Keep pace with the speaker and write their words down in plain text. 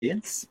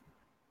Viens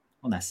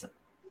un esam.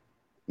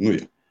 Nu,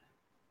 jā.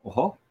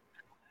 Oho.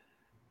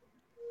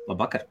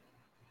 Labvakar.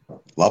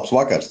 Labs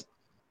vakars.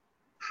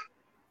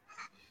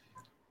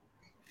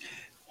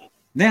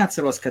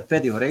 Neatceros, kad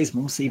pēdējo reizi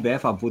mums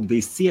IBF-ā būtu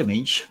bijis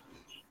ciemiņš,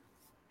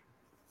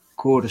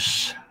 kurš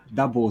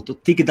dabūtu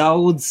tik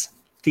daudz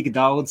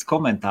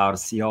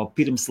komentārus jau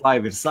pirms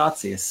laiva ir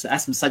sācies.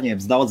 Esmu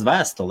saņēmis daudz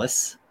vēstules,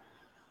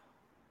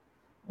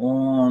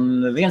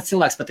 un viens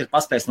cilvēks pat ir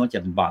paspējis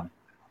noķert banu.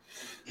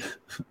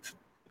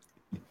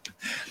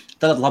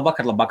 Tad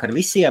labvakar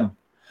visiem.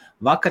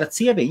 Vakara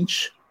ciemiņš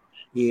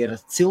ir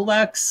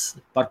cilvēks,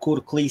 par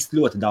kuru klīst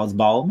ļoti daudz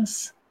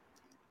baumas,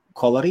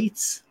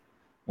 kolorīts,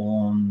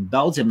 un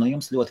daudziem no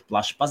jums ļoti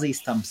plaši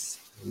pazīstams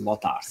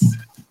Lotārs.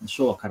 Un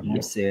šovakar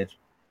mums ir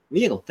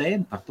viegla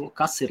tēma par to,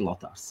 kas ir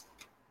Lotārs.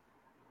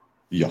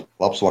 Jā,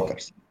 labs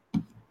vakars.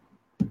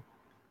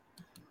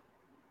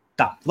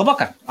 Tā,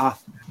 labvakar.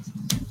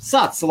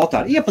 Sāc,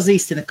 Lotār,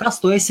 iepazīstini,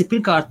 kas tu esi.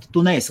 Pirmkārt, tu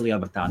neesi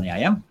Lielbritānijā,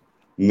 ja?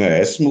 Nē,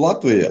 esmu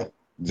Latvijā.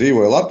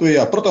 Dzīvoju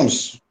Latvijā.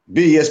 Protams,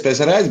 bija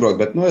iespējas arī aizbraukt,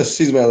 bet es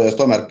izvēlējos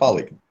tomēr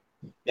palikt.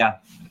 Jā.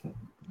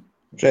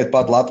 Šeit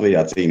pat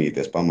Latvijā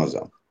cīnīties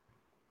pamazām.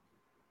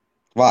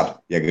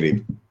 Var, ja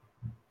grib.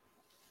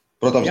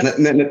 Protams,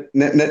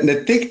 ne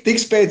tik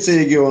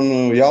spēcīgi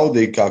un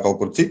jaudīgi kā kaut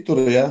kur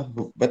citur, ja?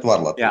 Bet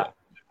var Latvijā. Jā.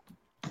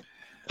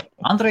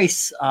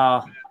 Andrejs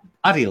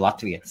arī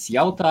latvietis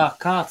jautā,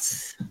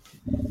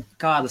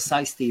 kāda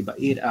saistība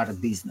ir ar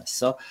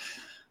biznesu.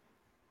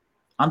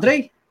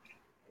 Andrej,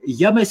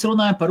 ja mēs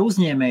runājam par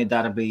uzņēmēju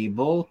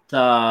darbību,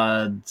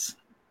 tad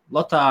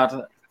Lotār,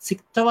 cik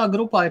tavā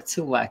grupā ir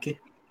cilvēki?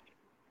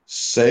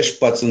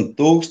 16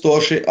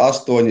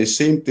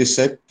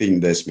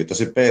 870. Tas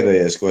ir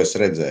pēdējais, ko es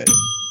redzēju.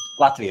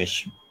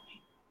 Latvieši.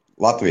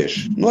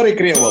 Nu, arī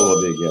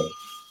krievalodīgi, jā.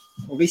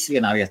 Un visi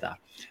vienā vietā.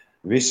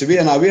 Visi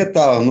vienā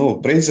vietā,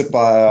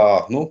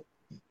 principā,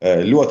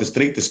 ļoti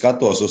strikti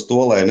skatos uz to,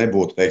 lai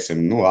nebūtu,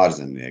 teiksim,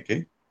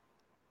 ārzemnieki.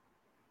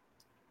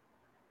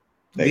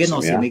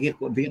 Viennozīmīgi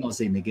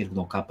ir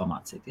no kā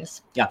pamācīties.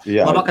 Jā.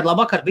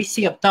 Labvakar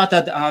visiem.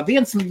 Tātad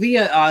viens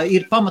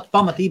ir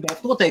pamat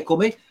IBF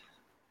noteikumi.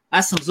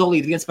 Esam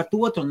zolīti viens par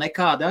otru,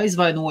 nekāda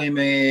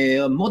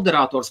aizvainojumi.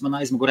 Moderators man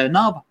aizmugurē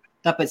nav.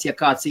 Tāpēc, ja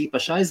kāds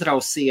īpaši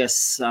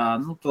aizrausies,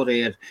 tur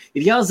ir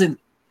jāzina,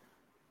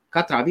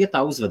 katrā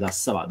vietā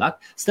uzvedās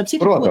savādāk. Starp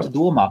citu, ko tu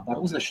domā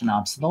par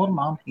uzvešanās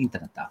normām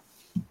internetā?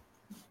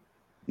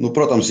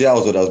 Protams,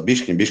 jāuzvedās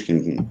bišķiņ,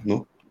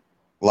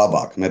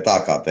 labāk, ne tā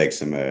kā,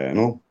 teiksim,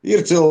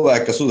 ir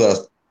cilvēki, kas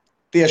uzvedās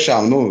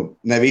tiešām,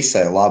 ne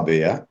visai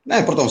labi, ja?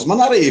 Nē, protams, man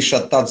arī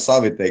šādi tādi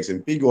savi,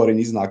 teiksim,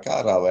 pigoriņi iznāk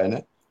ārā, vai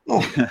ne?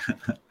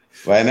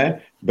 Vai ne?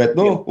 Bet,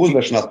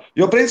 uzvešanās.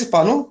 Jo,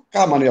 principā,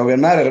 kā man jau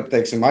vienmēr ir,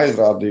 teiksim,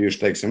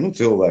 aizrādījuši, teiksim,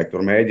 cilvēki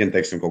tur mēģina,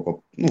 teiksim, kaut ko,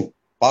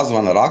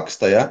 pazvana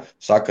raksta, ja?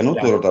 Saka,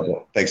 tur tā,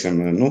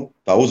 teiksim,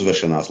 tā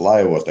uzvešanās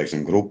laivos,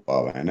 teiksim, grupā,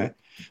 vai ne?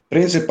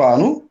 Principā,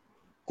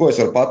 ko es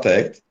varu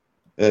pateikt?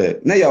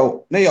 Ne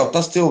jau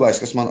tas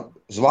cilvēks, kas man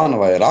zvana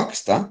vai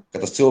raksta, ka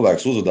tas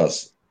cilvēks uzvedās,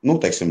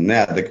 teiksim,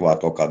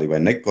 neadekvāti kaut kādī vai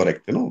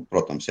nekorekti,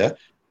 protams, ja.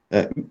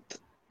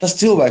 Tas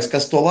cilvēks,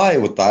 kas to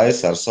laivu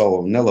taisa ar savu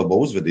nelabo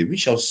uzvedību,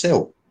 viņš jau sev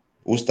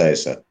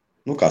uztaisa,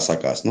 kā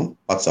sakās,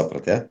 pats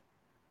saprat, ja.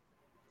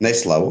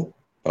 Neslavu,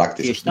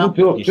 praktiski.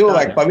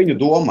 Cilvēki pa viņu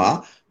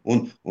domā,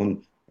 un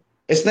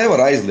es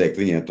nevaru aizliegt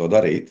viņiem to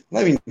darīt,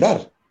 lai viņi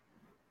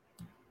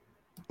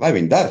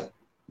dara.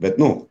 Bet,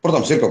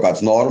 protams, ir kaut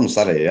kādas normas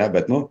arī, ja,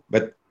 bet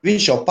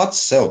viņš jau pats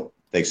sev,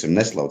 teiksim,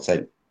 neslavu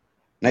ceļu.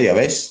 Ne jau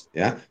es,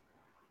 ja,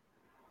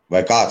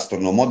 vai kāds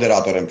tur no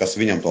moderatoriem, kas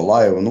viņam to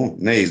laivu,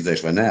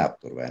 neizdzēš vai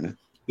neaptur, vai ne?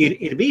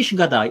 Ir bijuši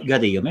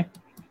gadījumi?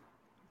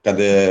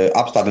 Kad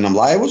apstādinām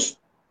laivus?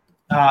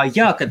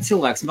 Jā, kad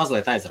cilvēks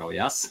mazliet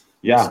aizraujās.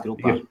 Jā,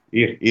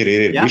 ir.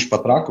 Viņš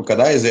pat raku, kad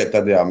aiziet,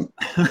 tad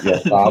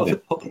jāstādi.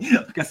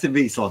 Kas ir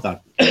bijis,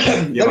 Lotār?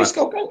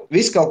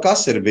 Viss kaut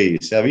kas ir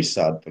bijis, jā,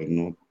 visādi tur,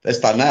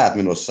 es tā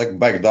neatminos, saku,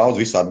 baigi daudz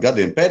visādi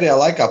gadiem. Pēdējā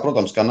laikā,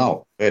 protams, ka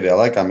nav. Pēdējā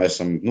laikā mēs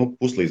esam,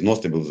 puslīdz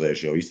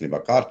nostabilizējuši jau īstenībā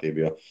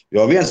kārtību,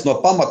 jo viens no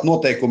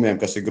pamatnoteikumiem,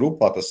 kas ir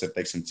grupā, tas ir,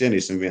 teiksim,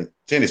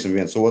 cienīsim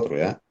viens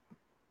otru, jā?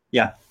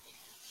 Jā.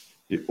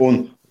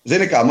 Un,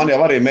 zini kā, man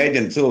jau arī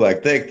mēģina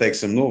cilvēki teikt,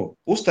 teiksim,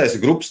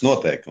 uztaisi grupas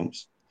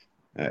noteikums.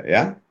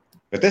 Ja?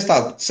 Bet es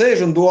tā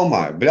sēžu un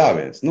domāju,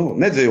 bļāviens,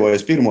 nedzīvoju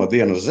es pirmo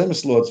dienu uz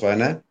zemeslodes, vai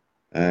ne?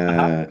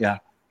 Jā.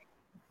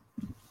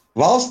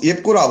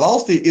 Jebkurā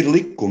valstī ir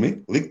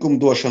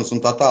likumdošanas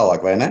un tā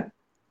tālāk, vai ne?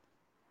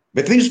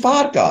 Bet viņus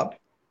pārkāpj.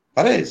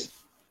 Pareizi?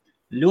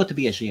 Ļoti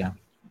bieži, jā.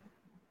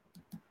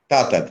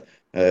 Tātad,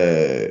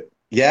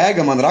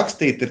 jēga man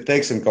rakstīt ir,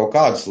 teiksim, kaut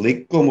kādus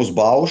likumus,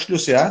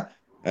 baušļus, ja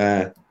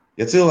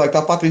cilvēki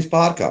tāpat viņus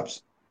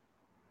pārkāps.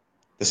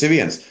 Tas ir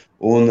viens.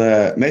 Un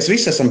mēs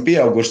visi esam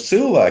pieauguši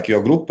cilvēki, jo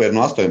grupa ir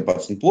no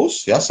 18+,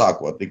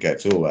 sākot tikai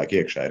cilvēki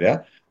iekšā ir,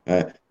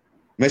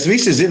 Mēs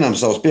visi zinām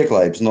savas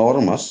pieklājības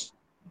normas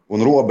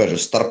un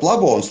robežas starp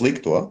labo un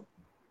slikto.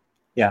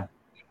 Jā.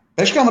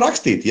 Pēc kam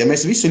rakstīt, ja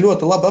mēs visi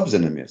ļoti labi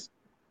apzināmies?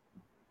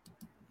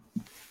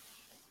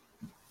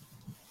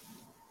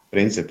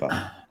 principā.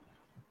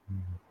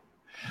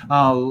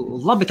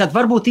 Labi, tad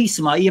varbūt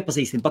īsumā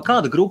iepazīstina, par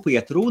kādu grupu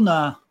iet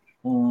runā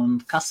un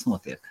kas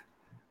notiek.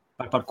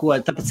 Par ko,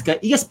 tāpēc, ka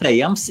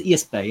iespējams,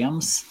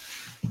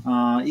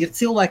 ir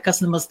cilvēki, kas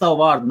nemaz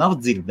tavu vārdu nav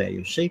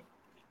dzirdējuši.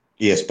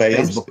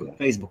 Iespējams.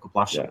 Facebooka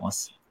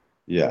plašumos.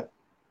 Jā.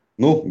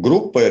 Nu,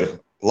 grupa ir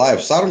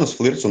laivu sarunas,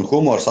 flirts un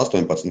humors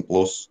 18+.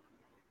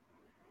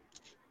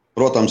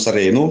 Protams,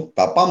 arī,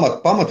 tā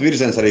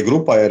pamatvirziens arī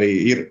grupai arī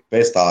ir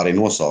pēc tā arī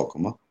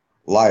nosaukuma.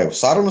 Laivu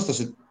sarunas,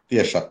 tas ir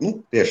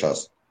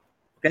tiešās.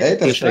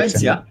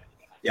 Tiešveids, jā.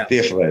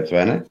 Tiešveids,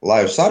 vai ne?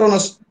 Laivu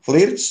sarunas,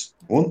 flirts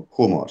un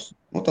humors.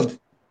 Tad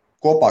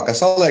kopā,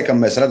 kas saliekam,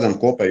 mēs redzam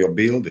kopējo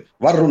bildi.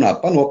 Var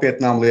runāt par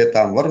nopietnām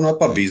lietām, var runāt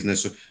par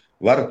biznesu,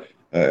 var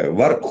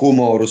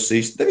humoru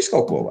sist, te visu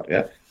kaut ko var,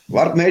 ja?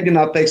 Var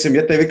mēģināt, teiksim,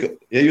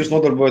 ja jūs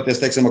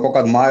nodarbojaties, teiksim, ar kaut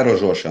kādu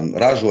mājražošanu,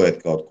 ražojat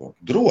kaut ko,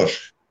 droši,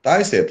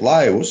 taisiet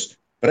laivus,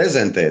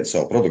 prezentēt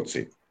savu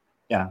produkciju.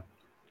 Jā.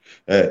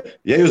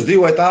 Ja jūs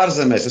dzīvojat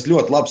ārzemēs, es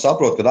ļoti labi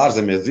saprotu, ka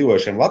ārzemēs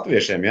dzīvojušiem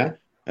latviešiem, ja,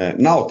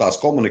 nav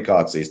tās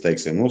komunikācijas,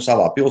 teiksim,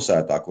 savā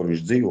pilsētā, kur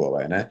viņš dzīvo,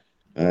 vai ne?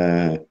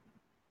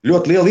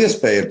 Ļoti liela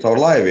iespēja ir caur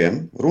laiviem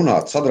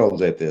runāt,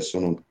 sadraudzēties,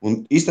 un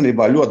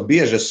īstenībā ļoti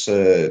bieži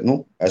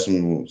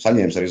esmu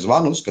saņēmis arī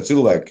zvanus, ka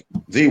cilvēki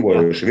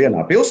dzīvojuši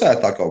vienā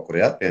pilsētā kaut kur,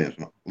 ja,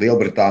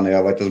 Lielbritānijā,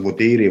 vai tas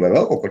būtu Īrija, vai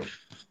vēl kaut kur,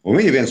 un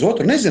viņi viens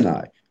otru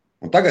nezināja.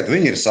 Un tagad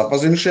viņi ir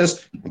sapazinušies,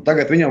 un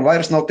tagad viņam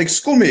vairs nav tik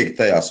skumīgi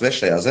tajā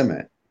svešajā zemē.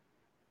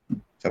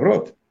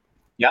 Saprot?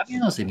 Jā,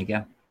 viennozīmīgi,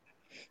 jā.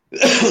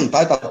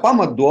 Tā ir tā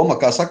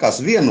pamatdoma, kā sakās,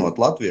 vienot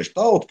latviešu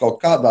tautu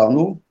kaut kādā,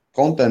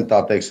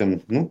 kontentā, teiksim,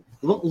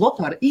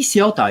 Lotār, īsi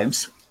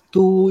jautājums.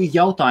 Tu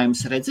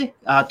jautājums redzi?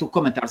 Tu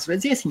komentārus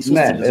redzies?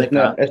 Nē,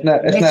 es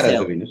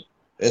neredzu viņus.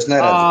 Es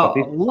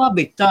neredzu.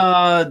 Labi,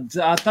 tad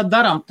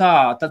daram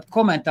tā. Tad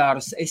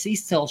komentārus es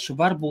izcelšu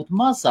varbūt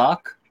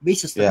mazāk.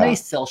 Visus tad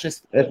neizcelšu.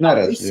 Es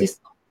neredzu.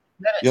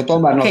 Jo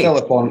tomēr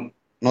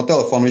no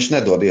telefona viņš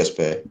nedod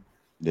iespēju,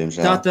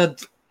 diemžēl.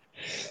 Tātad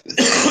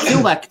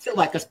cilvēki,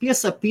 kas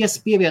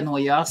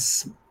pievienojās,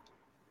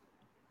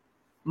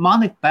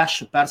 mani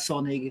pašu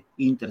personīgi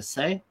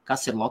interesē,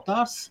 kas ir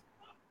Lotārs,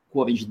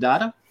 ko viņš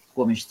dara,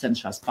 ko viņš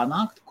cenšas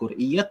panākt, kur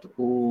iet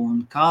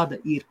un kāda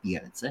ir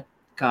pieredze.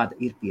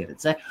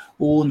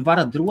 Un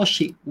varat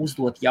droši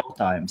uzdot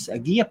jautājumus.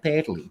 Gija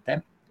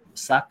Pērlīte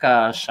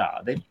saka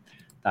šādi,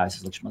 tā es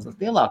uzlikšu mazliet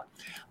lielāk.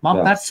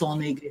 Man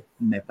personīgi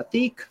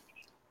nepatīk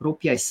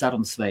rupjais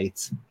sarunas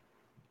veids.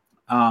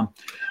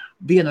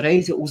 Vienu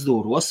reizi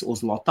uzdūros uz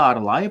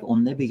Lotāra laivu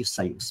un nebiju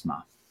sajūsmā.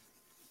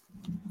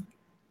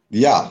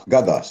 Jā,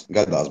 gadās,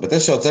 bet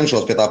es jau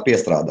cenšos pie tā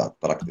piestrādāt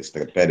praktiski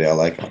tagad pēdējā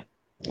laikā,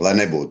 lai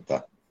nebūtu tā.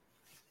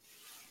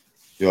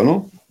 Jo,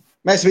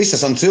 mēs visi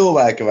esam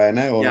cilvēki, vai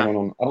ne?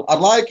 Un ar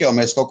laiku jau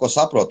mēs kaut ko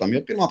saprotam, jo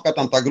pirmkārt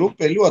tā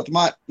grupa ir ļoti,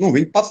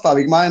 viņi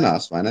patstāvīgi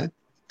mainās, vai ne?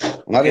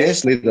 Un arī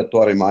es līdz ar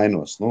to arī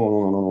mainos.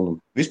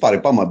 Vispār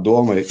ir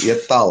pamatdoma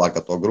iet tālāk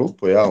ar to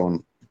grupu, ja,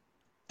 un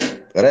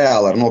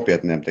reāli ar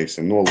nopietniem,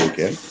 teiksim,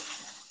 nolūkiem,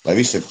 lai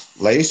viss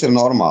ir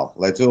normāli,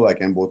 lai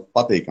cilvēkiem būtu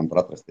patīkami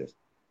atrasties.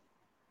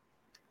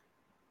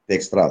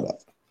 Tiek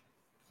strādāts.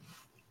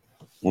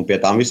 Un pie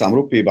tām visām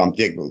rupībām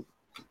tiek,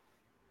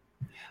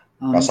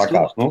 kā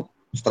sakās,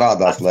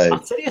 strādās, lai...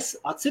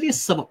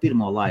 Atceries savu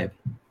pirmo laivu?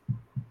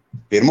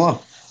 Pirmo?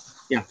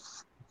 Jā.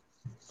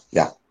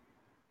 Jā.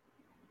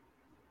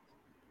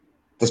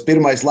 Tas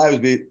pirmais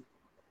laivs bija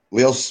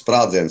liels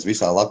sprādziens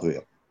visā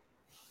Latvijā.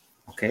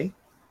 Okay.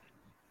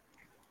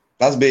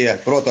 Tas bija,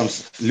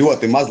 protams,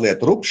 ļoti mazliet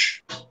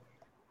rupšs.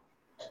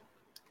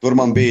 Tur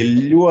man bija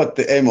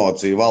ļoti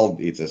emociju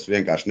valdīts, es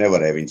vienkārši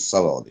nevarēju viņus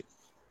savaldīt.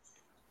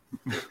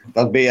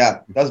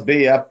 Tas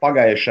bija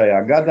pagājušajā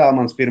gadā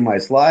mans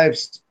pirmais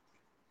laivs,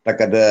 tā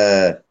kad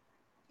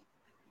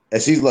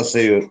es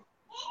izlasīju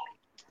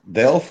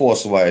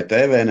Delfos vai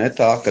TV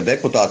netā, ka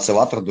deputāti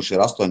sev atraduši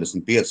ir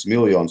 85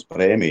 miljonus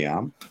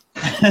prēmijām.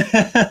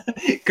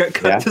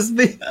 Kā tas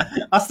bija?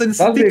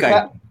 80 tikai?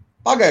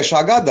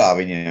 Pagājušā gadā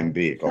viņiem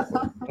bija kaut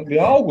ko. Tas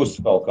bija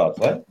augusts kaut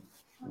kāds, vai?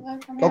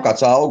 Kaut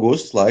kāds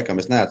augusts, laikam,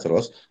 es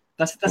neatceros.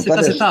 Tas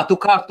ir tā, tu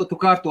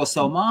kārto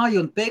savu māju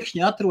un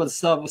pēkšņi atrod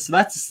savas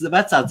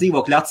vecā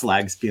dzīvokļa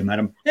atslēgas,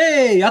 piemēram.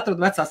 Atrod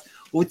vecās.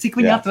 Un cik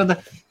viņi atrada?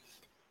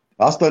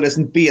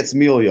 85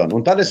 miljoni.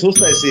 Un tad es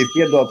uztaisīju,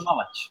 piedod,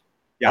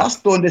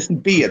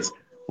 85.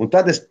 Un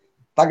tad es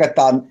tagad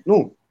tā,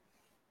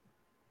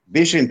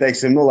 bišķiņ,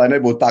 teiksim, lai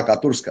nebūtu tā, kā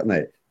tur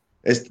skanēja.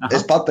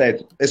 Es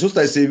pateicu, es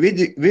uztaisīju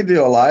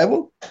video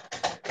laivu,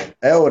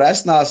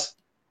 resnās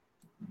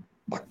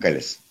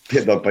pakaļas,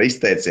 piedod par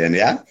izteicienu,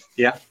 ja?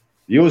 Jā.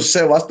 Jūs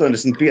sev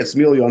 85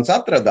 miljonus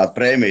atradāt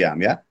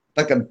prēmijām, ja?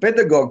 Tad, kad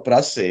pedagogi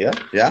prasīja,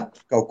 ja,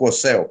 kaut ko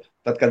sev,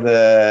 tad, kad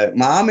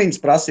māmiņas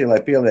prasīja,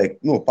 lai pieliek,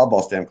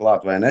 pabalstiem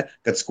klāt vai ne,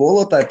 kad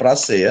skolotāji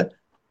prasīja,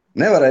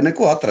 nevarēja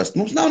neko atrast,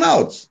 mums nav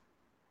naudas.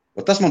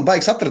 Un tas man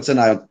baigs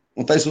atracināja,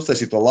 un tad es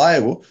uztaisīju to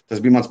laivu, tas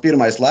bija mans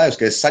pirmais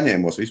laivs, ka es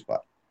saņēmos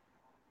vispār.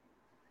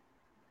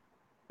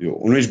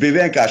 Un viņš bija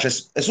vienkārši,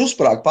 es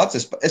uzsprāgu pats,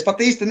 es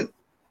pat īsti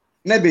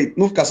nebija,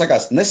 nu, kā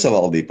sakās,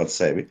 nesavaldīja par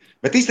sevi.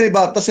 Bet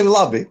īstenībā tas ir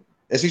labi.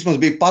 Es vismaz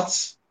biju pats,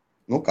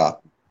 nu kā.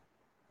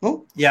 Nu?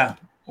 Jā,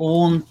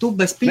 un tu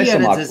bez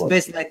pieredzes,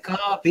 bez nekā,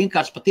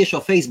 vienkārši patiešo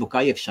Facebookā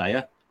iekšā,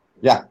 ja?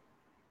 Jā.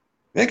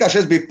 Vienkārši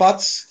es biju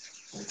pats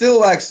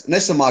cilvēks,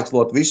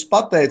 nesamākslot visu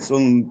pateicis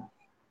un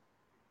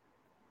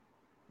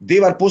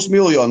 2,5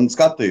 miljonu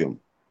skatījumu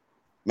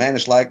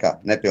mēnešu laikā,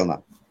 nepilnā.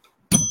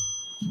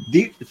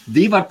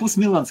 2,5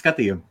 miljonu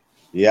skatījumu?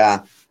 Jā.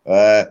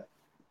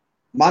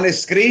 Man ir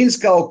skrīns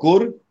kaut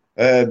kur,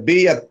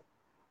 bija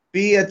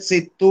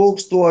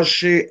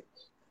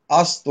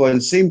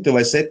 5800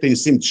 vai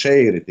 700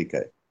 šeiri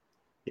tikai.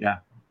 Jā.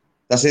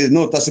 Tas ir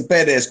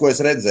pēdējais, ko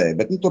es redzēju,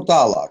 bet tur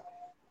tālāk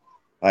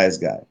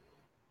aizgāja.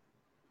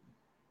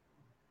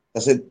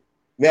 Tas ir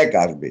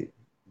vienkārši bija.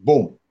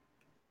 Bum!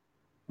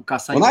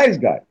 Un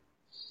aizgāja.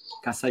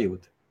 Kā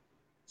sajūta?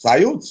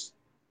 Sajūtas?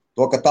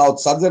 To, ka tauta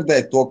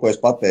sadzirdēja to, ko es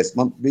pateicu,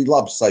 man bija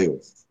labs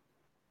sajūtas.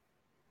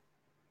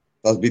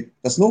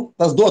 Tas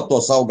dod to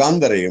savu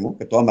gandarījumu,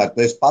 ka tomēr tu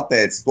esi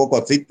pateicis to, ko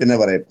citi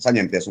nevarēja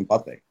saņemties un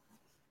pateikt.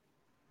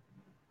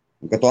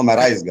 Un ka tomēr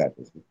aizgāja.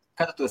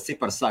 Kad tu tos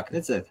ciparus sāki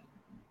redzēt?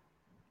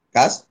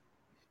 Kas?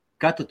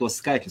 Kad tu tos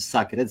skaitļus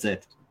sāki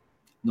redzēt?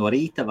 No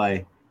rīta vai?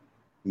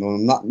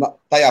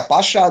 Tajā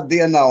pašā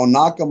dienā un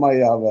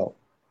nākamajā vēl.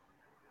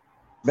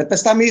 Bet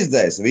pēc tam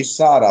izdzēs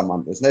visu ārā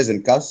man. Es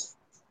nezinu, kas.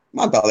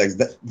 Man tā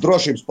liekas,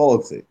 drošības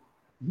policija.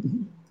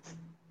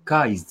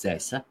 Kā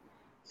izdzēs, ja?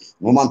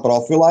 Man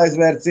profilā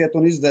aizvērciet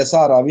un izdzēs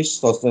ārā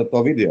visu to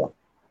video.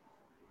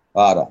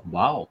 Ārā.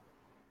 Wow.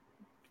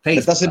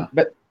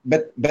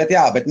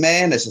 Bet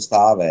mēnesi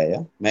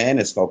stāvēja.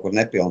 Mēnesi kaut kur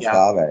nepilni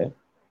stāvēja.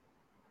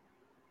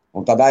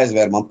 Un tad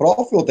aizvēra man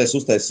profilu, es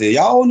uztaisīju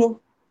jaunu,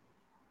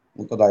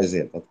 un tad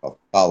aiziet atkal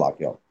tālāk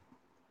jau.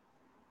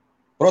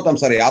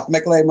 Protams, arī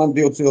apmeklēja man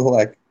 2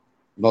 cilvēki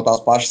no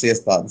tās pašas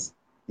iestādes.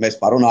 Mēs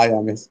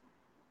parunājāmies.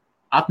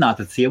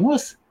 Atnāca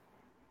ciemos?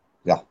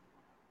 Jā.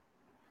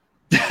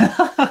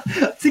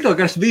 Cik tev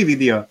garš bija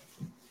video?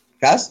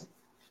 Kas?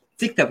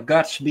 Cik tev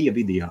garš bija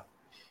video?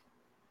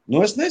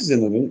 Es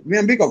nezinu.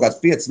 Viņam bija kaut kāds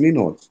 5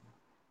 minūtes.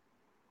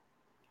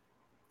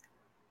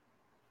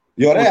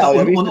 Jo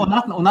reāli...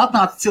 Un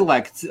atnāca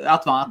cilvēki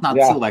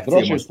ciemos.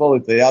 Drošības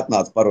policija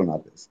atnāca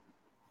parunāties.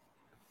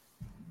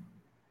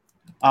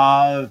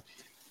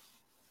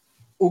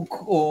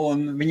 Un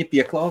viņi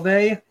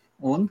pieklauvēja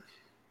un?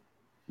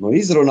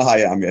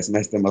 Izrunājāmies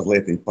mēs te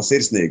mazliet pa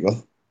sirsnīgu.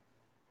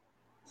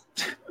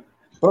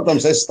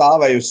 Protams, es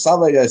stāvēju uz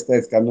savējā, es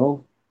teicu, ka,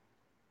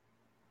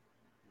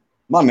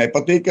 man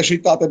nepatīk, ka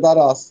šitā te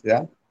darās,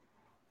 ja?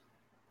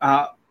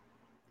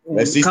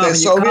 Es izteicu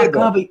savu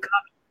viedokli.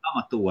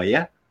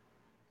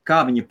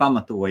 Kā viņi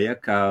pamatoja,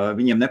 ka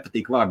viņiem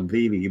nepatīk vārdu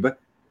brīvība?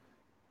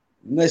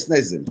 Es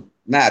nezinu,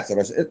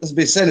 neatceros. Tas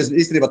bija sen, es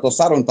īstenībā to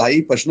sarunu tā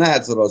īpaši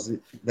neatceros,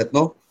 bet,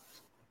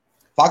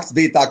 fakts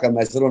bija tā, ka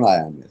mēs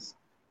runājāmies.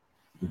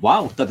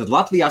 Wow, tad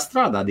Latvijā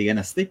strādā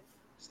dienesti?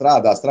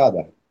 Strādā.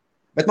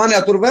 Bet man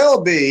jau tur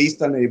vēl bija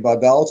īstenībā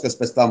daudz, kas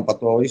pēc tam pa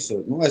to visu,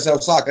 es jau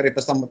sāku arī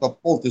pēc tam to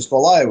politisko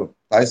laivu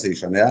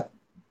taisīšanu, ja?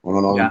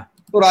 Un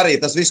tur arī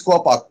tas viss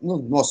kopā,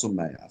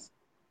 nosumējās.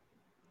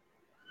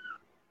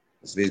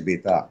 Tas viss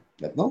bija tā.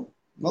 Bet,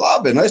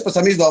 labi, es pēc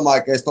tam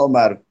izdomāju, ka es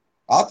tomēr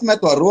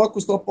atmetu ar roku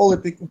uz to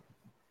politiku.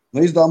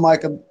 Izdomāju,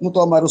 ka,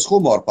 tomēr uz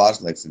humoru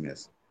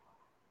pārslēgsimies.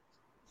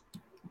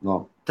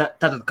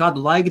 Tātad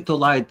kādu laiku tu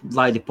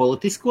laidi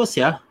politiskos,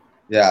 ja?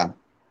 Jā.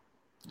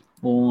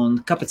 Un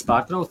kāpēc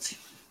pārtrauci?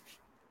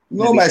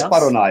 Mēs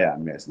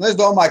parunājāmies. Es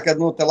domāju, ka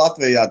te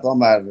Latvijā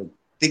tomēr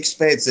tik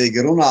spēcīgi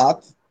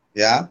runāt,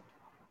 ja,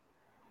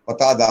 par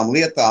tādām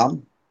lietām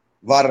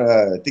var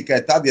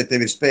tikai tad, ja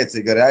tev ir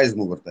spēcīgi arī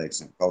aizmugur,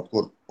 teiksim, kaut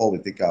kur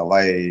politikā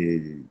vai,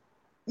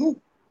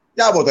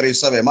 jābūt arī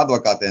saviem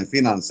advokātiem,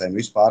 finansēm,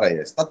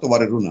 vispārējais. Tad tu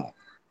vari runāt.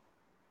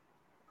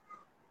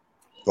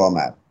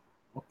 Tomēr.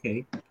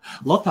 Okay.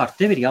 Lotār,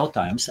 tev ir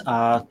jautājums.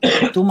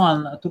 Tu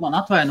man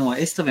atvaino,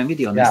 es taviem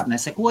video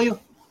nesekoju.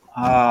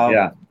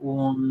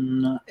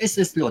 Un es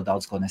ļoti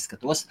daudz ko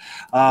neskatos.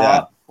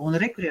 Un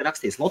kur ir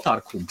rakstījis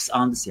Lotāra kungs,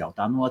 Andis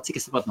jautā, cik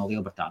es saprotu no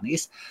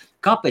Lielbritānijas,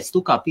 kāpēc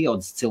tu kā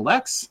pieaudzis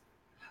cilvēks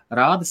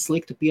rādi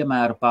sliktu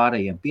piemēru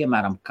pārējiem?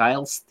 Piemēram,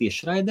 kails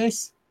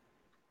tiešraidēs.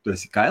 Tu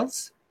esi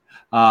kails?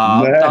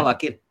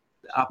 Tālāk ir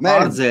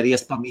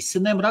pārdzēries pa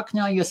misinēm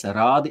rakņājies,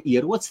 rādi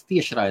ieroci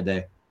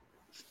tiešraidē.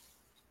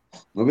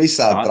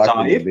 Visādi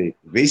trakumi bija.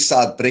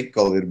 Visādi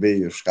prikoli ir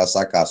bijuši, kā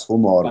sakās,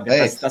 humoru.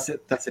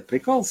 Tas ir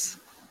prikols?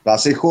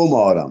 Tas ir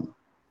humoram.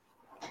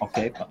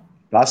 Okay.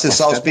 Tas ir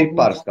savs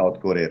pipars kaut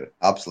kur ir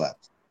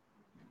apslēpts.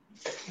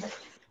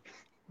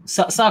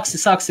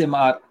 Sāksim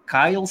ar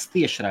kails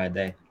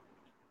tiešraidē.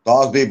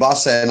 Tās bija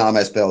basēnā,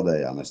 mēs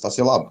peldējāmies. Tas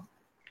ir labi.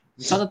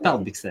 Tātad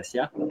peldbiksēs,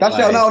 ja? Tas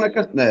jau nav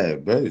nekas,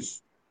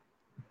 bez.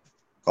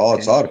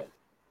 Kāds ar?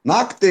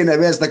 Naktī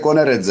neviens neko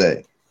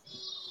neredzēja.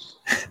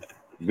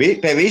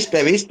 Pie viss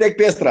tiek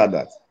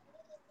piestrādāts.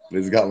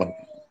 Līdz galam.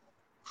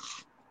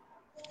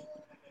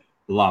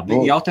 Labi,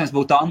 jautājums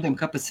būtu Andim,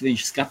 kāpēc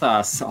viņš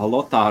skatās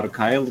Lotāru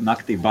kailu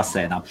naktī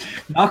basēnā.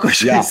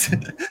 Nākošais.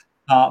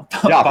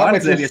 Jā,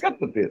 kāpēc jūs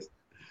skatāties?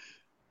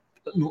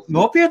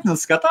 Nopietni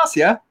skatās,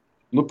 jā?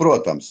 Nu,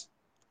 protams.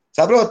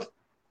 Saprot,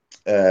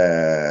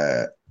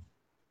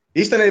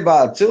 īstenībā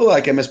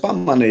cilvēkiem es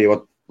pamanīju,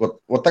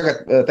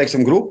 tagad,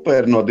 teiksim, grupa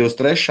ir no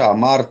 23.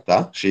 marta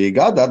šī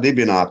gada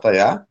dibināta,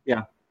 jā?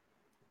 Jā.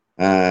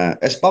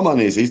 Es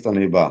pamanīju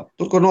īstenībā,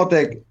 tur, kur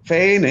notiek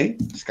feini,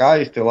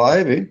 skaisti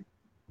laivi,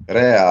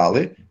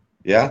 reāli,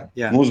 jā?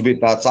 Mums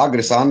bija tāds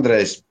Agris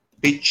Andrejs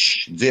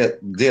Pičs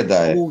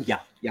dziedāja.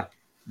 Jā.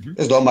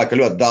 Es domāju, ka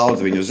ļoti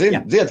daudz viņu zina.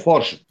 Dzied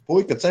forši,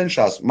 puika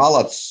cenšas,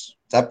 malacis,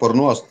 cepur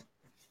nost,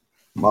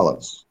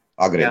 malacis,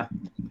 agri.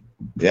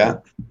 Jā.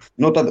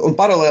 Nu, tad, un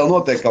paralēli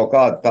notiek kaut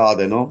kādi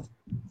tādi,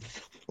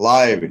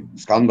 laivi,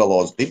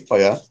 skandalozi tipa,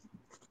 jā.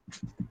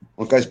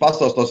 Un, kad es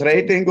pastos tos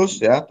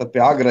reitingus, jā, tad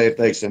pie agra ir,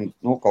 teiksim,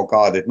 kaut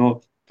kādi,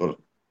 tur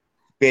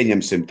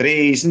pieņemsim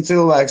 30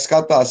 cilvēki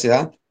skatās,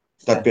 jā,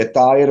 tad pie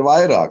tā ir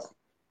vairāk.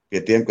 Pie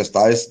tiem, kas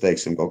taisa,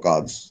 teiksim, kaut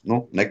kādus,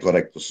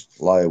 nekorektus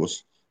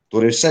laivus.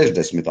 Tur ir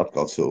 60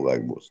 atkal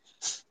cilvēki būs.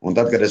 Un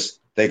tad, kad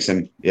es,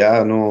 teiksim,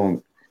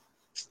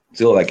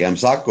 cilvēkiem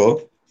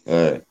saku,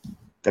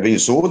 kad viņi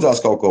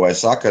sūdzās kaut ko vai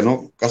saka,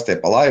 kas tie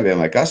pa laiviem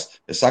vai kas,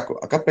 es saku,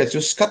 kāpēc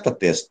jūs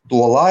skatāties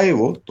to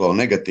laivu, to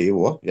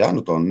negatīvo,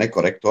 to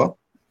nekorekto?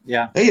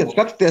 Jā. Ejiet,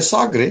 skatāties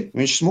agri,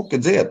 viņš smuki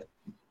dzied.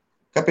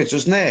 Kāpēc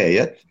jūs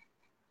neejat?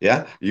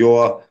 Ja?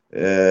 Jo,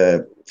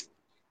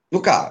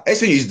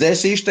 es viņu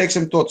izdzēsīšu,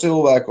 teiksim, to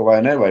cilvēku vai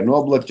ne, vai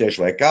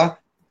nobloķēšu vai kā.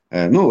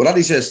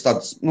 Radīsies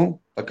tāds,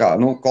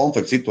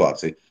 konflikts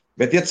situācija.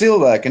 Bet, ja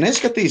cilvēki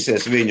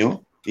neskatīsies viņu,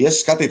 ies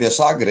skatīties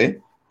agri,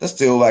 tas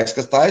cilvēks,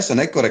 kas taisa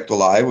nekorektu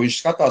laivu, viņš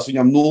skatās,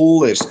 viņam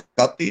 0 ir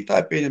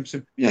skatītāji,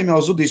 pieņemsim, viņam jau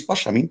zudīs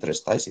pašam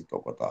interesi taisīt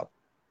kaut ko tādu.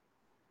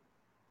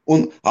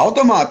 Un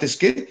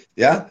automātiski,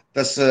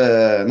 tas,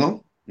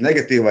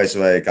 negatīvais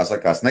vai, kā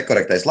sakās,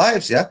 nekorektais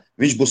laivs,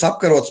 viņš būs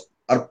apkarots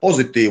ar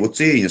pozitīvu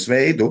cīņas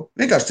veidu.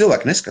 Vienkārši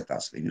cilvēki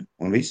neskatās viņu,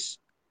 un viss.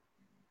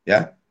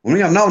 Un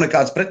viņam nav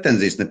nekādas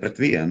pretenzijas ne pret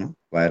vienu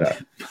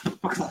vairāk.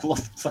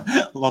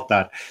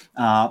 Lotār.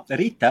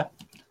 Rita,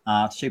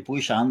 šī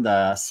puiša Anda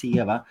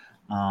sieva,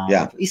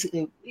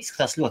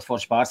 izskatās ļoti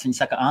forši pāris. Viņa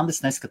saka, Andis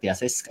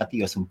neskatījās, es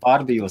skatījos un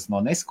pārbijos no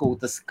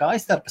neskūtas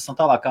kājstarpes, un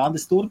tālāk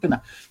Andis turpina.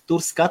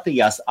 Tur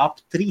skatījās ap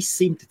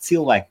 300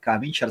 cilvēki, kā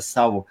viņš ar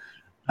savu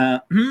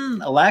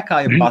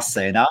lēkāja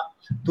basēnā.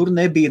 Tur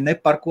nebija ne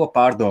par ko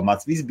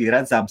pārdomāts. Viss bija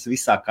redzams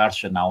visā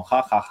karšanā.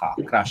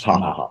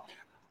 Krašanā.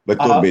 Bet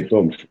tur bija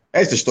tumšs.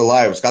 Es taču to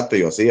laivu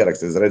skatījos,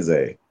 ierakstu, es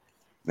redzēju.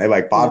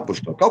 Nevajag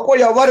pārpušt to. Kaut ko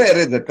jau varēja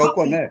redzēt, kaut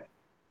ko ne.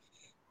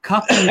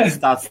 Kāpēc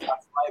tāds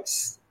laivs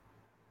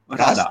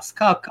radās?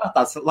 Kā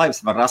tāds laivs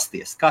var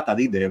rasties? Kā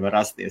tāda ideja var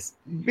rasties?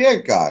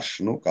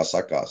 Vienkārši, kā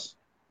sakās.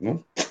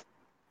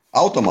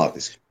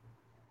 Automātiski.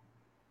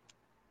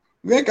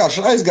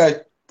 Vienkārši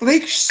aizgāja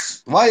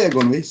klikšs, vajag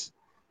un viss.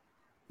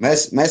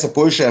 Mēs ar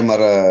puišiem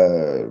ar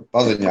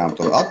paziņām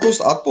tur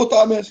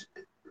atpūtāmies.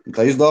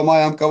 Tad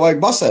izdomājām, ka vajag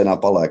basēnā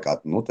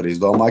palēkāt. Tad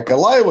izdomāju, ka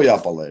laivu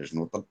jāpalaiž.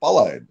 Tad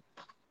palaidu.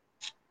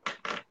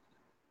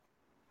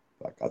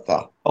 Tā kā tā.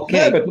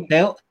 Okay.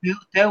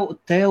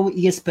 Tev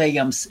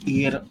iespējams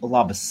ir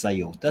labas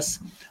sajūtas.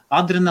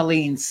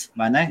 Adrenalīns,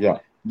 vai ne? Jā.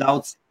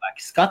 Daudz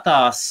cilvēki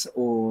skatās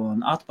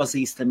un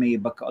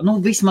atpazīstamība.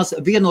 Vismaz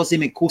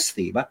viennozīmīga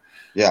kustība.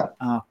 Jā.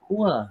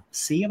 Ko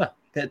sieva?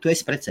 Tu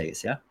esi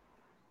precējies, jā?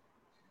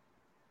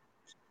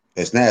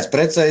 Es neesmu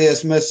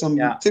precējies, mēs esam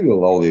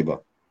civillaulībā.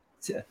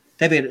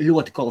 Tev ir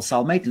ļoti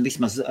kolosāla meitene,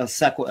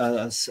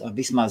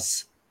 vismaz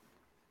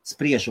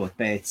spriežot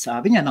pēc,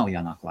 viņai nav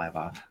jānāk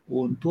laivā.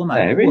 Un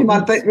tomēr... Viņa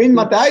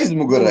man te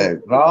aizmugurē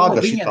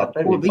rāda šitā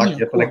tevi.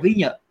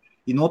 Viņa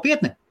ir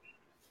nopietni?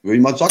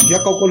 Viņa man saka, ja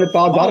kaut ko ne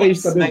tā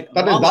darīs, tad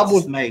es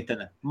dabūs.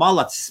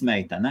 Malacis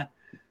meitene,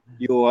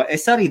 jo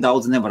es arī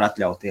daudz nevaru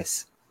atļauties.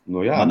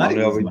 Man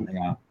jau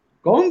viņa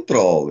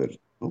kontroli ir.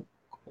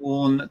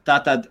 Un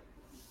tātad,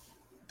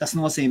 tas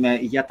nozīmē,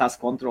 ja tās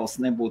kontrols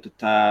nebūtu,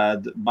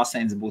 tad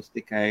baseins būtu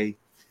tikai...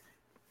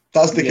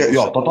 Tas tikai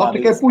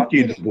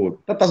puķītis būtu.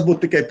 Tad tas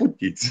būtu tikai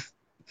puķītis.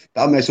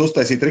 Tā mēs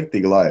uztaisītu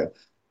riktīgi laivu.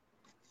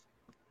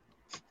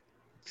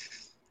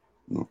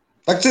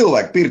 Tā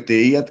cilvēki pirtī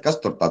iet, kas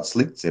tur tāds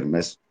slikts ir.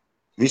 Mēs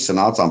visi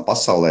nācām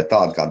pasaulē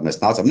tādu, kādu mēs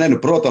nācām.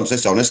 Protams,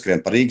 es jau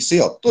neskrienu par Rīgas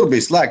ielu. Tur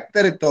bija slēgta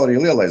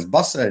teritorija, lielais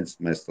baseins.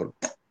 Mēs tur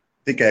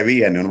tikai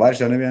vieni un vairs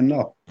jau nevienu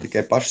nav.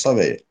 Tikai paši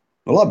savēji.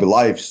 Labi,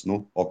 laivs,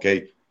 ok.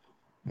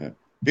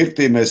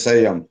 Pirtī mēs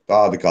ejam,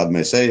 tādi, kādi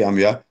mēs ejam,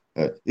 ja.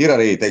 Ir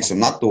arī,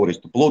 teiksim,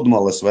 natūristu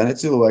pludmales, vai ne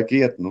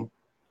cilvēki iet,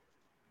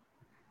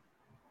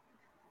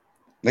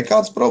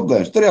 Nekādas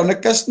problēmas. Tur jau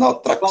nekas nav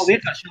traks. Vēl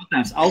vienkārši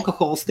jautājums,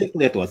 alkohols tiek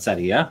lietots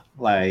arī, ja?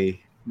 Vai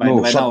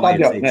nav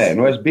vajadzīgs?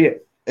 Nē,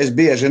 es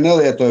bieži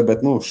nelietoju,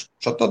 bet,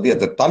 šat tad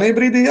iedzer. Tanī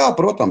brīdī, jā,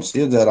 protams,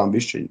 iedzērām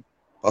bišķiņu,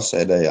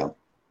 pasēdējām,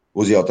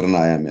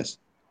 uzjautrinājāmies.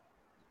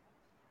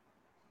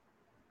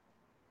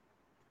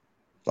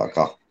 Tā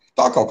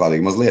kaut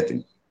kādīgi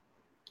mazlietiņi.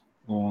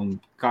 Un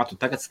kā tu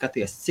tagad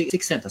skaties,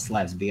 cik sen tas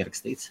laivs bija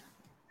ierakstīts?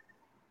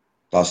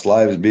 Tās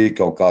laivas bija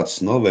kaut kāds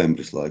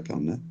novembris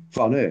laikam, ne?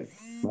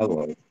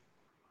 Meloju.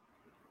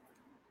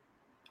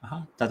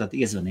 Aha, tātad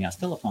iezvanījās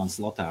telefons,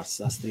 Lotārs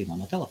strīmo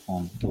no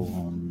telefona,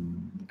 un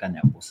gan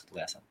jau būs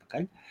atlies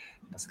atpakaļ.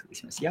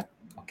 Paskatīsimies, jā,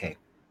 ok.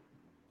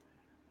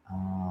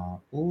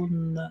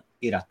 Un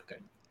ir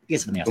atpakaļ.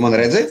 Iezvanījās. Tu man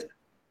redzi?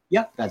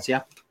 Jā, redz, jā,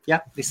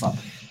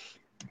 vislabāk.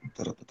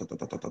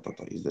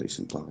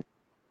 Izdarīsim tā.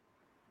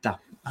 Tā,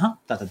 aha,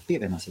 tātad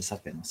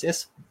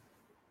atvienosies.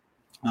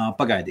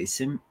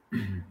 Pagaidīsim.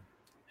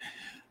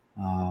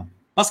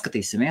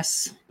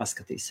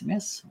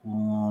 Paskatīsimies.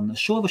 Un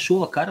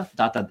šovakar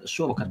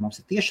mums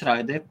ir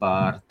tiešraide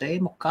par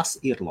tēmu, kas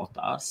ir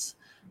Lotārs.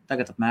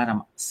 Tagad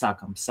apmēram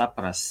sākam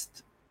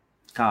saprast,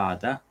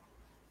 kāda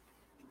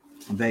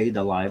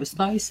veida laivas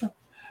taisa,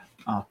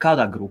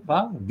 kādā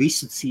grupā,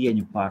 visu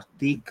cieņu par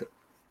tik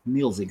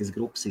milzīgas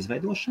grupas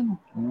izveidošanu.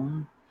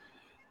 Un,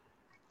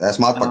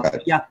 esmu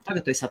atpakaļ. Jā,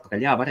 tagad tu esi atpakaļ,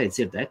 jā, varēja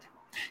dzirdēt.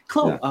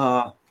 Klau,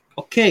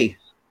 ok.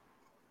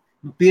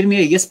 Nu,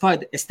 pirmie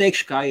iespaidi, es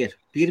teikšu, kā ir.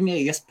 Pirmie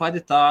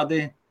iespaidi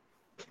tādi.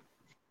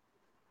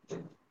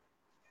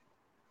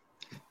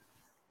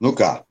 Nu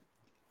kā,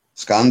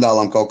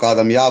 skandālam kaut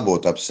kādam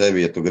jābūt ap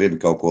sevi, ja tu gribi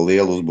kaut ko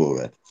lielu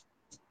uzbūvēt.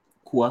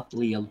 Ko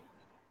lielu?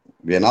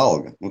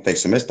 Vienalga. Nu,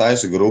 teiksim, es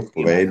taisu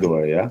grupu,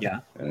 veidoju, ja?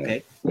 Jā, ok.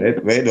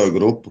 Veidoju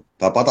grupu.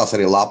 Tāpat tās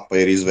arī lapa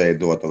ir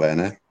izveidota, vai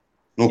ne?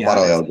 Nu,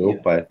 paralēli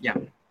grupai. Jā.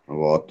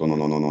 Vot,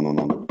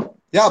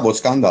 jābūt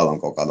skandālam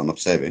kaut kādam ap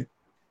sevi.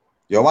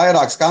 Jo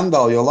vairāk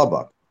skandālu, jo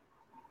labāk.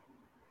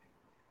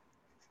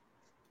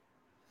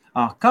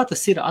 Kā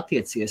tas ir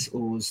attiecies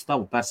uz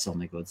tavu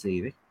personīgo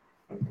dzīvi?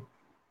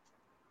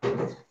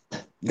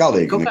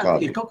 Galīgi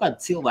nekādi. Ir kaut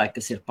kādi cilvēki,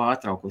 kas ir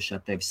pārtraukuši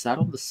ar tevi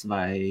sarunas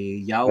vai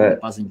jau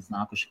paziņas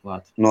nākuši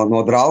klāt?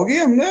 No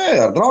draugiem? Nē,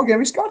 ar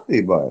draugiem viss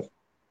kārtībā ir.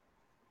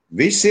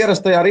 Viss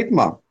ierastajā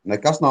ritmā.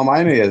 Nekas nav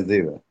mainījies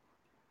dzīvē.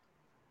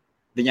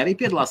 Viņi arī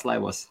piedalās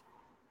laivos?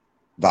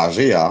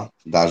 Daži, jā.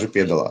 Daži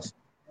piedalās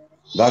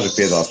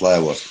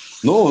laivos.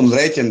 Nu, un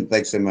rēķini,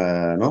 teiksim,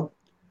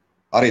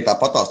 arī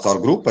tāpatās caur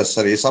grupu es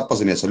arī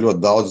sapazinies ar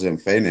ļoti daudziem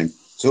feiniem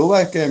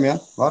cilvēkiem, ja?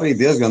 Arī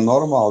diezgan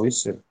normāli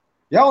viss ir.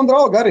 Jā, un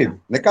draugi arī.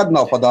 Nekad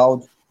nav pa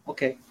daudz.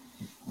 Ok.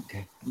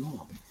 Nu,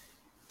 labi.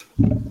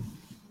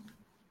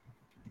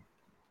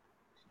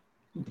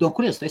 No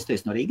kurienes tu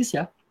esi no Rīgas,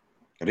 jā?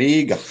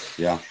 Rīga,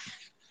 jā.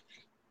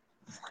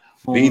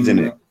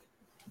 Rīdzinieki.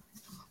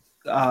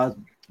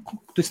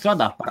 Tu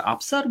strādā par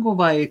apsargu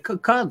vai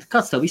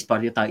kāds tev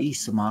vispār, ja tā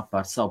īsumā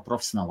par savu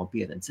profesionālo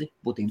pieredzi?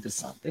 Būtu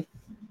interesanti.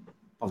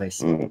 Paldies.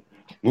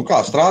 Nu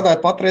kā, strādāju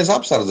patreiz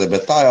apsardzē,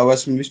 bet tā jau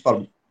esmu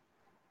vispār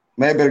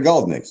mēbeļu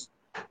galdnieks.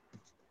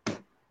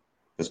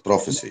 Pēc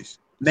profesijas.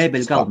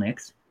 Mēbeļu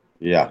galdnieks?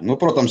 Jā, nu,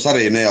 protams,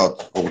 arī ne jau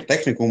kaut kur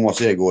tehnikumos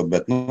iegūt,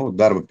 bet,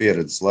 darba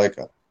pieredzes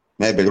laikā.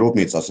 Mēbeļu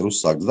rūpnīcās ir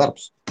uzsākts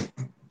darbs.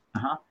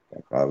 Aha. Tā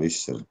kā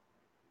viss ir.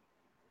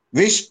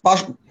 Viss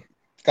paši,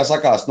 kā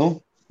sakās,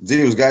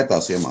 dzīves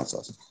gaitās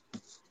iemācās.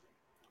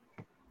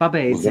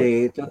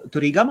 Pabeidzi, tu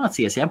Rīgā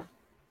mācījies, ja?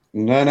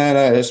 Nē,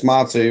 es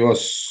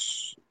mācījos.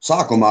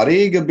 Sākumā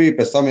Rīga bija,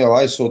 pēc tam jau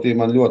aizsūtīja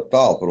man ļoti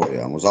tālu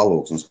projām, uz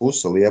Alūksnes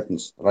pusi,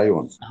 Liepnes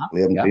rajonas.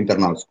 Liepnes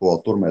internāta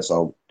skola,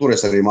 tur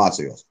es arī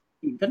mācījos.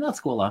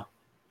 Internāta skolā?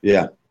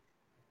 Jā.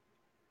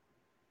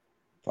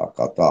 Tā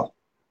kā tā.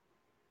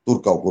 Tur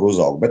kaut kur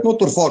uzauga. Bet,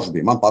 tur forši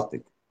bija, man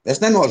patika.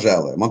 Es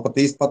nenožēlēju, man pat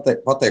īsti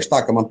pateikšu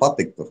tā, ka man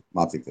patika tur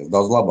mācīties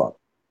daudz labāk.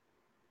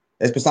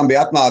 Es pēc tam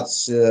biju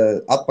atnācis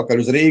atpakaļ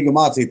uz Rīgu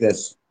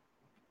mācīties.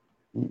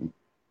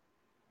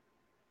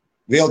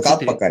 Vilka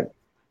atpakaļ.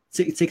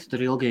 Cik tu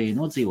tur ilgi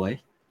nodzīvoji?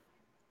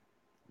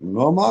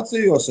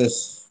 Mācījos es.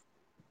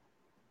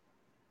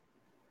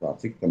 Tā,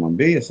 cik tā man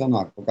bija,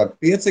 sanāk, kaut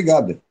kādi 5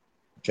 gadi.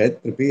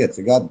 4-5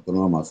 gadi tur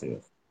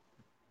nomācījos.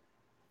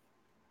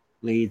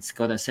 Līdz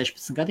kādai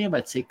 16 gadiem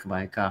vai cik,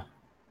 vai kā?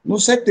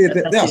 7.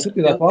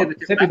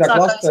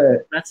 klasē.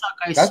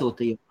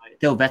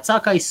 Tev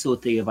vecāka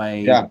izsūtīja vai?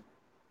 Jā,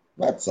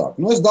 vecāka.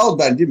 Es daudz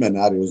bērnu ģimeni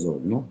arī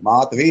uzaugu.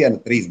 Māte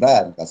 1, 3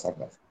 bērni, kā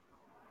sakās.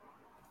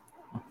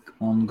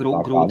 Un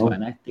grūti, vai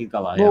ne? Tik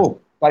galā, jā.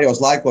 Tajos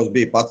laikos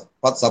bija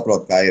pats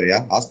saprot, kā ir, ja?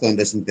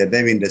 80.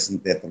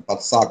 90. Tur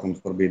pats sākums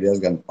tur bija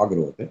diezgan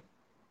pagrūti.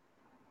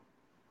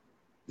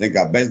 Zin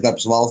kā,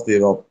 bezdarbs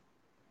valstī vēl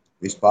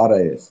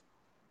vispārējais.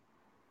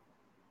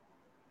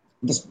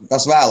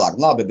 Tas vēlāk,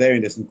 labi,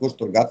 90, kurš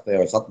tur gads, te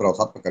jau es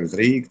atbraucu atpakaļ uz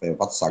Rīgu, te jau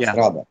pats sāk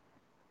strādāt.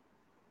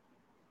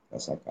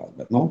 Kā sakās,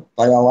 bet,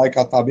 tajā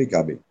laikā tā bija,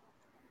 kā bija.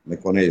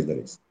 Neko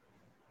neizdarīs.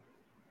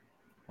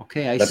 Ok,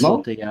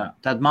 aizsūtīja.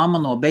 Tad mamma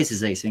no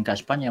bezizējas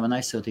vienkārši paņēma un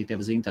aizsūtīja tev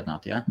uz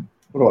internātu, jā?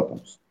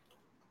 Protams.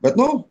 Bet,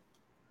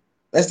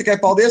 es tikai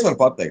paldies varu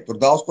pateikt. Tur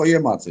daudz ko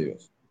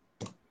iemācījos.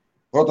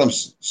 Protams,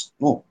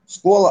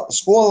 skola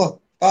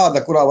tāda,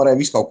 kurā varēja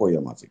visu kaut ko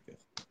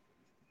iemācīties.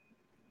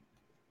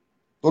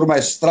 Tur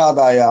mēs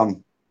strādājām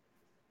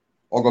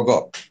ogogo.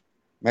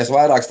 Mēs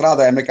vairāk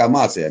strādājām nekā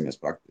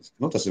mācījāmies praktiski.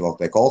 Tas ir vēl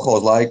tie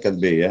kolhoz laiki, kad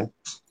bija, ja?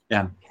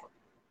 Jā.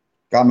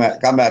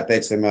 Kamēr,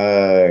 teiksim,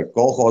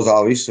 kolhozā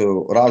visu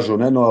ražu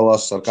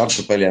nenolas ar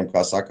kartupeļiem,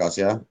 kā sakās,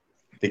 jā,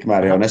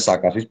 tikmēr jau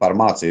nesākās vispār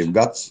mācību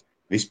gads.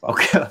 Vispār.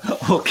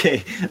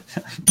 Ok.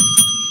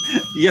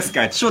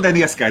 Šodien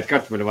ieskait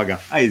kartupeļu vagā.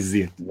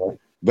 Aiziet.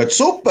 Bet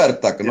super,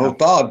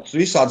 tādas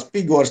visādas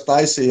figūras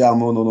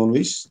taisījām un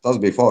viss. Tas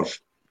bija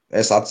forši.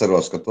 Es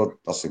atceros, ka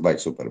tas ir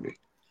baigi super bija.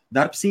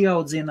 Darbs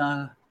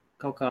ieaudzina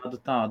kaut kādu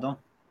tādu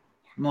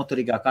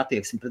noturīgāku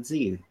attieksmi pret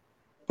dzīvi.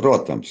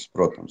 Protams.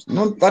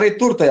 Arī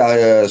tur tajā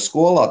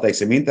skolā,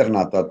 teiksim,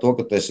 internātā, to,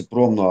 ka tu esi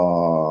prom no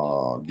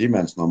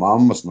ģimenes, no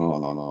mammas,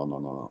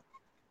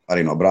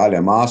 arī no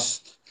brāļiem,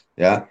 māsas,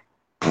 ja?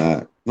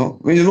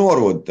 Viņi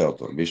norūda tev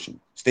tur, bišķiņ,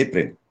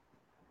 stiprina.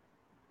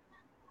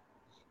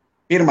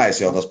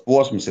 Pirmais jau tas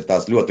posms ir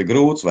tās ļoti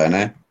grūts, vai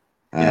ne?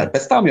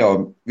 Pēc tam jau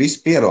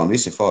visi pieron,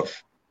 visi forši.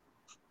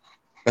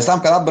 Pēc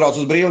tam, kad atbrauc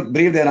uz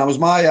brīvdienām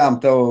uz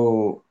mājām, tev,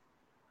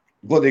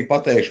 godīgi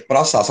pateikšu,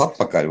 prasās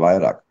atpakaļ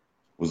vairāk.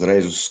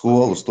 Uzreiz uz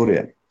skolu, uz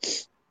turieni.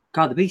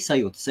 Kāda bija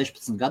sajūta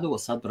 16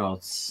 gados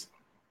atbrauc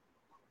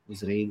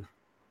uz Rīgu?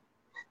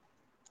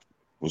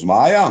 Uz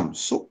mājām?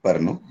 Super,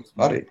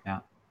 arī.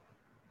 Jā.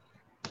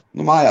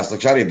 Mājās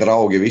arī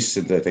draugi visi,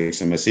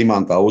 teiksim, es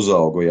Imantā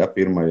uzaugu,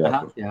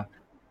 pirmajā. Jā.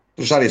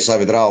 Tur arī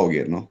savi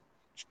draugi ir,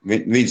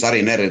 Viņus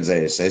arī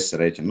neredzējas, es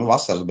reķinu.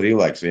 Vasaras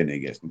brīvlaiks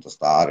vienīgais, tas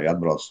tā arī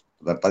atbrauc.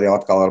 Tad jau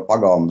atkal ar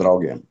pagalmu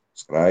draugiem.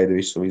 Skraidi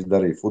visu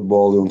darīja,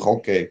 futboli un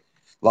hokeju.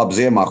 Labi,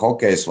 ziemā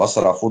hokejs,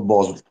 vasarā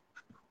futbols,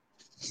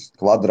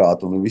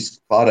 kvadrātu un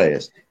viss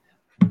pārējais.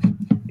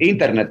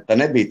 Interneta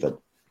nebija tad.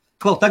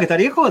 Tagad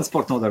arī kaut kādu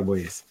sportu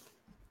nodarbojies?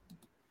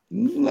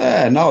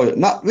 Nē, nav.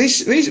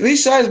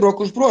 Visi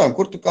aizbraukuši projām,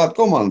 kur tu kādu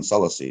komandu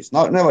salasīs.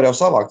 Nevar jau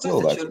savākt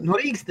cilvēku.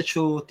 No Rīgas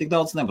taču tik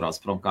daudz nebrauc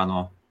prom kā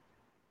no...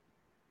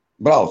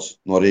 Brauc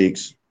no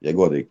Rīgas, ja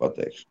godīgi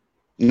pateikšu.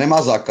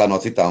 Nemazāk kā no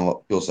citām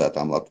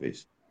pilsētām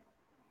Latvijas.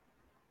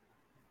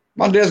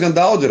 Man diezgan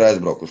daudz ir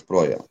aizbraukuši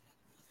projām.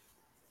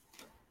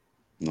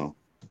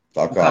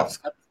 Tā kā...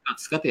 Kā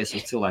tu skaties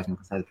uz cilvēkiem,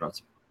 kas aizbrauc?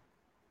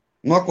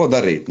 Ko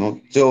darīt?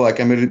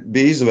 Cilvēkiem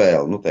bija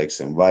izvēle,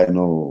 teiksim, vai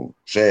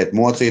šeit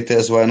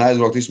mocīties, vai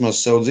aizbraukt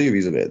vismaz sev dzīvi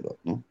izveidot.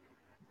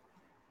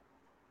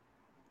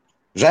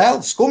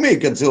 Žēl, skumīgi,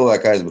 kad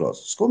cilvēki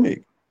aizbrauc.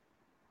 Skumīgi.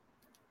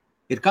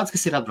 Ir kāds,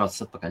 kas ir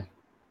atbraucis atpakaļ?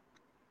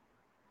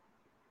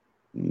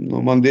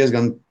 Man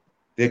diezgan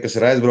tie, kas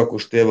ir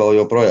aizbraukuši, tie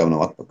vēl joprojām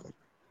nav atpakaļ.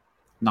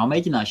 Nav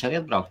mēģinājuši arī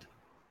atbraukt?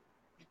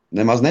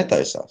 Nemaz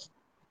netaisās.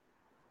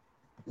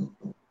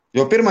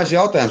 Jo pirmais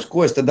jautājums,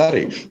 ko es te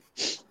darīšu?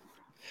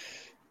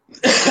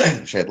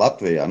 Šeit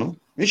Latvijā,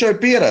 viņš jau ir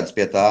pieredzis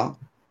pie tā.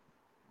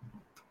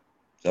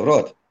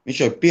 Saprot? Viņš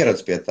jau ir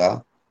pieredzis pie tā.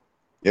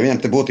 Ja viņam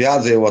te būtu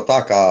jādzīvo tā,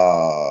 kā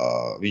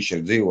viņš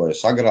ir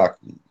dzīvojis agrāk,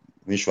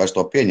 viņš vairs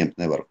to pieņemt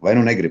nevar, vai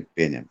negrib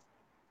pieņemt.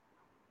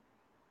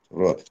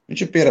 Saprot?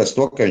 Viņš ir pieredzis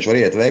to, ka viņš var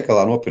iet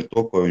veikalā nopirkt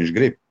to, ko viņš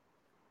grib.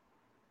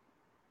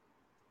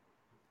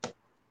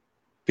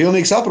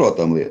 Pilnīgi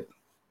saprotam lieta.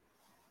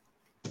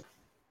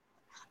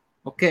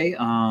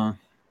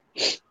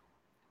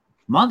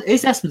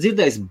 Es esmu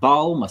dzirdējis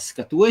baumas,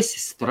 ka tu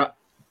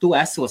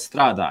esot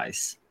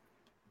strādājis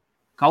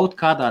kaut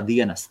kādā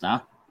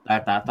dienestā. Tā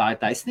ir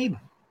taisnība?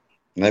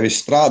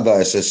 Nevis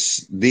strādājis, es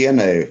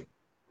dienēju.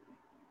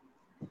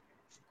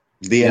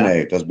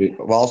 Tas bija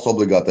valsts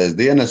obligātais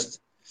dienests.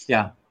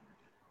 Jā.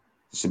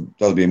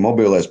 Tas bija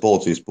mobilais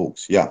policijas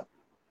pulks, jā.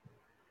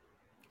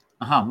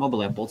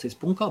 Mobilajā policijas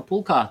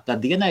pulkā,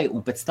 tad dienēju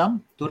un pēc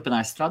tam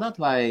turpināju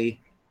strādāt vai...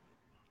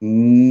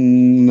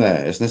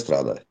 Nē, es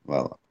nestrādāju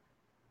vēlāk.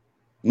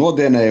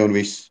 Nodienēju un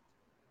viss.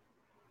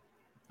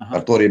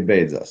 Ar to arī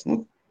beidzās.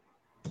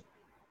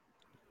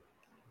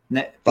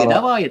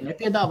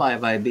 Nepiedāvāja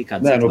vai bija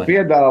kāds? Nē,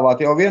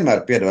 piedāvāt jau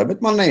vienmēr piedāvāja, bet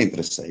man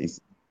neinteresē.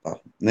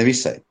 Ne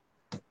visai.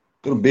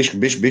 Tur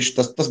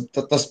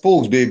tas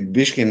pulks bija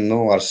bišķiņ,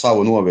 ar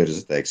savu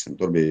novirzi, teiksim.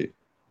 Tur bija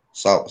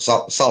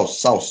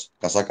savs,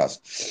 kā sakās,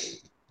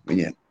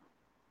 viņiem.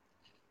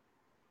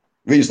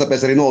 Viņus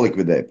tāpēc arī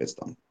nolikvidēja pēc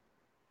tam.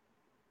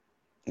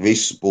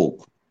 Visu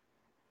pulku.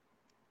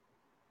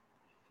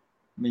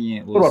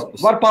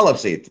 Var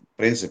palasīt,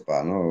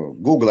 principā.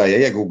 Googlē, ja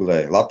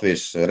iegooglē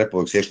Latvijas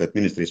Republikas iekšlietu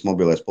ministrijas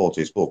mobilais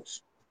policijas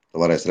pulks.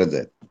 Tu varēs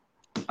redzēt.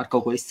 Ar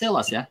kaut ko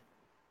izcēlās, ja?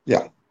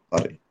 Jā,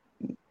 arī.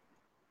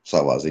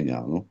 Savā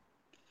ziņā.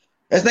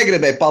 Es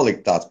negribēju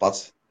palikt tāds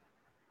pats.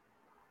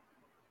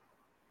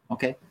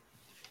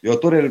 Jo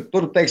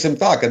tur teiksim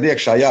tā, ka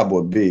iekšā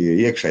bija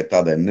iekšē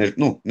tādai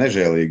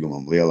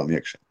nežēlīgumam lielam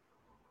iekšē.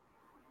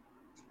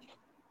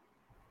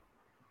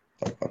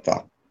 Tā.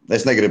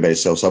 Es negribēju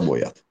sev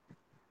sabojāt.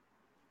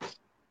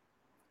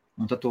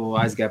 Un tad tu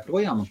aizgāji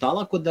projām un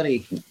tālāk, ko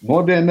darīji?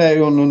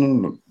 Nodienēju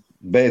un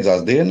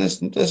beidzās dienas,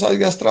 tad es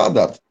aizgāju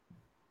strādāt.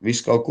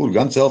 Viss kaut kur,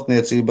 gan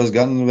celtniecības,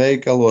 gan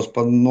veikalos,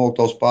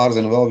 noktos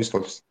pārzina, vēl viss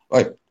kaut kas.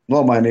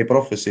 Nomainīja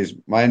profesijas,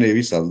 mainīja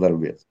visādas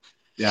darbvietas.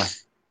 Jā.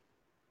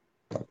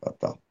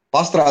 Tā.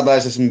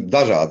 Pastrādājis esmu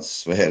dažādas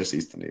sfēras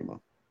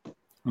īstenībā.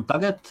 Un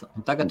tagad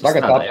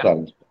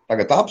strādā,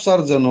 Tagad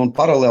apsardze un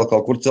paralēli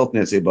kaut kur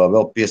celtniecībā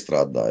vēl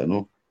piestrādāja,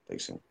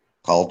 teiksim,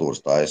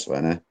 haltūras tājas vai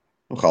ne?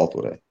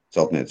 Haltūrē,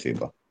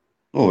 celtniecībā.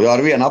 Ja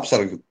ar vienu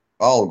apsargu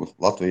algu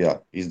Latvijā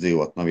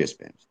izdzīvot nav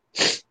iespējams.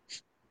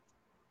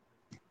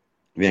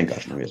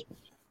 Vienkārši nav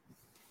iespējams.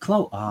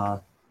 Klau,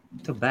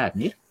 Tev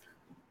bērni ir?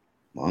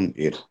 Man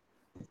ir.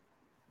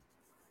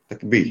 Tā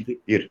kā bija,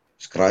 ir.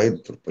 Skraida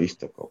tur pa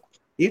istabu kaut kur.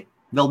 Ir?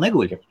 Vēl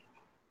neguļ?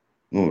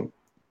 Nu,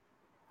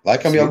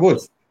 laikam jau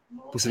guļ.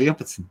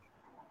 10:30.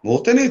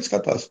 Multenīt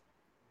skatās.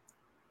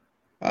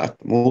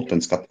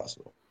 Multeni skatās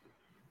vēl.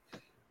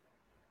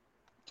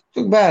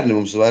 Tur bērni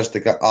mums vairs tā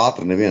kā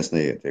ātri neviens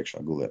neiet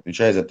iekšā gulēt. Viņš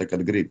aiziet tā,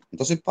 kad grib. Un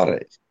tas ir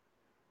pareizi.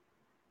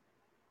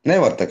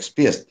 Nevar tā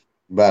spiest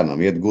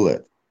bērnam iet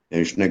gulēt, ja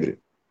viņš negrib.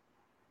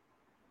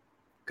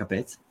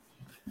 Kāpēc?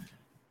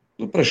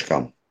 Nu, priekš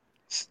kam?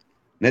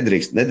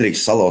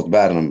 Nedrīkst salauzt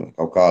bērnam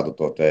kaut kādu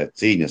to te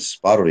cīņas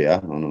sparu, ja,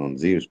 un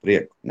dzīves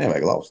prieku.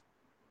 Nevajag laust.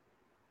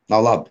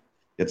 Nav labi.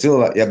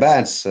 Ja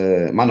bērns,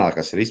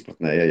 manākas ir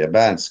izpratnē, ja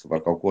bērns par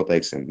kaut ko,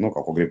 teiksim,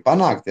 kaut ko grib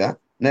panākt, ja,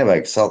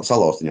 nevajag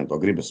salauzt viņam to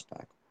gribas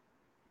spēku.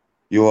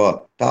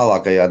 Jo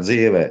tālākajā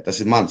dzīvē,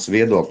 tas ir mans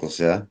viedoklis,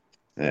 ja,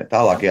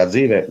 tālākajā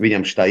dzīvē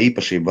viņam šitā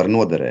īpašība var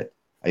noderēt.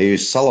 Ja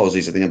jūs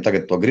salauzīsiet viņam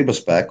tagad to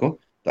gribas spēku,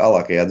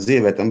 tālākajā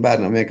dzīvē tam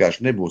bērnam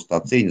vienkārši nebūs tā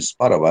cīņas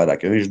spara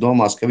vairāk, jo viņš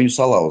domās, ka viņu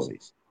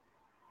salauzīs.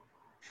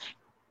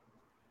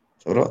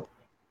 Saprot?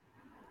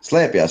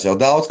 Slēpjās jau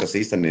daudz, kas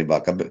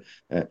īstenībā,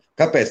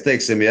 kāpēc,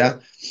 teiksim, ja,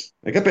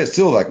 kāpēc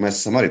cilvēki mēs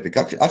esam arī tik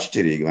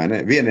atšķirīgi, vai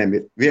ne?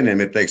 Vieniem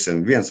ir,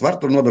 teiksim, viens var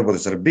tur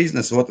nodarboties ar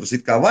biznesu, otrs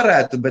it kā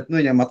varētu, bet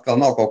viņam atkal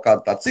nav kaut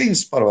kāda tā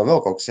cīņas spara vai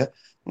vēl kaut kas, ja?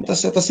 Un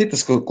tas ir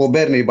tas, ko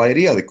bērnībā ir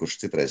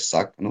ielikuši, citreiz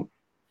saka,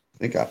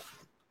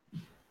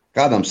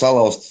 kādam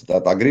salauzt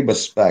tā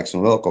gribas spēks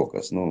un vēl kaut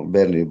kas,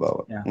 bērnībā.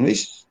 Jā. Un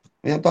viss,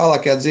 viņam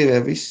tālākajā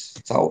dzīvē viss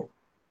cauri.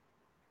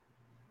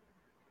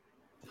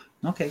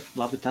 Ok,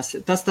 labi, tas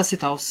ir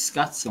tavs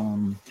skats,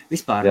 un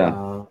vispār,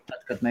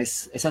 tad, kad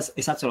es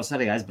atceros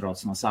arī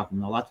aizbraucu no sākuma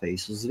no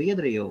Latvijas uz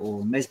Zviedriju,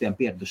 un mēs bijām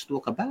pieraduši to,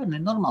 ka bērni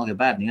ir normāli, ja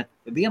bērni iet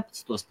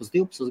 11, pus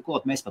 12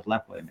 gadu, mēs pat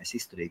lepojamies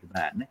izturīgi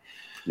bērni.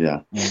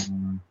 Jā.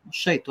 Un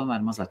šeit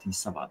tomēr mazliet viņi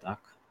savādāk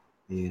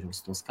ir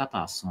uz to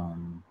skatās,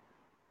 un...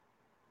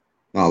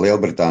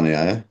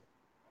 Lielbritānijā, ja?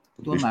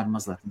 Tomēr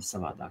mazliet viņi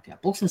savādāk,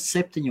 jā.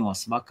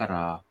 7:00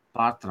 vakarā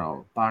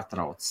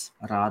pārtrauc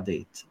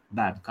rādīt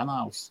bērnu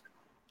kanālus.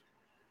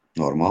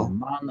 Normāli.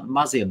 Man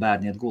mazie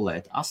bērni iet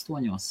gulēt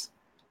 8:00.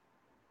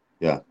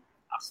 Jā.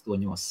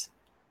 8:00.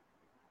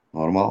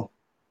 Normāli.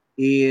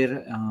 Ir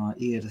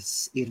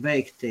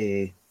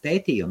veikti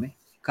pētījumi,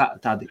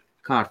 tādi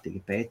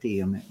kārtīgi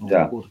pētījumi,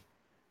 kur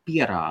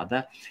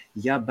pierāda,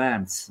 ja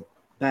bērni,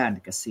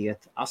 kas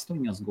iet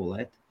 8:00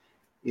 gulēt,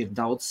 ir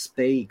daudz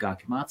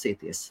spējīgāki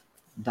mācīties,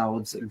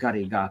 daudz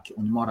garīgāki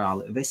un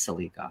morāli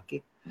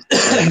veselīgāki.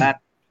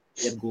 Bērni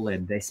iet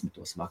gulēt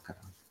 10:00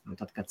 vakarā.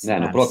 Tad,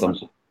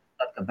 protams.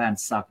 Tad, kad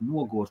bērns sāk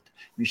nogurt,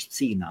 viņš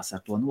cīnās ar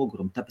to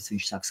nogurumu, tāpēc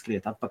viņš sāk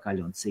skriet atpakaļ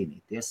un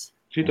cīnīties.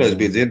 Šito es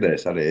biju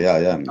dzirdējis arī,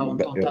 jā.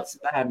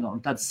 Un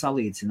tad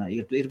salīdzina,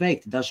 ir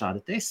veikti dažādi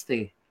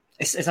testi.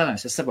 Es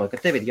saprotu, ka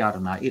tev ir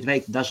jārunā, ir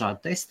veikti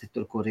dažādi testi,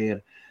 tur, kur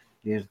ir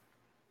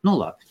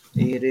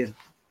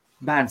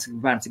bērns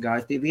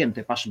gāja, vienu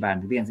te paši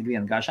bērni, viens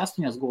gājuši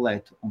 8:00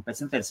 gulēt, un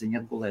pēc nedēļas viņi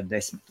iet gulēt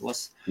 10:00.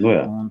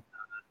 Un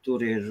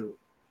tur ir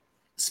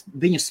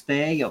viņu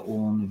spēja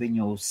un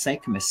viņu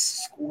sekmes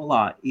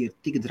skolā ir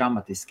tik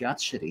dramatiski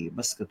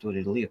atšķirības, ka tur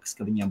ir liekas,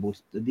 ka viņiem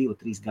būtu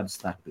 2-3 gadu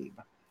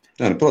starpība.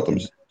 Jā,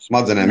 protams,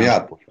 smadzenēm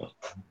jāatpūšas.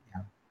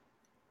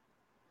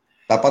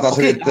 Tāpatās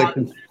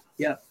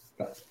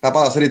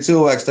arī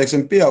cilvēks,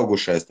 teiksim,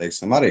 pieaugušais,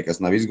 teiksim, arī, kas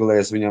nav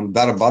izgulējies, viņam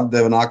darba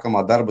atdeva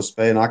nākamā darba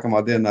spēja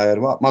nākamā dienā ir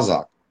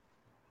mazāk.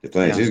 Ja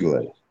tu neesi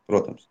izgulējies,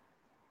 protams.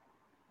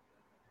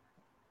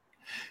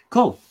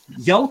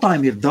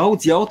 Jautājumi ir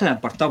daudz jautājumu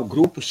par tavu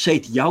grupu.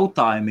 Šeit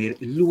jautājumi ir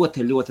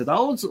ļoti, ļoti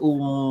daudz,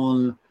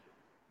 un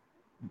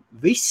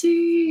visi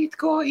it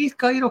kā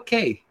ir ok.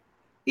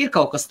 Ir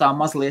kaut kas tā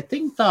mazliet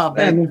tā,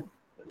 bet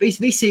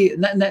visi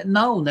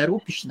nav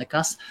nerupiši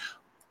nekas.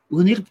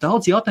 Un ir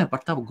daudz jautājumu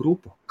par tavu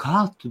grupu.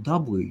 Kā tu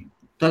dabūji?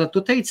 Tātad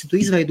tu teici, tu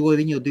izveidoji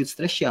viņu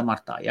 23.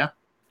 martā, ja?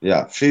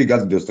 Jā, šī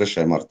gada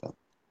 23. martā.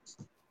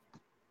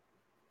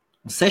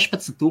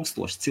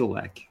 16,000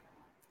 cilvēki.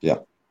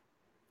 Jā.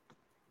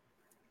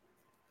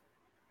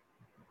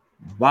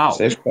 Wow.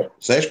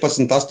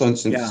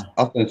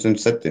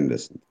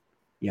 16,870.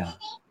 Jā,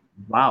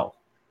 wow.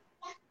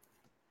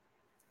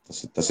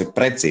 Tas ir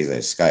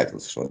precīzais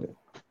skaitlis šodien.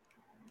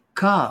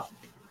 Kā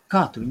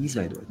tu viņu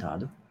izveidoji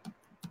tādu?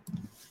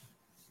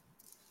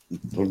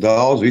 Tur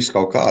daudz, visu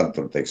kaut kādu,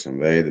 tur, teiksim,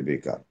 veidi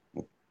bija kā.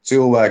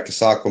 Cilvēki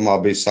sākumā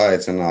bija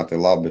saicināti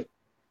labi,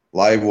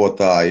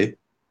 laivotāji.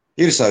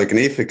 Ir savi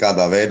knifi,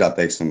 kādā veidā,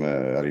 teiksim,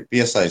 arī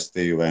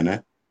piesaistīju, vai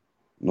ne?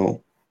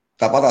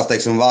 Tāpatās,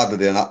 teiksim,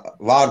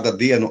 vārda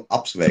dienu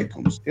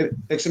apsveikums. Ir,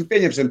 teiksim,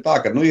 pieņemsim tā,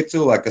 ka, ir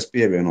cilvēki, kas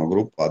pievieno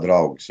grupā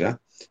draugus, ja?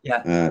 Jā.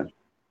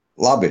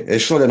 Labi,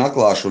 es šodien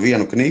atklāšu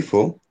vienu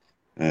knifu,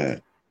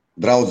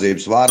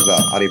 draudzības vārdā,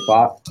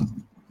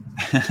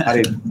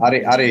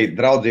 arī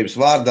draudzības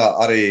vārdā,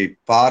 arī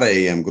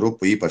pārējiem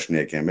grupu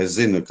īpašniekiem. Es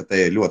zinu, ka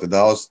te ir ļoti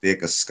daudz tie,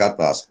 kas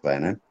skatās,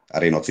 vai ne?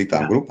 Arī no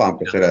citām grupām,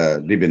 kas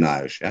ir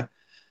dibinājuši, ja?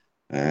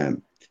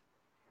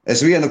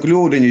 Es vienu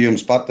kļūdiņu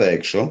jums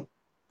pateikšu,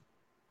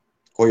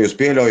 ko jūs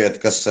pieļaujat,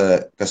 kas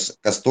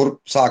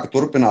sāka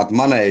turpināt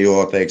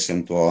manējo,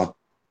 teiksim, to,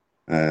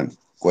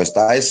 ko es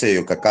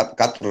taisīju, ka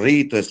katru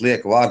rītu es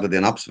lieku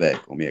vārdadienu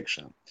apsveikumu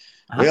iekšā.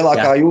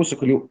 Lielākā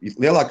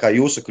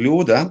jūsu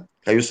kļūda,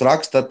 ka jūs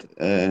rakstat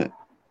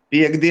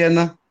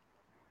Piektdiena,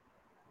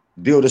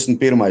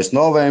 21.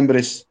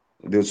 novembris,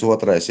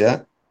 22. Ja?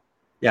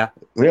 Jā.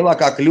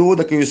 Lielākā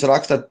kļūda, ka jūs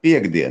rakstat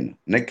Piektdiena.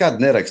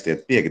 Nekad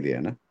nerakstiet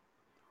Piektdiena.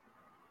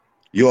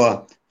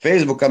 Jo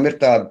Facebookam ir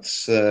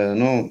tāds,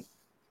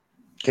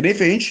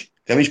 knifiņš,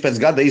 ka viņš pēc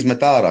gada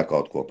izmet ārā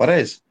kaut ko.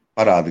 Pareizi?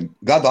 Parādi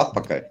gadu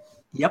atpakaļ.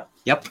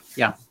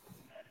 Jā.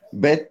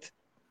 Bet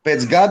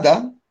pēc gada,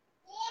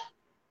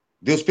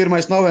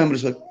 21.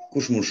 novembris,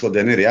 kurš mums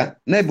šodien ir, ja?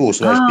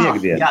 Nebūs vairs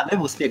Piektdiena. Jā,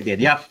 nebūs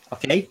Piektdiena, jā.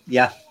 Okay,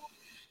 jā.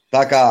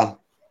 Tā kā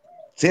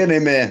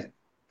cienījamie,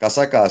 kā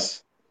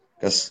sakās,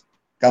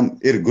 kam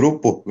ir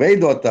grupu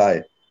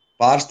veidotāji,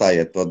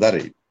 pārstājiet to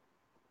darīt.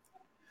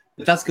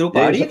 Tas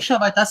grupā ir iekšā,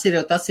 vai tas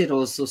ir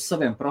uz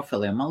saviem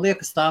profiliem? Man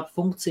liekas, tā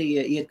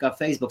funkcija ir, kā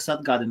Facebooks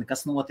atgādina,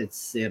 kas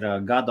noticis ir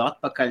gadu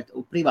atpakaļ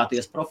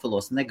privātajos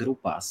profilos, ne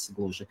grupās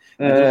gluži.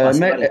 Grupās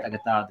arī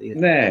tagad tādi ir.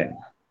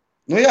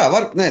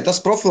 Nē, tas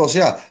profilos,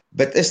 jā,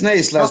 bet es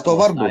neizslēdzu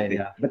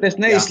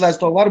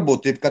to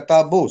varbūtību, ka tā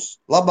būs.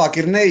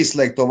 Labāk ir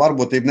neizslēgt to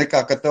varbūtību,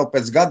 nekā, ka tev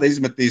pēc gada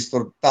izmetīs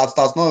tur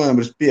tāds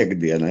novembris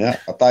Piektdiena, ja?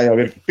 Tā jau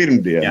ir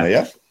pirmdiena,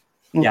 ja?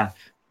 Jā.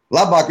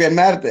 Labāk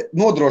vienmēr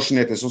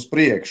nodrošinieties uz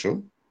priekšu.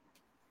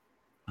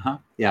 Aha,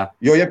 jā.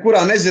 Jo, ja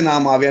kurā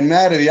nezināmā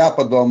vienmēr ir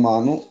jāpadomā,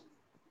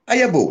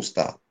 ja būs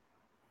tā.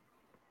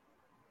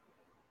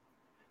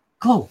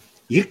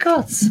 Ir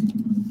kāds,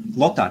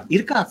 Lotār,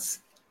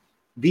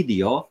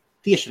 video,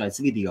 tiešraides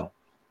video,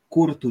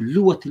 kuru tu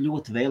ļoti,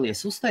 ļoti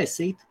vēlies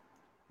uztaisīt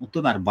un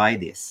tomēr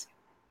baidies?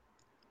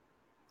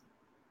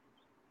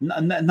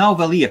 Nav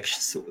vēl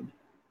iekšas.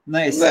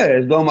 Nē, es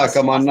domāju,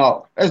 ka man nav.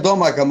 Es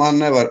domāju, ka man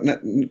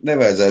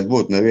nevajadzētu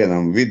būt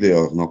nevienam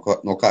video,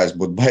 no kā es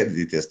būtu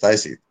baidīties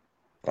taisīt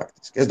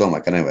praktiski. Es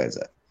domāju, ka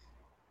nevajadzētu.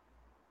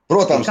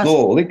 Protams,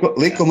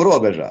 likuma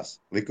robežās.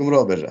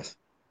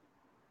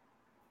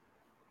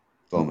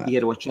 Tomēr.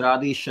 Ieroču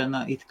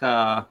rādīšana it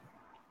kā...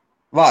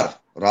 Var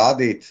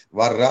rādīt,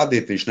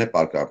 viņš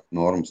nepārkāp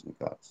normas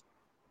nekādas.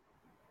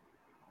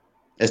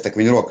 Es tak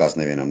viņu rokās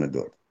nevienam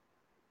nedodu.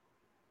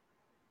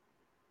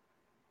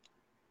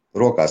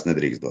 Rokās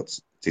nedrīkst dot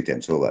citiem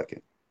cilvēkiem.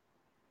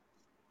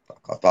 Tā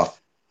kā tā.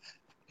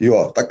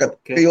 Jo, tā kā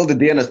pildi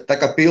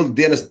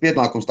dienas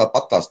pienākums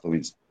tāpat tās tu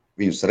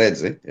viņus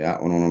redzi, ja,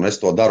 un es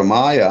to daru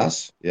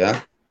mājās, ja.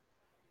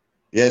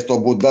 Ja es to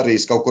būtu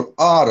darījis kaut kur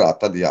ārā,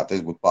 tad jā,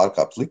 tas būtu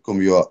pārkāps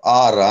likumu, jo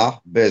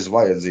ārā bez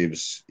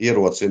vajadzības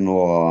ieroci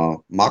no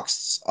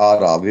maksas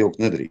ārā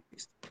vilkt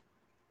nedrīkst.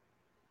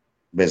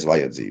 Bez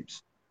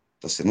vajadzības.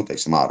 Tas ir,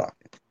 teiksim, ārā.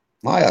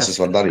 Mājās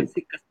es varu darīt.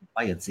 Kas ir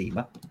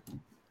vajadzība?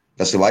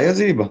 Tas ir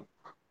vajadzība?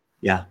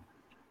 Jā.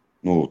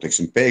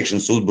 Teiksim,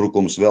 pēkšņs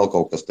uzbrukums, vēl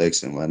kaut kas,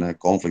 teiksim, vai ne,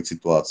 konflikts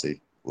situācija,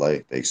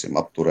 lai, teiksim,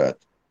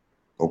 apturētu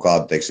kaut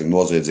kādu, teiksim,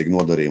 noziedzīgu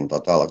nodarījumu un tā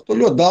tālāk. Tur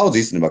ļoti daudz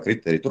īstenībā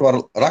kriteriju. Tur var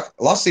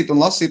lasīt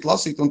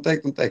un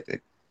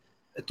teikt.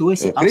 Tu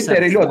esi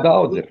kriteriju ļoti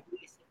daudz ir.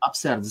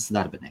 Apsardzes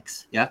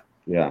darbinieks, ja?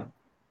 Jā.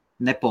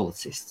 Ne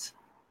policists.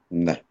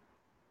 Ne.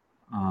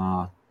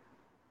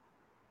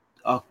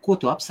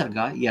 Ko tu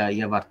apsargā,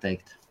 ja var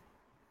teikt?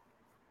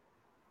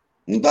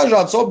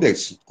 Dažāds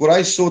objekts, kur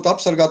aizsūta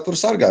apsargāt, tur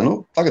sargā.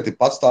 Tagad ir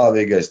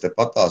patstāvīgais,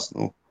 tepat tās,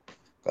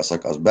 kā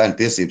sakās, bērnu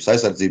tiesības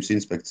aizsardzības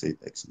inspekcija,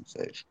 teiksim,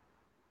 sēž.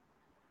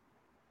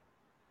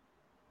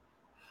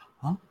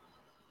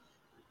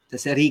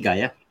 Tas ir Rīgā,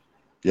 ja?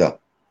 Jā.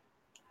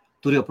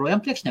 Tur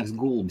joprojām priekšnieks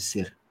Gulbis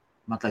ir.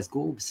 Matlais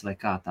Gulbis vai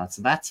kā tāds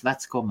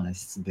vecs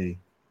komunists bija.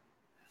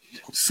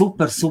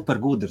 Super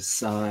gudrs.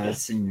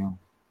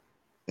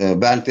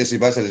 Bērnu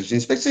tiesību aizsardzības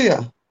inspekcijā?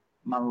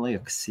 Man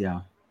liekas, jā.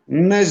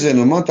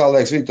 Nezinu, man tā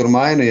liekas, viņi tur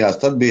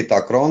mainījās. Tad bija tā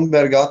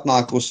Kronberga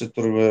atnākusi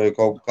tur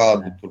kaut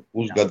kādu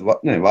pusgadu,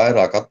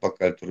 vairāk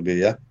atpakaļ tur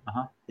bija, ja?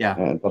 Aha, jā.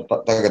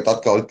 Tagad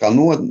atkal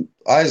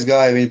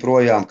aizgāja viņi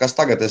projām. Kas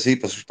tagad es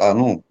īpaši tā,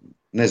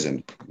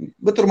 nezinu.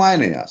 Bet tur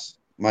mainījās.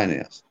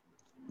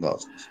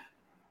 Daudz.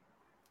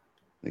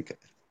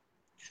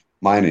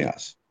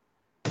 Mainījās.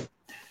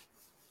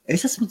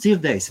 Es esmu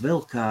dzirdējis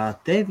vēl, ka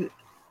tevi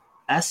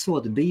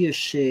esot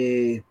bijuši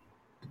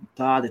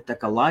tādi tā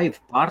kā live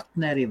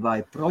partneri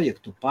vai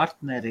projektu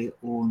partneri,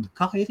 un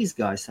kā ir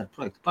izgājis ar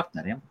projektu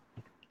partneriem?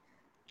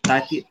 Tā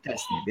ir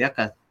taisnība, ja,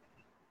 ka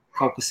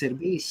kaut kas ir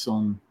bijis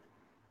un...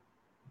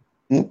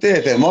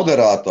 Tie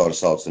moderātori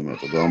saucamie,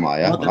 tu domā,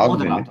 ja?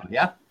 Moderātori,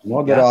 ja?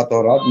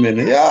 Moderātori,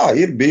 admini, jā,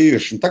 ir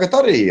bijuši, un tagad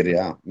arī ir,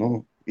 jā.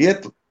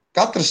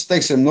 Katrs,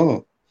 teiksim,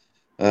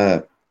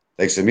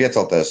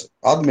 ieceltais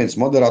admins,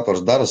 moderators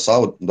dara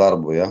savu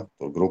darbu, ja,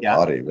 tur grupā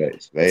arī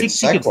veids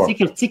seko.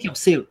 Cik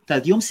jums ir?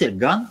 Tad jums ir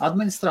gan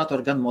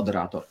administratori, gan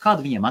moderatori.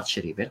 Kāda viņiem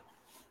atšķirība ir?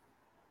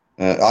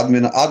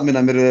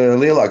 Adminam ir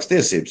lielākas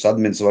tiesības.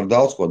 Admins var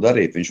daudz ko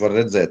darīt. Viņš var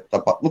redzēt,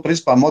 tāpat,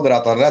 principā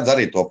moderatori redz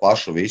arī to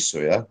pašu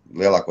visu, ja,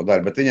 lielāko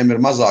daļu, bet viņam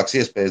ir mazāks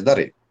iespējas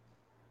darīt.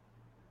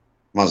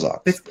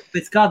 mazāks.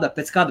 Pēc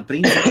kāda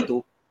principa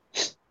tu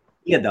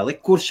iedali,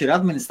 kurš ir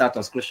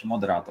administrators, kurš ir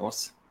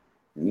moderators?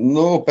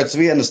 Nu, pēc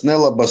vienas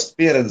nelabas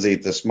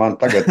pieredzītes man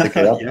tagad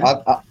tikai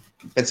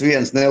pēc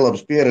vienas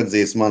nelabas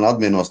pieredzītes man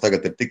adminos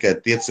tagad ir tikai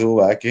tie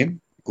cilvēki,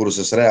 kurus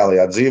es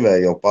reālajā dzīvē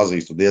jau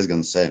pazīstu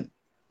diezgan sen.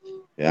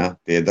 Ja?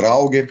 Tie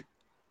draugi,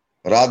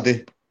 radi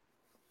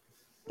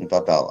un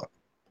tā tālāk.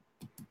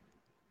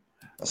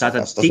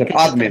 Tas ir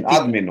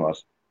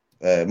adminos.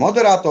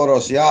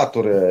 Moderatoros, jā,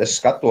 tur es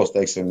skatos,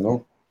 teiksim,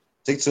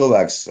 cik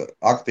cilvēks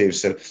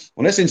aktīvs ir.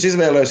 Un es viņus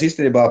izvēlējos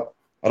īstenībā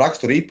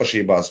rakstura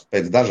īpašībās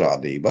pēc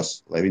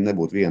dažādības, lai viņi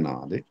nebūtu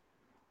vienādi.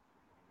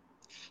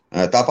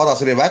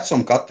 Tāpatās arī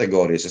vecuma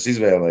kategorijas es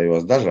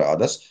izvēlējos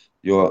dažādas,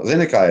 jo,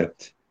 zini, kā ir,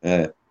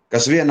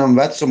 kas vienam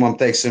vecumam,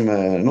 teiksim,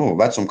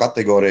 vecuma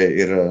kategorija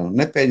ir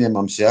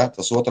nepieņemams, ja,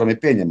 tas otram ir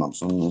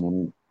pieņemams.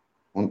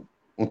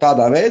 Un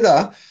tādā veidā,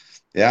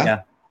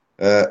 ja,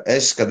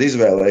 es, kad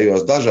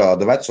izvēlējos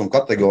dažāda vecuma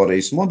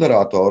kategorijas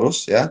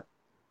moderatorus, ja,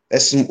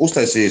 esmu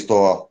uztaisījis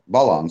to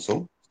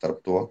balansu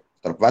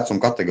starp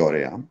vecuma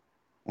kategorijām.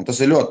 Un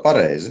tas ir ļoti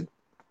pareizi.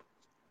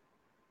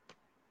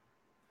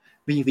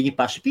 Viņi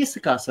paši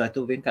piesakās, vai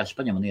tu vienkārši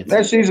paņem un iet?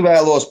 Es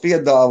izvēlos,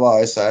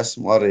 piedāvāju, es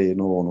esmu arī,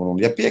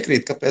 ja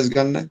piekrīt, kāpēc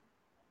gan ne.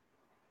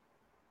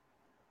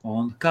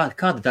 Un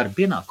kāda darba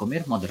pienākuma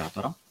ir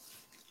moderatoram?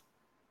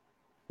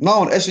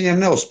 Es viņiem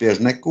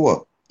neuzspiežu neko,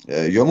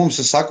 jo mums,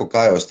 es saku,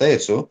 kā jau es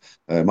teicu,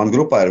 man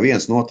grupā ir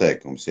viens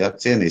noteikums, ja,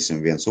 cienīsim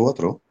viens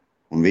otru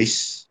un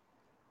viss.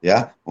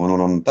 Ja?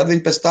 Un tad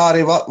viņi pēc tā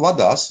arī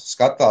vadās,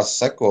 skatās,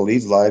 seko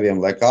līdz laiviem,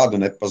 lai kādu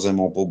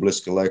nepazemo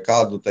publiski, lai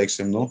kādu,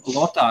 teiksim,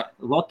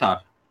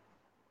 Lotār,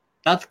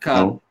 tad,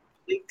 kad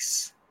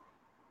tiks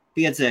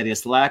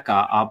piedzēries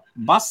lēkā ap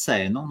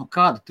basēnu,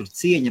 kāda tur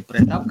cieņa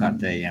pret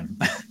apkārtējiem?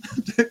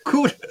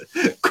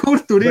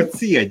 kur tur ir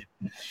cieņa?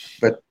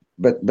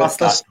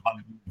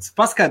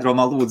 Paskaidro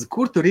man lūdzu,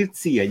 kur tur ir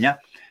cieņa?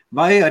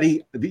 Vai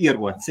arī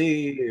ieroci,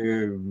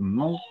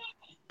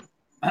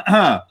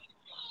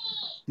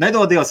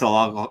 nedod Dievs vēl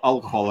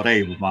alkohola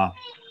reibumā.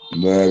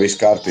 Nē, viss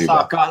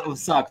kārtībā.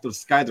 Sāk tur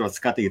skaidrot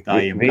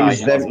skatītājiem.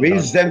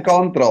 Viss zem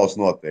kontrols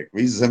notiek.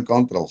 Viss zem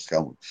kontrols.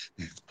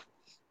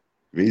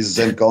 Viss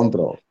zem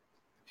kontrols.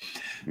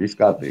 Viss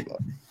kārtībā.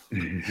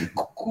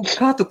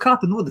 Kā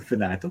tu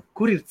nodefinētu?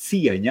 Kur ir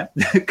cieņa?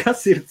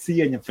 Kas ir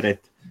cieņa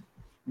pret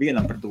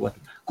vienam pret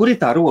otru? Kur ir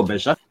tā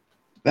robeža?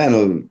 Nē,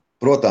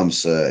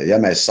 protams, ja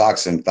mēs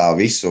sāksim tā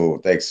visu,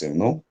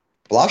 teiksim,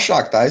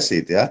 plašāk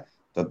taisīt, ja?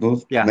 Tad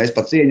mēs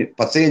par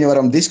cieņu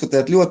varam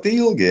diskutēt ļoti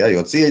ilgi, ja,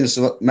 jo cieņas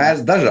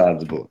mēdz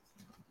dažādas būt.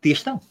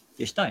 Tieši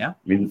tā, jā.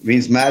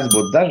 Viņas mēdz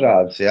būt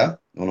dažādas, ja,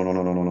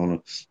 un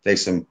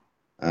teiksim,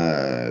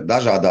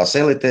 dažādās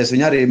elitēs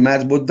viņi arī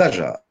mēdz būt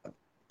dažādi,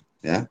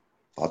 ja,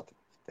 pat,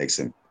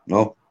 teiksim,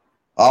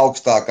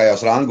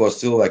 augstākajos rangos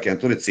cilvēkiem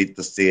tur ir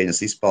citas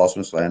cieņas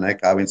izpausmes, vai ne,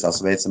 kā viņi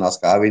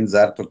sasveicinās, kā viņi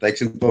dzer, tur,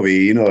 teiksim, to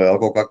vīnu,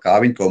 vēl kaut kā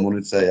viņi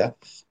komunicē, ja,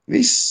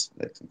 viss,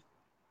 teiksim.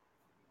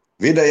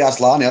 Vidējā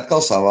slānī atkal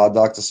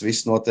savādāk tas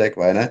viss notiek,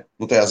 vai ne?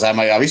 Tajā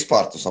zemajā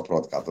vispār tu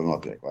saproti, kā tur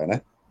notiek, vai ne?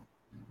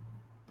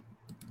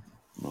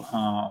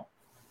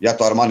 Ja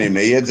tu ar maniem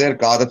neiedzer,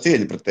 kāda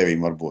cieņa pret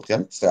tevīm var būt,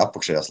 ja? Tas te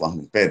apakšējā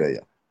slānī,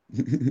 pēdējā.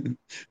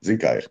 Zini,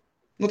 kā ir?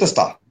 Tas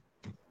tā,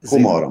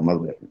 humoram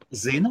mazliet.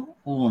 Zinu,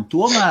 un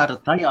tomēr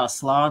tajā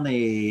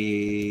slānī,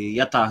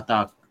 ja tā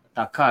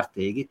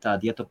kārtīgi,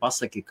 tad, ja tu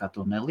pasaki, ka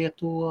tu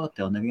nelieto,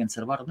 tev neviens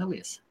ar varu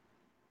nelies.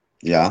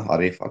 Jā,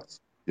 arī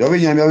fakts. Jo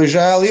viņiem jau ir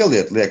žēl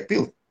ieliet, liek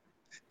pilt.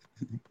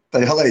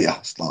 Tajā lejā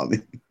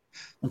slānī.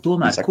 Un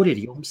tomēr,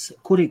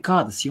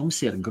 kādas jums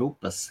ir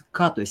grupas?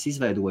 Kā tu esi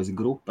izveidojis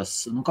grupas,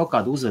 kaut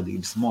kādu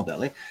uzvedības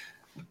modeli?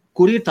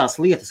 Kur ir tās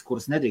lietas,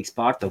 kuras nedrīkst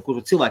pārtaukt,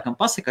 kuru cilvēkam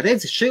pasaka,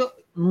 redzi,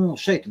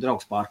 šeit tu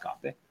draugs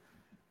pārkāpē?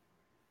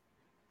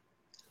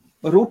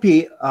 Rupī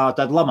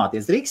tad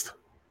lamāties drīkst?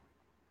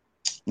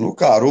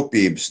 Kā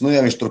rupības, ja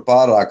viņš tur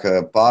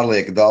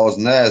pārlieka daudz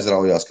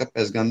neaizraujās,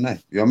 kāpēc gan ne?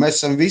 Jo mēs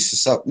esam visi,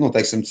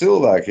 teiksim,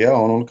 cilvēki, ja,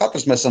 un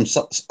katrs mēs esam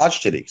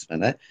atšķirīgs, vai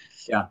ne?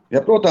 Jā.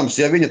 Ja, protams,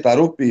 ja viņa tā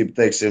rupība,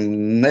 teiksim,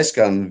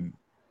 neskan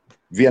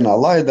vienā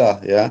laidā,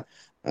 ja,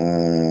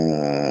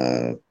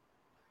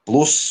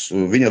 plus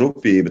viņa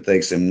rupība,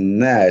 teiksim,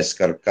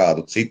 neaizskar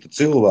kādu citu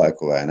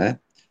cilvēku, vai ne?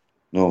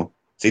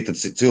 Cita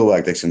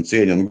cilvēku, teiksim,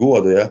 cieņu un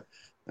godu, ja,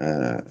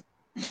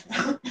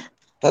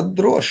 tad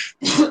droši.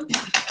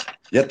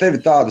 Ja tevi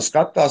tādu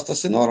skatās,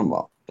 tas ir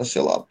normāli, tas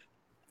ir labi.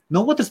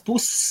 No otras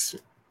puses,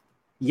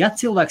 ja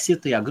cilvēks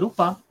ir tajā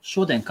grupā,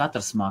 šodien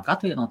katrs māk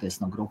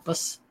atvienoties no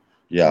grupas,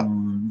 ja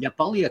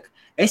paliek,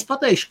 es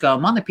pateikšu, ka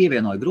mani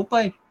pievienoja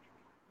grupai,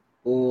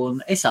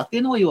 un es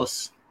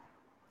atvienojos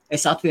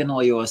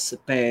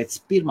pēc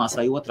pirmās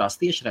vai otrās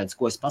tiešraides,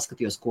 ko es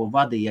paskatījos, ko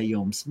vadīja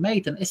jums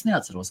meitene, es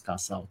neatceros,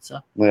 kā sauca.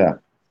 Jā.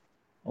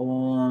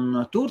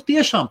 Un tur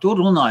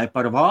runāja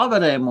par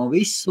vāverēm un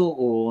visu,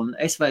 un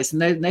es vairs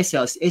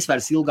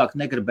ilgāk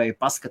negribēju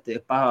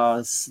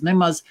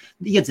nemaz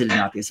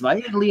iedziļināties, vai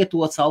ir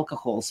lietots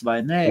alkohols vai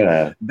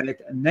nē,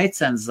 bet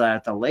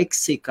necenzēta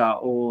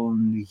leksika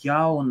un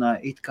jauna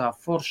it kā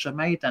forša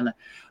meitene.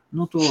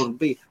 Nu, tur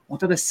bija. Un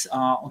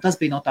tas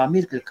bija no tā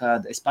mirkļa,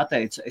 kad es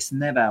pateicu, es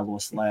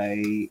nevēlos,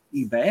 lai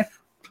IBF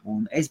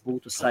un es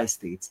būtu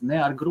saistīts ne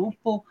ar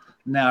grupu,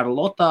 ne ar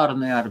Lotāru,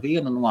 ne ar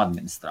vienu no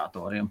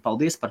administratoriem.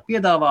 Paldies par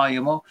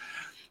piedāvājumu.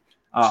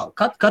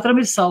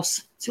 Katram ir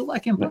savs,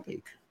 cilvēkiem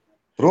patīk.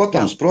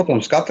 Protams,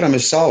 katram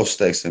ir savs,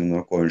 teiksim,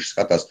 no ko viņš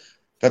skatās.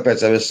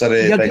 Tāpēc es arī,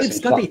 ja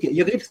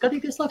grib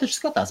skatīties, lai taču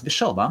skatās, bez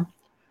šaubām.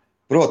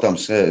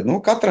 Protams,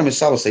 katram ir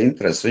savas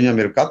intereses.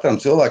 Katram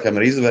cilvēkam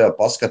ir izvēle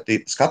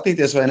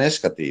skatīties vai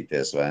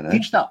neskatīties, vai ne?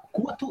 Viņš tā,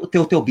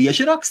 ko tev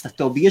bieži raksta?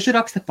 Tev bieži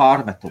raksta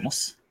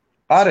pārmetumus?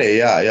 Arī,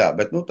 jā,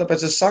 bet,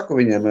 tāpēc es saku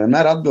viņiem,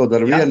 vienmēr atbild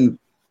ar vienu,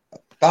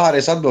 tā arī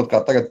es atbildu, kā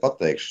tagad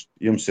pateikšu.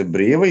 Jums ir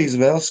brīva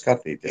izvēle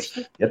skatīties.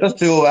 Ja tas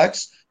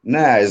cilvēks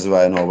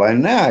neaizvaino vai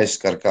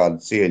neaizskar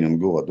kādu cieņu un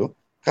godu,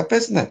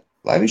 kāpēc ne?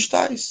 Lai viņš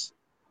tais.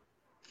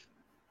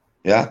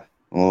 Ja?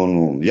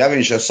 Un ja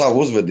viņš ar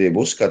savu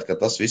uzvedību uzskata, ka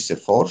tas viss ir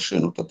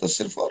forši, tad tas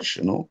ir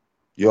forši.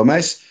 Jo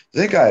mēs,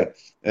 kā ir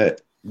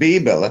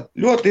Bībele,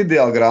 ļoti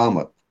ideāla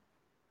grāmata.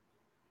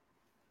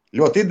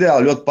 Ļoti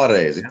ideāli, ļoti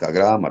pareizi kā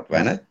grāmata,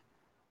 vai ne?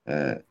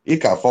 Ir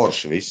kā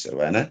forši viss ir,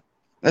 vai ne?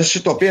 Es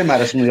šito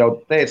piemēru esmu jau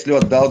teicis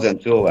ļoti daudziem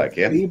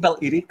cilvēkiem. Bībele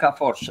ir kā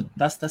forša.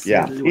 Tas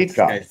jā, ir ļoti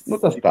skaists.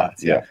 Tas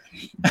tāds, jā.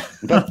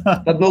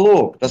 Tad,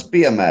 lūk, tas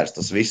piemērs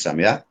tas visam,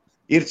 jā.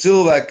 Ir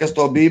cilvēki, kas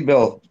to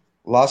Bībeli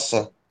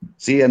lasa,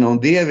 ciena un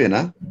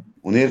dievina,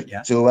 un ir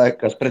cilvēki,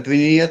 kas pret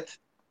viņu iet.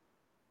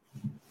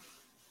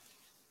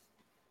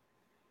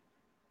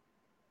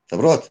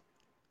 Saprot?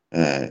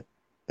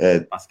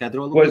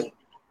 Paskaidro lūdzu.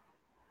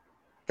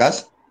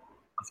 Kas?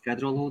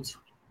 Paskaidro lūdzu.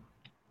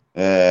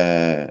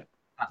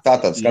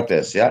 Tātad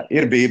skaties, ja?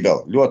 Ir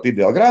Bībele, ļoti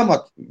ideāla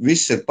grāmata,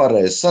 viss ir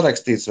pareizi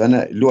sarakstīts, vai ne?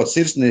 Ļoti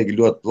sirsnīgi,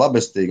 ļoti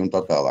labestīgi un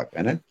tā tālāk,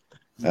 vai ne?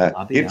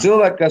 Ir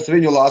cilvēki, kas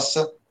viņu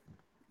lasa,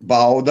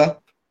 bauda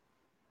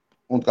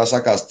un, kā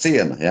sakās,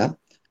 ciena, ja?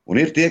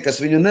 Un ir tie,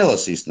 kas viņu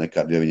nelasīs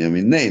nekad, jo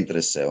viņiem viņi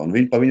neinteresē, un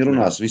viņi pa viņu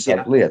runās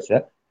visādi lietas,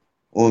 ja?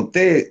 Un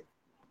te ir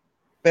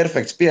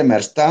perfekts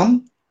piemērs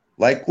tam,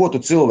 lai ko tu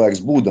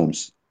cilvēks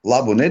būdams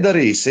labu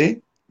nedarīsi,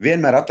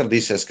 vienmēr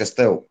atradīsies, kas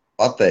tev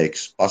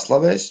pateiks,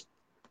 paslavēs,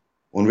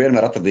 un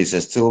vienmēr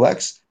atradīsies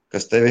cilvēks,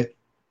 kas tevi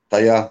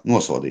tajā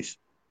nosodīs.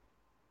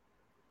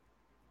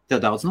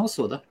 Tev daudz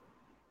nosoda?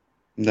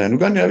 Nē,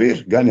 gan jau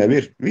ir,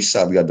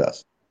 visādi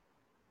gadās.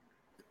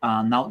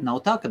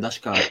 Nav tā, ka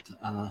dažkārt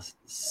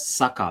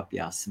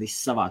sakāpjās,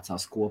 viss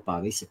savācās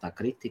kopā, visa tā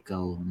kritika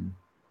un...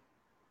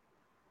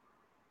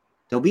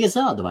 Tev bija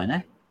zāda, vai ne?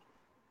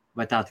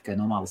 Vai tā tikai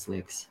no malas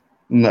liekas?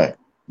 Nē,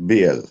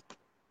 bieza.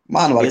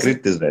 Man var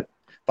kritizēt.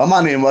 Pa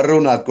maniem var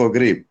runāt, ko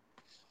grib.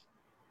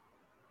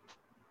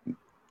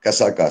 Kas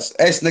sakās,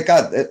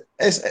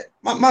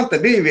 man te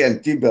bija viena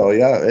ķibeli,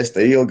 ja, es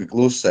te ilgi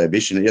klusēju,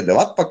 bišķi iedevu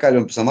atpakaļ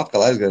un pēc tam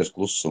atkal aizgāju uz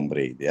klusumu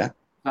brīdi, ja.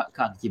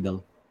 Kāda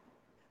ķibeli?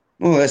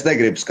 Es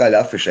negribu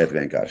skaļi afišēt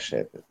vienkārši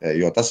šeit,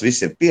 jo tas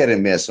viss ir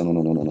pierimies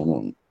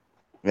un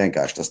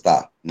vienkārši tas tā,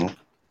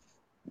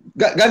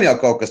 Gan jau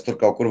kaut kas tur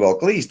kaut kur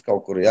vēl klīst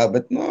kaut kur, ja,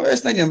 bet,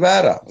 es neņem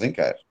vērā, zin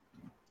kā ir.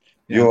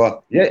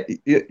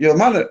 Jo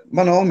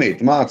mana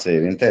omīte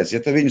mācīja, viņa teica,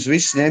 ja tu viņus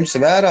visus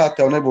ņemsi vērā,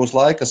 tev nebūs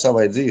laika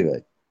savai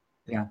dzīvei.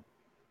 Jā.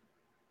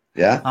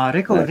 Ja?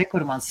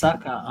 Rekur man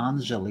saka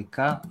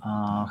Anželika,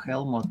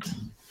 Helmut.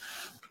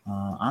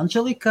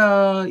 Anželika,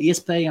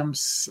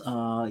 iespējams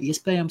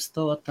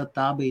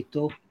tā bija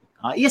tu.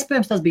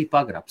 Iespējams tas bija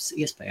pagrabs,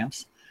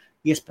 iespējams.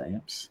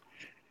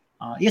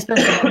 Man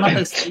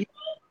liekas,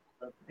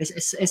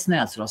 es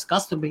neatceros,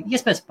 kas tur bija.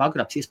 Iespējams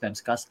pagrabs,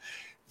 iespējams kas.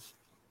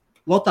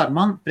 Lotār,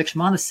 priekš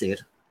manis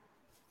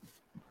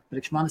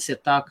ir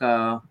tā, ka,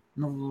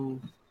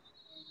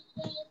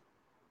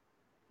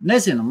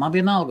 nezinu, man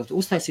vienalga,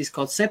 uztaisīs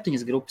kaut 7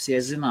 grupas, ja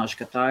es zināšu,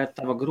 ka tā ir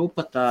tava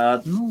grupa,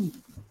 tā,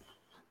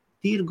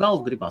 tīru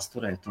galvu gribās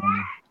turēt.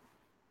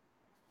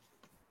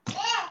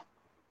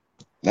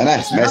 Nē,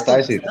 mēs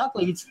taisītu.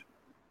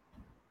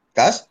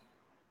 Kas?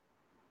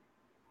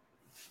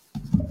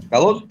 Kā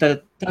lūdzu?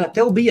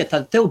 Tev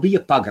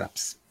bija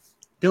pagrabs.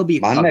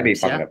 Man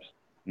nebija pagrabs.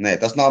 Nē,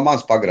 tas nav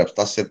mans pagrabs.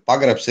 Tas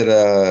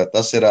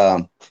ir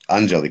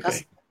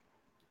Anželikai.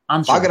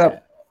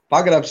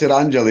 Pagrabs ir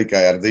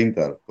Anželikai ar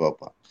Dzintaru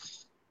kopā.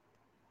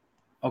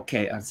 Ok,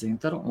 ar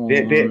Dzintaru.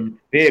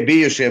 Tie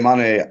bijušie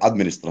mani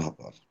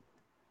administratori.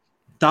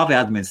 Tavi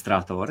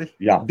administratori?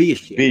 Jā,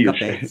 bijušie.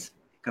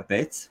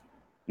 Kāpēc?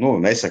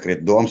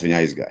 Nesakrīt domas, viņa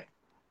aizgāja.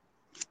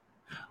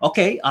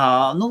 Ok,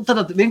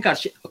 tad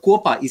vienkārši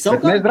kopā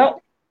izaugām.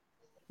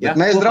 Bet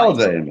mēs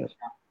draudzējamies.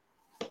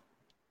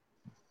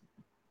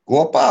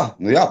 Kopā?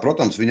 Jā,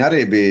 protams, viņi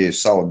arī bija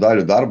savu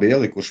daļu darbu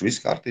ielikuši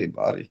visu kārtībā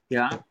arī.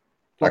 Jā,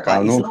 kopā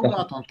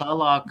izaugāt un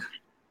tālāk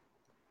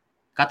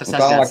katrs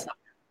aizgājās.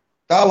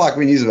 Tālāk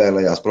viņi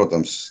izvēlējās,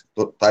 protams,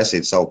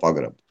 taisīt savu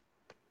pagrabu.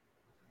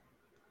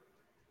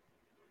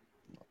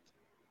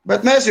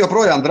 Bet mēs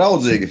joprojām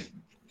draudzīgi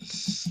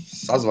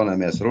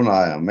sazvanamies,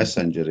 runājām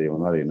messengerī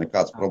un arī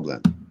nekāds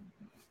problēma.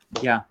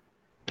 Jā.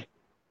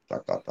 Tā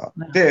kā tā.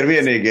 Tie ir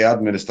vienīgie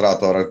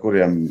administratori, ar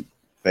kuriem,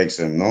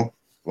 teiksim,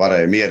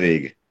 varēja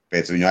mierīgi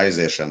pēc viņu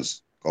aiziešanas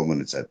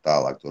komunicēt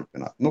tālāk,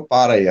 turpināt. Nu,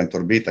 pārējiem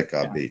tur bija tā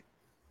kā bija.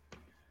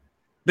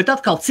 Bet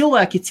atkal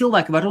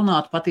cilvēki var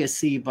runāt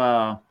patiesībā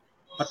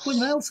par ko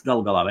viņi vēlas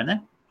galu galā, vai ne?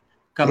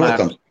 Kamēr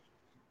Protams.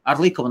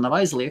 Ar likumu nav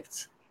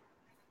aizliegts.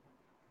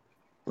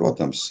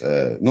 Protams,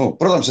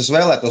 es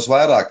vēlētos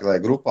vairāk, lai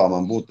grupā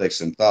man būtu,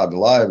 teiksim, tādi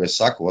laivi, es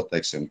saku,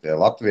 teiksim, tie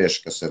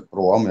latvieši, kas ir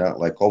prom, ja,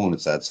 lai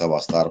komunicētu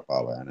savā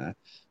starpā, vai ne?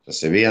 Tas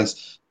ir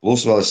viens.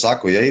 Plus vēl es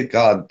saku, ja ir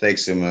kādi,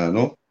 teiksim,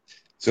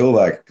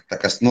 cilvēki,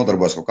 kas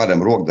nodarbojas kaut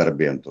kādiem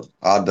rokdarbiem, tur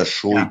āda,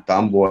 šuji,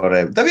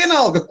 tamborē, da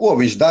vienalga, ko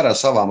viņš dara ar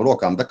savām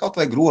rokām, da kaut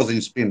vai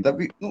groziņu spin,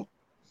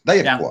 da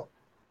jebko.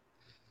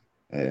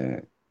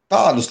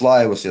 Tādus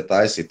laivus, ja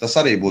taisīt, tas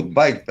arī būtu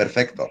baigi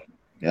perfekto,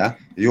 ja?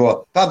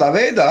 Jo tādā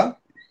veidā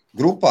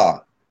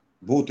grupā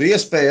būtu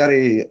iespēja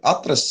arī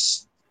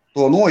atrast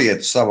to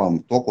noietu savam,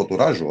 to, ko tu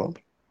ražo,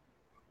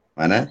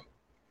 vai ne?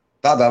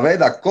 Tādā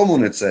veidā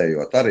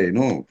komunicējot arī,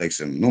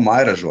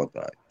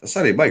 mairažotāji. Tas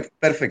arī baigi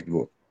perfekti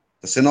būtu.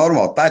 Tas ir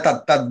normāli. Tā ir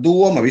tā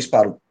doma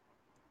vispār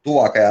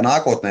tuvākajā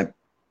nākotnē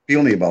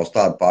pilnībā uz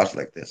tādu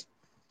pārslēgties.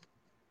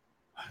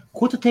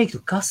 Ko tu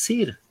teiktu, kas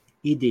ir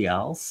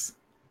ideāls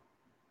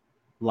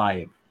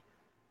laiva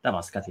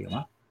tavā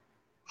skatījumā?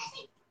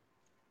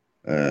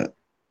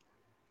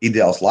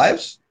 Ideāls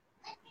laivs?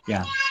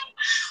 Jā.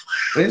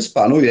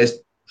 Principā, ja es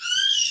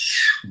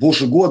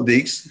būšu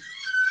godīgs,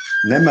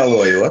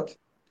 nemelojot,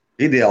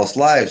 ideāls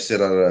laivs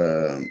ir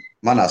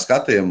manā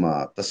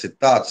skatījumā, tas ir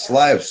tāds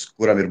laivs,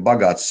 kuram ir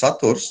bagāts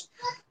saturs,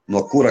 no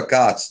kura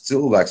kāds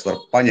cilvēks var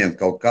paņemt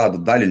kaut kādu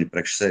daļiņu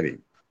priekš sevī.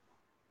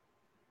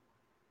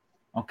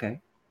 Okay.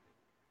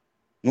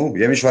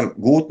 Ja viņš var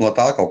gūt no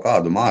tā kaut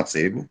kādu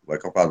mācību vai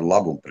kaut kādu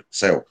labumu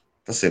priekš sev,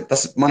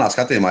 tas manā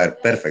skatījumā ir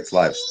perfekts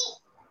laivs.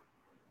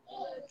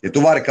 Ja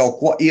tu vari kaut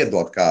ko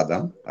iedot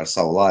kādam ar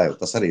savu laivu,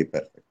 tas arī ir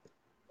perfekti.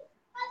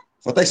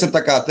 Teiksim, tā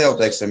kā tev,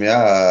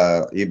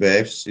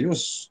 IBFs,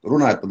 jūs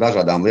runājat par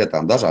dažādām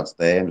lietām, dažādas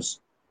tēmas.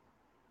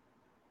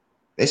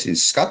 Es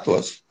viņus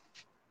skatos,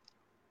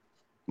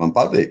 man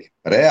patīk,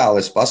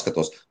 reāli es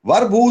paskatos.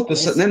 Varbūt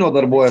es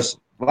nenodarbojos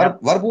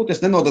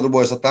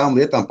ar tām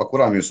lietām, par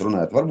kurām jūs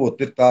runājat.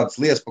 Varbūt ir tādas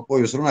lietas, par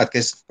ko jūs runājat, ka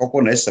es kaut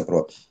ko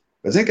nesaprotu.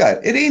 Bet, zin kā,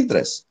 ir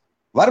interesi.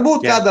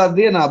 Varbūt kādā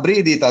dienā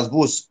brīdī tās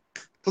būs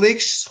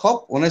klikšs,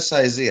 hop, un es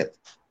aiziet.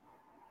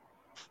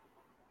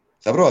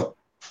 Saprot?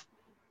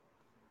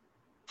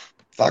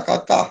 Tā kā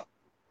tā.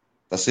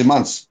 Tas ir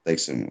mans,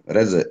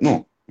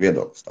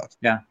 viedoklis tāds.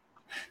 Jā.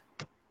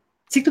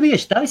 Cik tu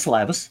bieži taisi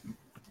laivas?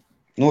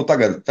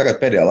 Tagad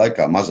pēdējā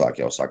laikā mazāk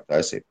jau sāk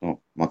taisīt.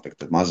 Man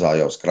tagad mazā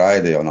jau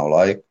skraida, jau nav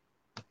laika.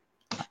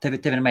 Tev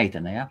ir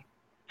meitene, jā?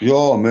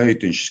 Jā,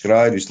 meitiņš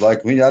skraida visu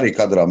laiku. Viņa arī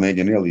kadrā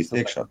mēģina ielīst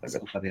iekšā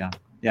tagad. Super,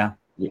 jā.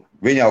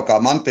 Viņa jau kā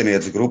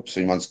mantinieces grupas,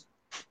 viņa man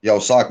jau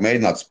sāk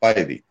mēģināt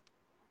spaidīt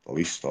to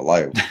visu to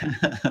laivu.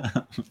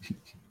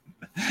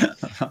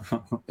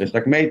 Es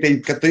saku,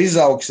 meitiņ, kad tu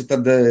izaugsi,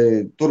 tad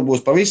tur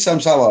būs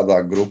pavisam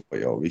savādāk grupa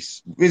jau.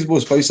 Viss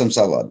būs pavisam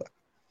savādāk.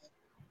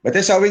 Bet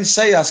es jau viņas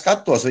sejā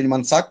skatos, viņa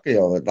man saka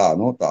jau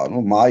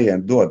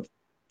mājien dod.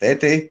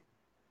 Tētī,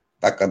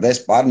 tā kad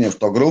es pārņemšu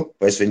to grupu,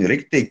 es viņu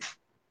riktīgi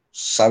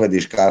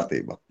savedīšu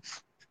kārtībā.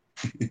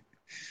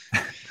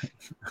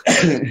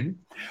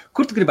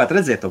 Kur tu gribētu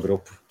redzēt to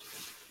grupu?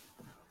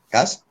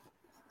 Kas?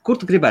 Kur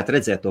tu gribētu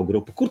redzēt to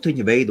grupu? Kur tu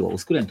viņu veido?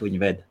 Uz kuriem tu viņu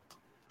vedi?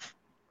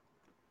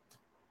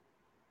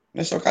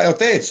 Es jau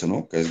teicu,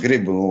 ka es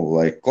gribu,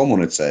 lai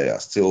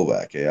komunicējās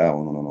cilvēki, ja,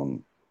 un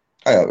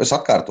kā jau es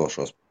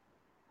atkārtošos.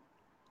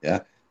 Ja.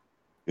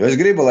 Jo es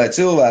gribu, lai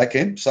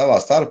cilvēki savā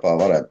starpā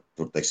varētu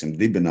tur,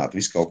 dibināt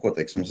visu kaut ko,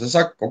 es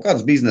saku, kaut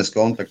kādas biznesa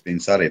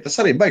kontaktiņas arī. Tas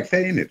arī baigi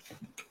feini ir.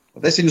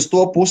 Es viņu uz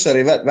to pusi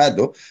arī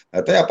vedu.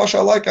 Tajā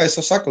pašā laikā es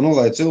saku,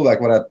 lai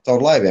cilvēki varētu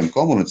caur laiviem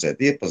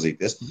komunicēt,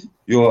 iepazīties,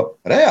 jo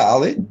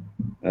reāli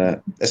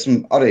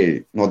esmu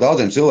arī no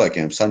daudziem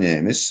cilvēkiem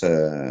saņēmis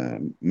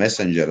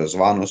messengera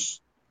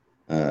zvanus,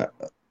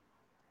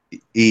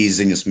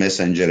 īziņas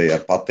messengerī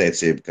ar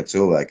pateicību, ka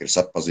cilvēki ir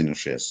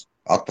sapazinušies,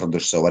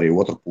 atraduši sev arī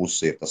otru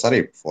pusi, tas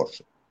arī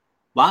forši.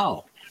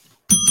 Wow!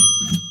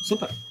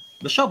 Super!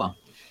 Bez šaubām!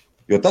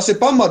 Jo tas ir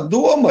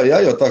pamatdoma,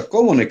 ja, jo tā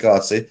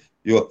komunikācija,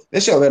 jo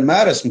es jau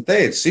vienmēr esmu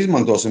teicis,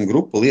 izmantosim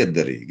grupu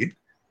lietderīgi.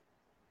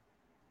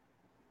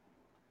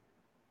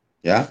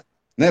 Ja?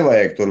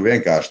 Nevajag tur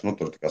vienkārši,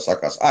 tur tā kā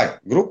sakās,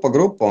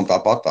 grupa un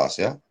tāpatās,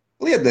 ja?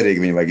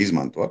 Lietderīgi viņu vajag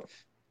izmantot.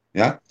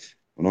 Ja?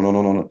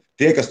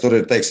 Tie, kas tur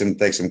ir,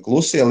 teiksim,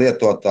 klusie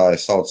lietotāji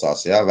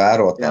saucās, ja?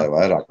 Vērotāji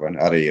vairāk, vai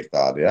arī ir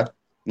tādi, ja?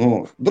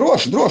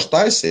 Droši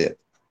taisiet.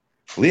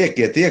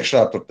 Liekiet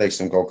iekšā, tur,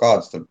 kaut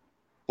kādas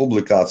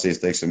publikācijas,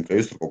 ka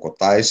jūs tur kaut ko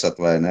taisat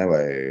vai ne,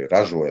 vai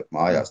ražojat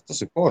mājās.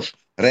 Tas ir forši.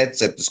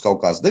 Receptus kaut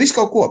kāds. Viss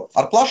kaut ko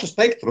ar plašu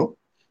spektru.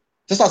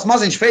 Tas tāds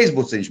maziņš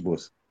Facebookiņš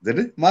būs.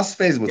 Dzirdi? Mazs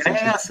Facebookiņš.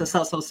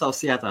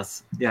 Jā, tās.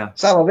 Jā.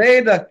 Sava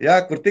veida, jā,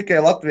 kur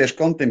tikai latviešu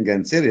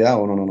kontingents ir, jā,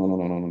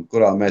 un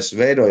kurā mēs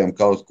veidojam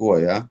kaut ko,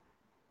 jā.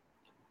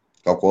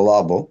 Kaut ko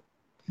labu.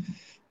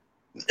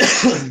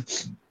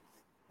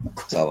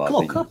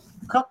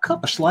 Kā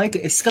pašlaik,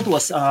 es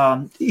skatos,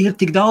 ir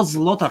tik daudz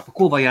Lotāru, par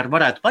ko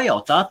varētu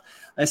pajautāt,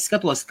 Es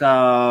skatos, ka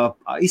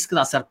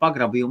izskatās ar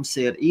pagrabu jums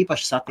ir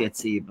īpašas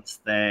attiecības.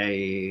 Te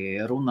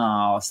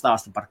runā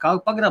stāsta par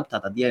pagrabu,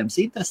 tātad, ja jums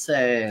interesē,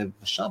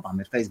 šaubām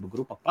ir Facebook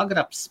grupa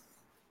pagrabs.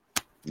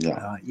 Jā.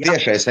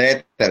 Tiešais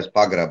ēters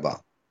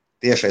pagrabā.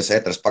 Tiešais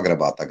ēters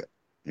pagrabā tagad.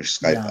 Viņš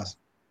skaitās. Jā.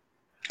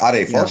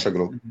 Arī forša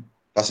grupa.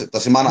 Tas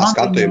ir manā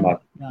skatījumā.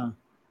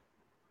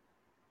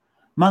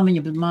 Man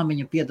viņa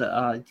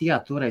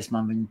toreiz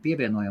man viņa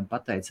pievienoja un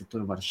pateica,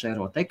 tur var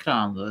šērot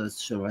ekrānu,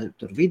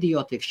 tur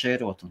video tiek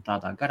šērot un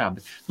tādā garā,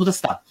 bet,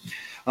 tas tā.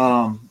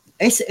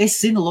 Es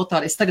zinu,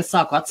 Lotāri, es tagad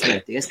sāku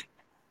atcerēties,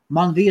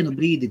 man vienu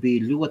brīdi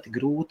bija ļoti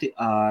grūti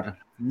ar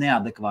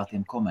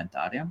neadekvātiem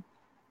komentāriem.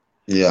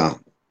 Jā.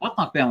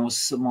 Atnāk pie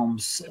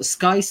mums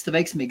skaista,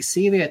 veiksmīga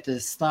sieviete,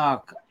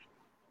 stāk,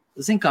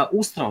 kā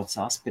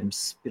uztraucās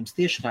pirms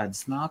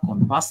tiešraides nāk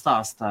un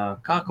pastāstā,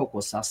 kā kaut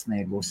ko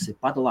sasniegusi,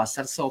 padalās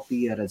ar savu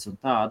pieredzi un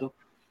tādu,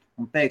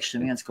 un pēkšņi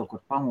viens kaut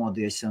kur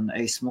pamodies un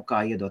ej smukā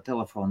iedot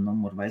telefonu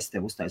numuru, vai es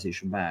tev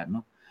uztaisīšu bērnu,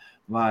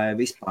 vai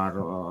vispār,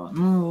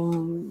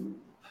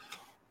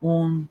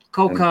 un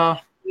kaut kā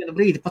vienu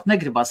brīdi pat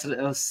negribās,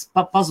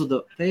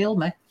 pazuda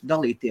vēlme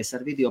dalīties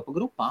ar video pa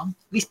grupām,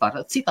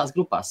 vispār citās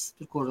grupās,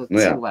 tur, kur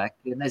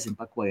cilvēki nezin,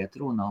 par ko iet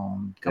runa, un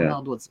kam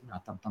nav dot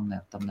zināt,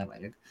 tam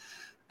nevajag.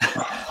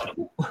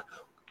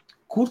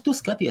 Kur tu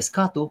skaties,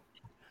 kā tu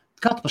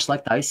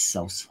pašlaik taisi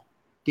savus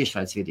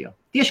tiešraides video?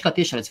 Tieši kā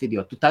tiešraides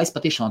video, tu taisi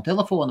patiešām no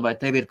telefona, vai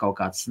tev ir kaut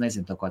kāds,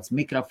 nezinu, tev kāds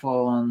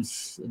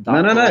mikrofons?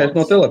 Nē, es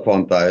no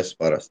telefona taisu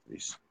parasti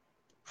visu.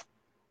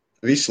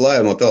 Visu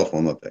lēju no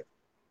telefona noteikti.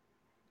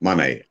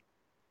 Manēji.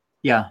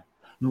 Jā.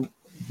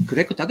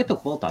 Reku, tagad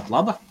tev kvalitāte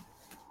laba?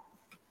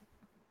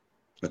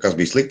 Kas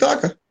bija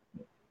sliktāka?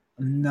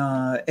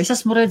 Es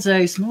esmu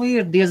redzējis,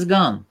 ir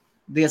diezgan,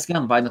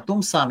 vai no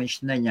tumsā viņš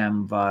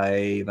neņem,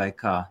 vai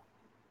kā.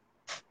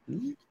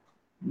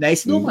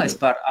 Es domāju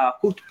par,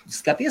 kur tu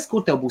skaties,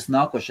 kur tev būs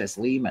nākošais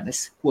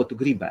līmenis, ko tu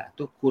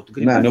gribētu,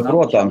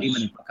 protams,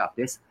 līmenim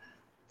pakāpties.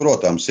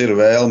 Protams, ir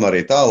vēlme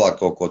arī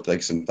tālāk kaut ko,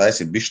 teiksim,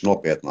 taisīt bišķi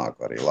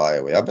nopietnāku arī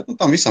laivu, jā, bet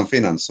tam visam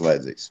finanses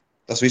vajadzīgs.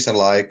 Tas viss ar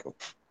laiku.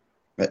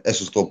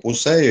 Es uz to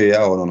pusēju,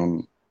 jā,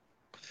 un...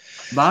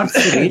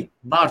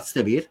 Vārds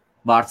tev ir,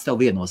 vārds tev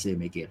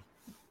viennozīmīgi ir.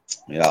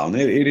 Jā, un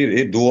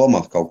ir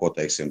doma kaut ko,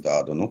 teiksim,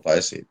 tādu,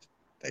 taisīt,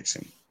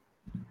 teiksim.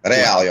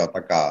 Reāli jau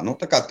tā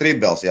kā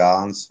Tribels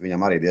Jānis,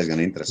 viņam arī diezgan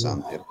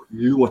interesanti ir.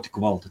 Ļoti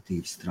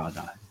kvalitatīvi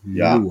strādā.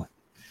 Jā.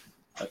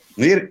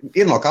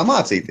 Ir no kā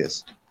mācīties.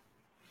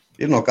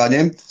 Ir no kā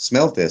ņemt,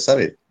 smelties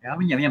arī. Jā,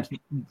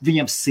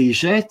 viņam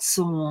sīžets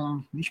un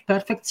viņš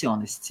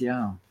perfekcionists,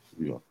 jā.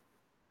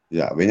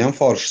 Jā, viņam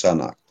forši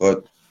sanāk.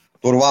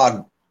 Tur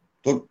vārdu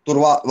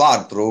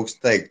trūkst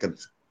teikt, ka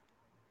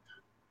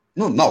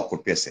nav kur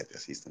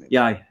piesieties īstenībā.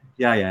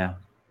 Jā.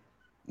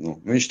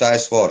 Viņš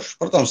taisa forši.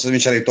 Protams,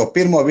 viņš arī to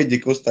pirmo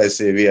vidiku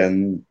uztaisīja vienu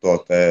to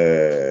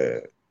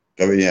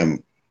ka viņiem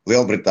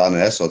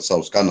Lielbritānijā esot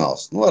savus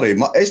kanāls. Arī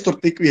es tur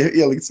tiku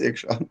ielikts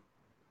iekšā.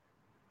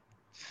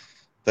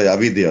 Tajā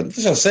video.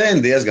 Tas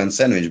jau diezgan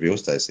sen viņš bija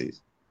uztaisījis.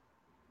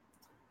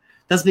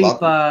 Tas bija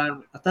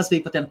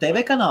par tiem TV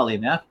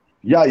kanāliem, jā?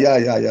 Jā.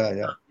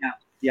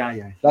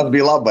 Tas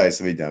bija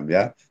labais viņam,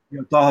 jā?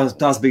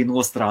 Tas bija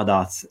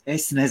nostrādāts.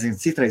 Es nezinu,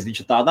 citreiz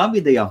viņš ar tādām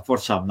videjām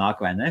foršām nāk,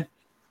 vai ne?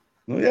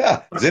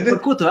 Jā. Par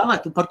ko tu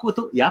vēlētu?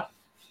 Jā?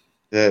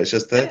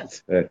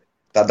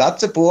 Tāda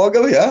ace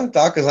pogali, jā,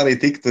 tā, kas arī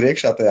tika tur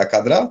iekšā tajā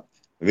kadrā.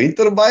 Viņi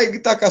tur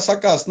baigi, tā kā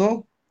sakās,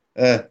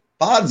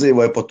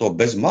 pārdzīvoja par to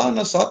bez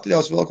manas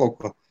atļaus vēl kaut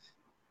ko.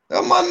 Ja,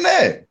 man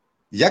nē.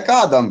 Ja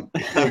kādam,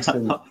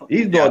 teiksim,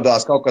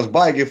 izdodās kaut kas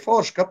baigi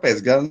forši, kāpēc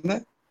gan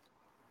ne?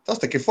 Tas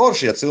tā ir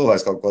forši, ja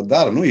cilvēks kaut ko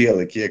dara,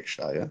 ieliek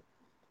iekšā, ja?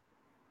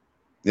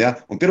 Ja?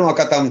 Un pirmām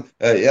kārtām,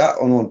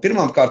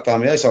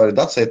 es jau arī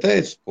Dacei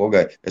teicu,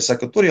 pogai, es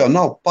saku, tur jau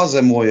nav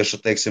pazemojuša,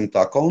 teiksim,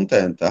 tā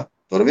kontenta,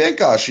 tur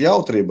vienkārši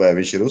jautrībai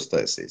viņš ir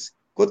uztaisījis.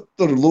 Ko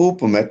tur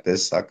lūpu met,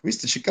 es saku,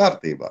 viss taču ir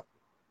kārtībā.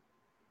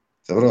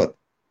 Saprot?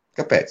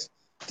 Kāpēc?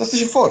 Tas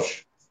taču ir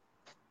forši.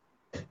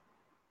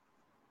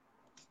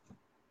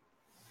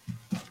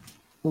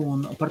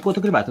 Un par ko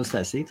tu gribētu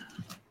uztaisīt?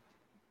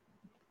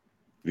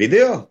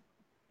 Video?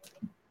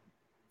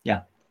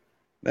 Jā.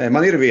 Nē,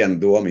 man ir viena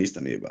doma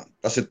īstenībā.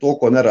 Tas ir to,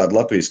 ko nerāda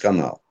Latvijas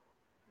kanāla.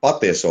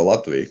 Patieso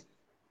Latviju.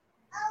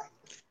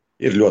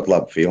 Ir ļoti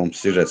labi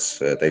filmas, sižets,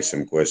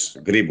 teiksim, ko es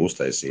gribu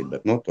uztaisīt,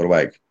 bet, tur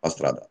vajag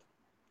pastrādāt.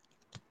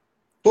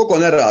 To, ko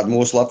nerāda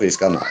mūsu Latvijas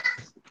kanāla.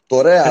 To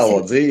reālo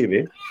dzīvi.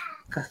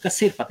 Kas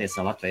ir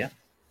patiesā Latvijā?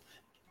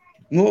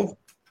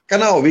 Ka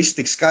nav viss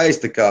tik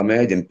skaisti, kā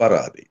mēģina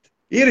parādīt.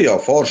 Ir jau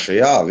forši,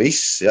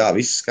 viss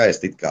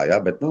skaisti it kā,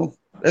 bet,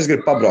 es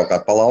gribu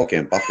pabraukāt pa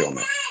laukiem,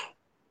 pafilmēt.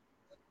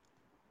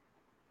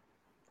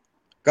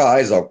 Kā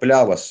aizaug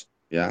pļavas,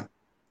 jā.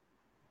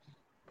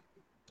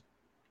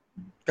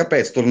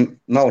 Kāpēc tur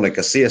nav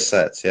nekas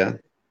iesēts, jā?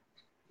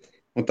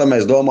 Un tad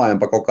mēs domājam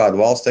par kaut kādu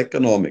valsts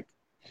ekonomiku.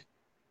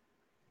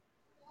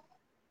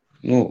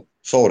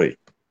 Sorry.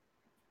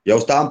 Ja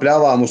uz tām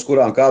pļavām, uz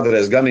kurām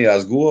kādreiz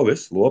ganījās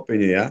govis,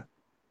 lopiņi, jā,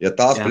 ja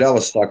tās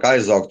pļavas sāk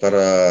aizaugt ar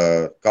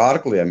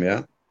kārkliem, jā,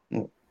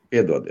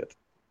 piedodiet.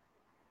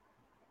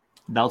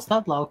 Daudz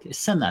tādu lauki. Es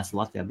sen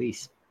esmu Latvijā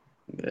bijis.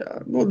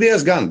 Jā, nu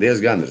diezgan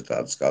ir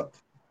tāda skata.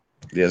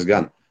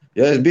 Diezgan.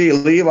 Ja es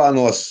biju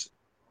Līvānos,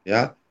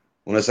 ja,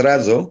 un es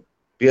redzu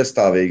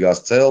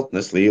piecstāvīgās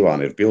celtnes,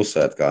 Līvāna ir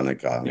pilsēta kā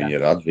nekā. Viņi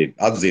ir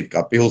atzīti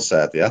kā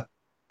pilsēta, ja,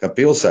 ka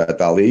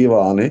pilsētā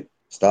Līvāni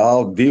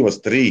stāv 2,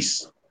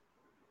 3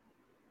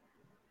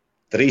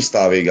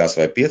 trīsstāvīgās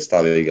vai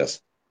piecstāvīgās,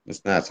 es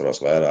neatceros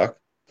vairāk,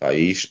 tā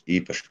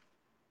īpaši.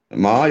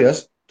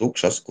 Mājas,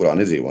 tukšas, kurā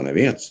nedzīvo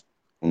neviens,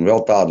 un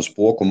vēl tādu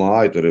spoku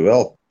māju tur ir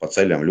vēl pa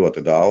ceļam ļoti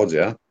daudz,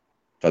 ja?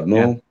 Tad,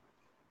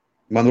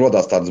 man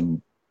rodās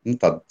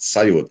tāda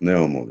sajūta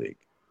neumulīga.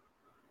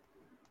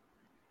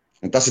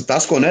 Un tas ir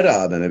tas, ko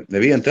nerāda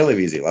neviena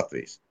televīzija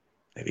Latvijas.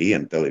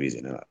 Neviena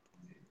televīzija nerāda.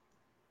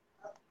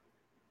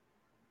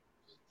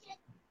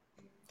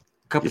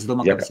 Kāpēc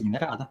domā, kāpēc viņi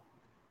nerāda?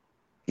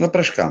 Nu,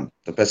 priekškām.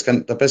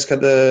 Tāpēc,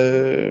 kad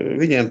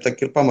viņiem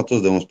ir pamat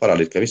uzdevums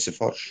parādīt, ka viss ir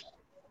forši.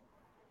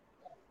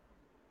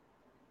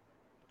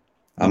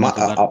 Domā,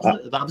 to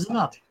dara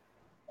apzināti?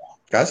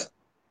 Kas?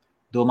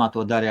 Domā,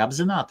 to dara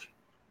apzināti?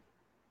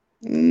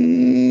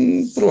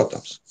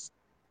 Protams.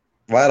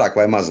 Vairāk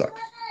vai mazāk.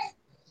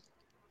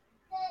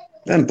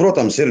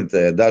 Protams, ir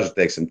daži,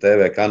 teiksim,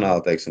 TV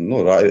kanāli, teiksim,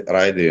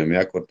 raidījumi,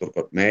 ja, kur tur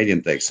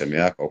mēģina, teiksim,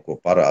 ja, kaut ko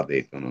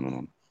parādīt.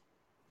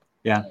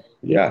 Jā.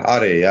 Jā,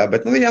 arī, jā,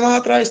 bet viņam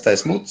ātri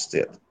aiztais mutes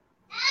ciet.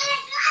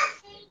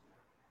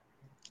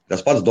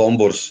 Tas pats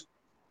Domburs,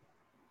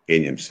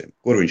 pieņemsim.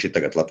 Kur viņš ir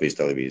tagad Latvijas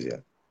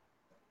televīzijā?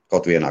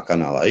 Kaut vienā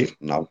kanālā ir?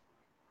 Nav.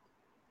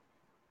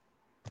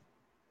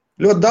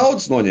 Ļoti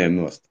daudz noņēma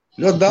nost.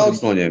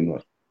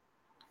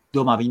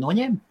 Domā, viņi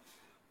noņēma?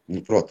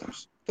 Nu,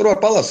 protams. Tur var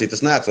palasīt,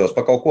 es neatceros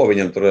par kaut ko,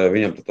 viņam tur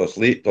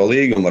to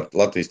līgumu ar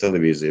Latvijas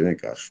televīziju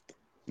vienkārši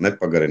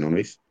nepagarina un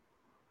viss.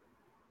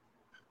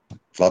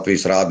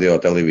 Latvijas radio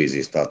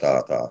televīzijas tā,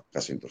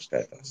 kas viņi tur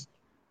skaitās,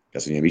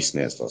 kas viņiem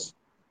izsniedz tos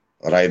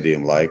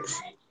raidījumu laikus.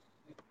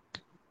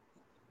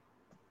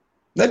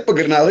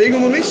 Nepagarināja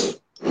līgumu un visu.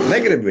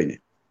 Negrib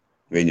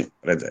viņu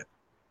redzēt.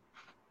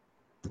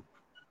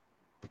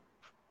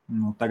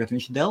 Nu, tagad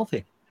viņš ir Delfī.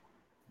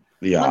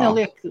 Jā.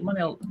 Man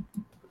jau...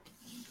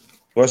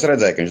 To es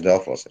redzēju, ka viņš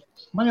Delfos ir.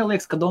 Man jau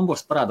liekas, ka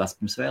Dombors parādās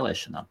pirms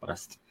vēlēšanām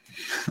parasti.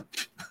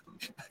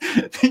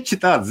 Viņš ir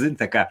tāds, zin,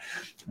 tā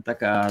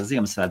kā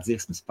Ziemassvētku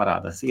dziesmas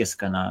parādās,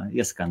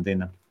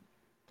 ieskandina.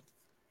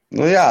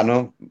 Nu jā,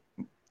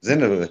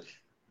 zini,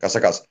 kā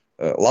sakās,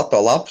 Lato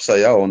Lapsa,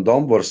 ja, un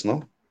Dombors,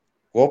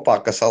 kopā,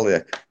 kas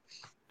saliek.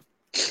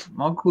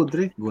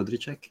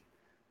 Gudri čeki.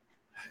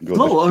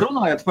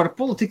 Runājot par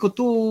politiku,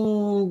 tu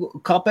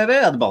KPV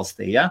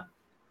atbalstīji, ja?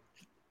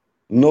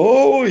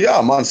 Jā,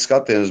 mans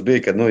skatījums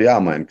bija, ka,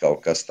 jāmaina kaut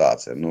kas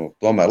tāds ir.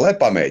 Tomēr, lai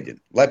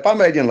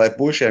pamēģina, lai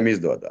pušiem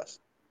izdodās.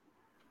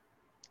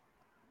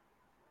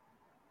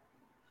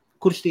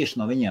 Kurš tieši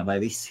no viņiem vai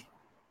visi?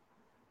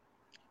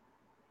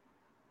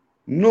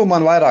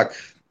 Man vairāk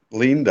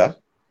Linda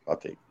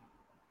patīk.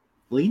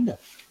 Linda?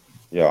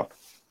 Jā.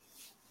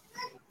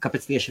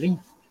 Kāpēc tieši viņa?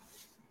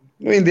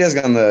 Viņa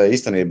diezgan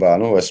īstenībā,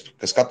 es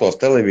skatos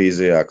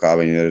televīzijā, kā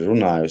viņa ir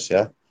runājusi,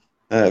 ja.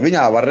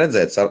 Viņā var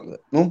redzēt,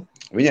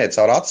 viņai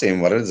caur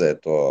acīm var redzēt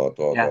to,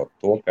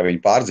 ka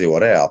viņa pārdzīvo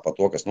reāli par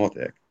to, kas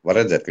notiek.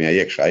 Var redzēt, ka viņai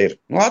iekšā ir.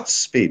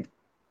 Acis spīd.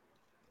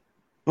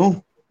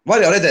 Var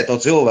jau redzēt to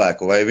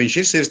cilvēku, vai viņš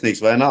ir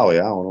sirsnīgs vai nav,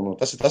 ja? Un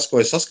tas ir tas, ko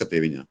es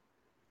saskatīju viņā.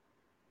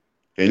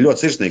 Viņa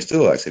ļoti sirsnīgs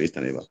cilvēks ir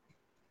īstenībā.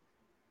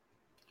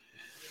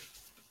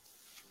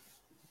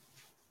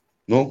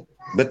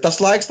 Bet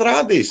tas laiks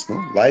rādīs,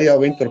 lai jau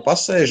viņi tur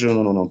pasēž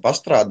un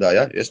pastrādā,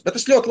 ja? Bet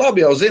es ļoti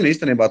labi jau zinu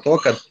īstenībā to,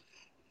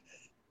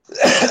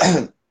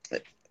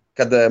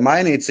 kad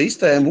mainīt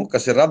sistēmu,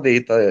 kas ir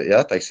radīta,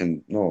 ja,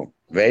 teiksim,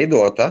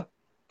 veidota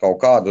kaut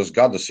kādus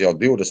gadus jau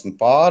 20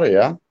 pāri,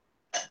 ja?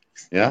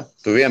 Ja?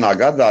 Tu vienā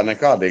gadā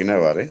nekādīgi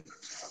nevari.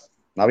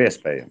 Nav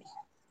iespējams.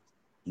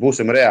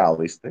 Būsim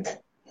realisti.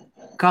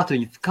 Kā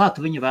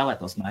tu viņu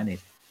vēlētos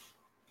mainīt?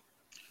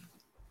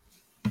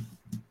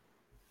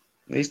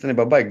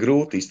 Īstenībā baigi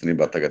grūti,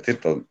 tagad ir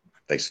to,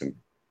 teiksim,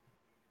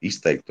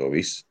 izteikt to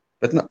visu.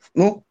 Bet,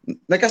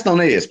 nekas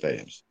nav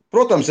neiespējams.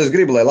 Protams, es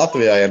gribu, lai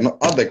Latvijā ir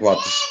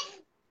adekvātas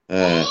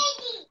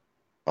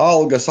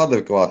algas,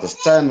 adekvātas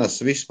cenas,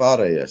 viss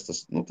pārējais.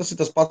 Tas ir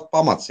tas pats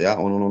pamats, ja?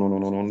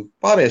 Un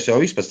pārējais jau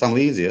viss pēc tam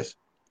līdzies.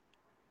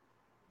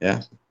 Ja?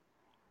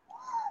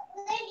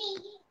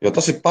 Jo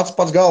tas ir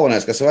pats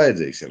galvenais, kas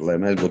vajadzīgs ir,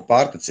 lai mēs būtu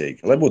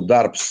pārticīgi, lai būtu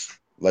darbs,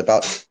 lai tā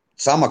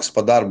samaksa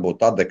par darbu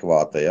būtu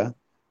adekvāta, ja?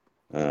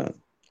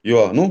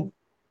 Jo,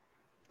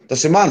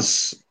 tas ir mans,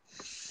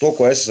 to,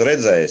 ko es esmu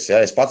redzējis, ja?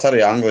 Es pats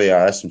arī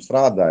Anglijā esmu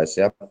strādājis,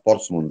 ja?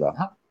 Portsmundā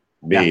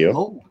biju.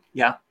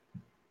 Jā.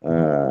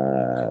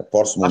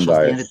 Portsmundā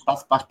ir.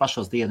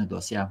 Pašos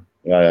dienvidos, jā.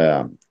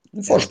 Jā.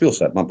 Forša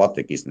pilsēta, man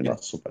patīk īstenībā,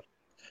 super.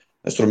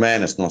 Es tur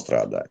mēnesi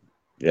nostrādāju,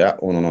 ja?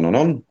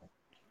 Un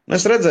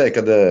es redzēju,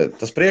 ka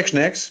tas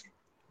priekšnieks,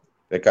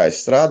 pie kā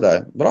es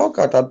strādāju,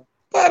 braukā tādu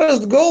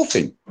parastu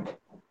golfiņu.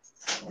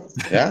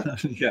 Ja?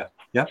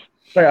 Jā.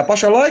 tajā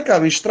pašā laikā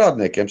viņš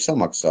strādniekiem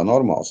samaksā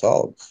normāls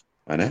algas,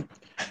 vai ne?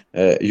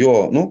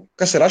 Jo,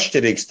 kas ir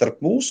atšķirīgs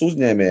starp mūsu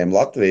uzņēmējiem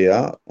Latvijā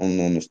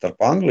un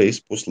starp Anglijas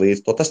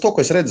puslīdz, tas to,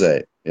 ko es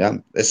redzēju. Ja?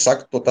 Es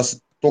saku, tas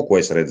ir to, ko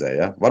es redzēju.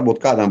 Ja? Varbūt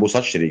kādām būs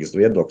atšķirīgas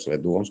viedoklis vai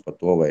domas par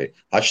to, vai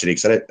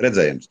atšķirīgs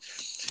redzējums.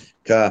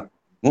 Ka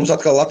mums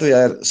atkal Latvijā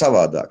ir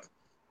savādāk.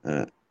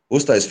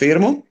 Uztais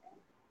firmu,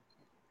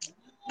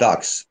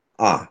 tāks,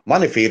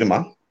 man ir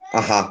firma,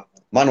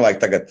 man vajag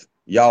tagad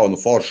jaunu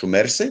foršu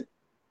Mersi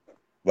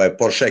vai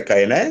Porsche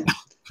Cayenne.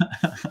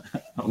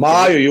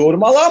 Māju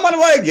jūrmalā man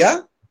vajag, ja?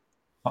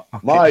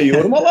 Māju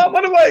jūrmalā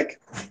man vajag.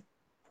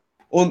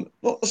 Un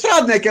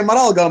strādniekiem ar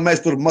algām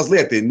mēs tur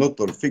mazliet,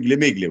 tur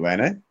figli-migli, vai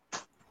ne?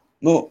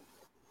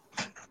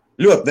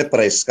 Ļoti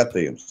nepareizs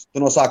skatījums. Tu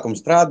no sākuma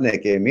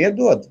strādniekiem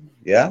iedod,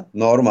 ja,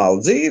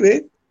 normālu dzīvi,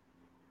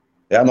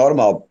 ja,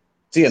 normālu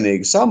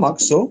cienīgu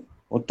samaksu,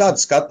 un tad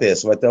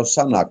skaties, vai tev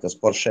sanāk tas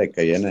Porsche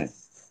Cayenne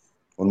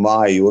un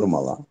māju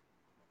jūrmalā.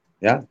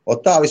 Ja? Un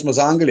tā vismaz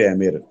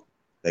Angļiem ir,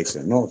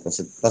 teiksim,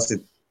 tas ir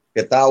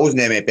pie tā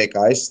uzņēmēja, pie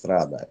kā es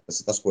strādāju. Tas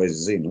ir tas, ko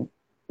es zinu.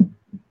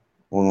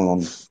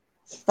 Un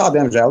tā,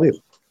 diemžēl, ir.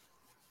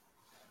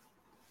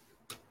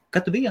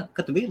 Kad tu biji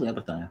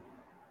Lielbritānijā?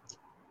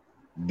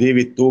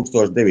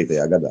 2009.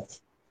 gadā.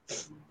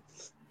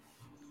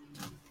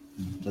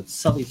 Tad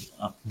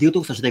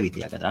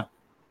 2009. gadā?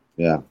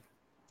 Jā.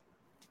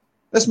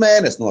 Es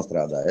mēnesi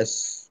nostrādāju.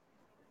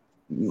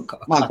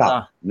 Man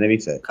tā,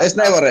 nevisēja. Es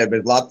nevarēju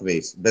bez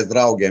Latvijas, bez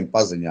draugiem,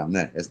 paziņām.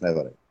 Nē, es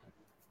nevarēju.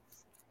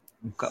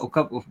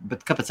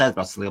 Bet kāpēc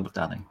aizbrauc uz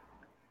Lielbritāniju?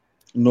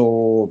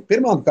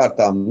 Pirmām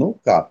kārtām,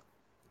 kā?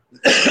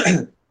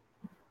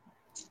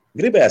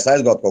 Gribējās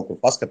aizbraukt kaut kur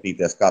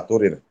paskatīties, kā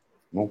tur ir,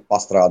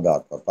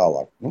 pastrādāt tā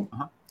tālāk.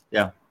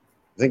 Jā.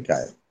 Zini, kā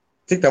ir.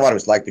 Cik tev var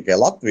visu laiku tikai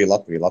Latvija.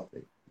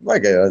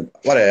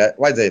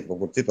 Vajadzēja kaut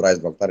kur citur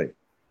aizbraukt arī.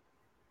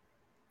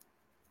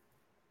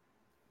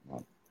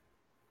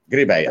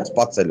 Gribējās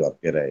paceļot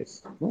pie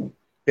reizes.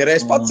 Pie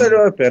reizes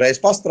paceļoju, pie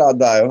reizes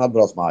pastrādāju un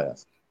atbrauc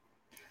mājās.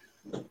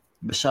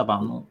 Bez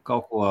šābām,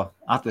 kaut ko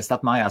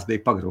atvest mājās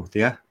bija pagrūti,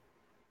 ja?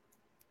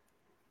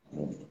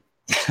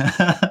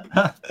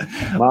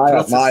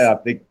 Mājā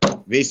tik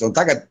visu. Un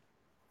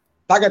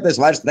tagad es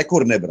vairs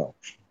nekur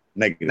nebraukšu.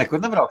 Nekur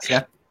nebrauks, ja?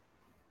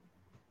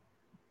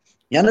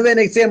 Ja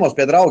vienīgi ciemos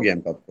pie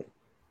draugiem kaut kur.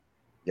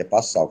 Ja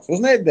pasauks. Uz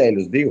nedēļu,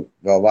 uz 2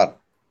 vēl var.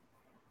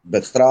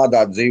 Bet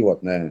strādāt,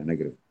 dzīvot,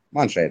 negribu.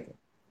 Man šeit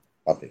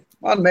patīk.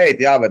 Man meita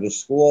jāved uz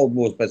skolu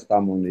būs pēc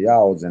tam un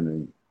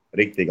jāaudzina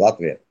riktīgi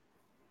Latvijā.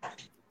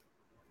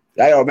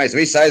 Ja jau mēs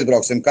visi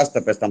aizbrauksim, kas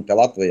te pēc tam te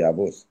Latvijā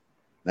būs?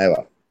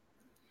 Nevar.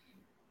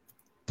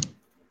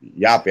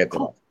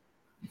 Jāpieturās.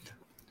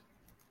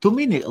 Tu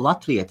mini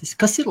latvietis.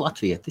 Kas ir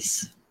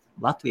latvietis?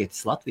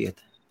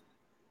 Latvieti.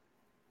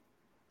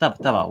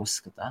 Tavā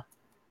uzskatā.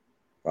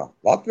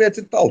 Latvietis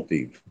ir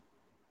tautība.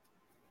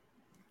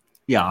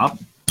 Jā.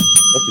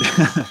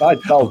 Tā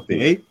ir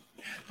tautība. Okay.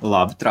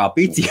 Labi,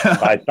 trāpīts, jā.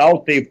 Tā ir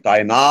tautība, tā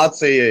ir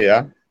nācija,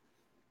 ja.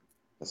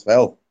 Tas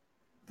vēl.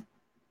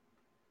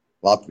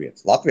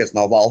 Latvietis. Latvietis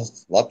nav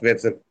valsts.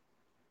 Latvietis ir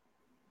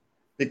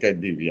tikai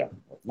 2, jā.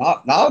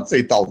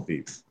 Nācija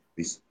tautība.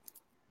 Viss.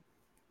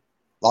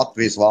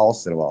 Latvijas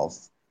valsts ir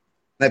valsts.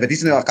 Ne, bet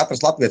īstenībā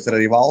katrs Latvietis ir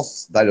arī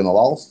valsts, daļa no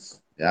valsts.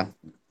 Ja?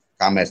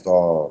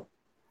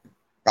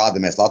 Kāda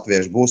mēs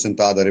latvieši būsim,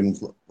 tāda arī mums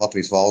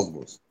Latvijas valsts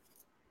būs.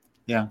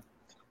 Jā.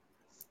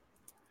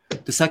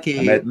 Tu saki,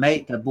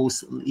 meita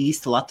būs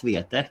īsta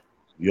latviete?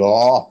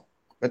 Jā,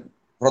 bet,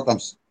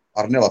 protams,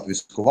 ar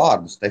nelatvisku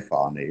vārdu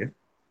Stefānija.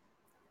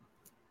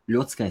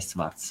 Ļoti skaists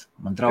vārds.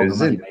 Man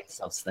draugam arī meita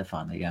sauc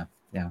Stefānija,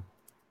 jā.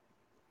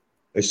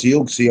 Es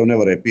ilgi sievu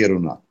nevarēju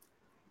pierunāt.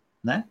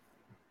 Ne?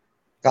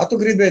 Kā tu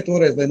gribēji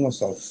toreiz, lai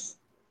nosauc?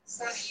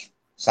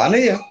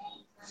 Sanija?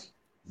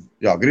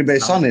 Jā,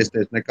 gribēju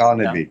saniesties, nekā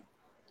nebija. Jā.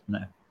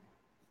 Ne.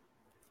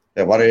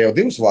 Ja varēja jau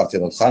 2 vārds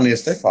iedot, Sanija,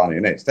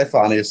 Stefānija. Ne,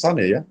 Stefānija,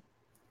 Sanija.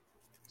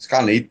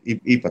 Skanija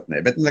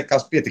īpatnē, bet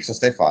nekas pietiks ar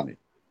Stefāniju.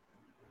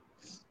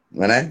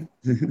 Vai ne?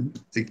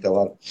 Cik tev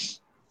var?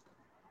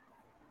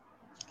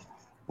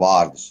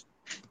 Vārdus.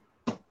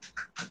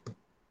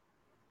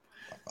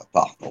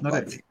 Tā.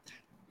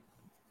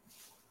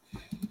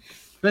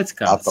 Redz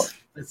kāds.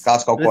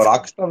 Kāds kaut ko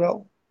raksta vēl?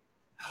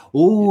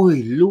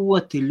 Ui,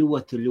 ļoti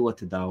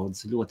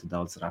daudz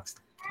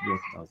raksta.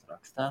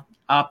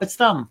 Pēc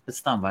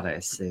tam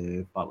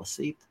varēsi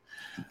palasīt.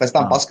 Pēc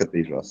tam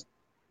paskatīšos.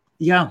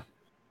 Jā.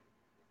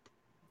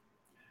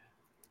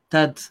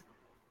 Tad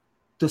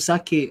tu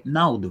saki,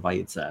 naudu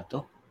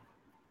vajadzētu.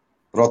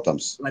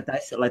 Protams.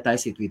 Lai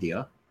taisītu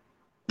video.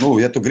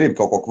 Ja tu gribi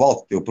kaut ko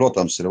kvalitatīvu,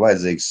 protams, ir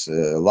vajadzīgs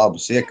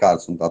labus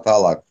iekārtas un tā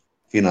tālāk.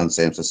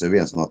 Finansējums, tas ir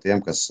viens no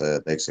tiem, kas,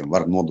 teiksim,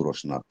 var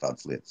nodrošināt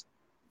tādas lietas.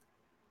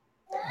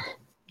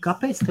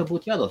 Kāpēc tev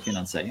būtu jādod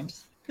finansējums?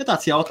 Ja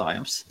tāds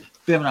jautājums.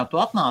 Piemēram, tu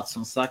atnāc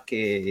un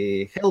saki,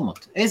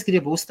 Helmut, es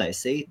gribu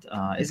uztaisīt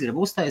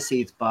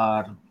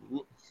par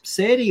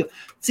sēriju.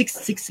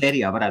 Cik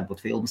sērijā varētu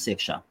būt filmas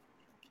iekšā?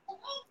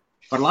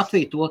 Par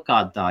Latviju to,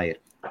 kāda tā ir.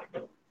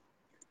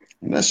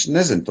 Es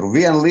nezinu, tur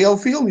vienu lielu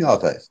filmu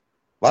jātais.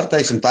 Var,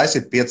 teiksim,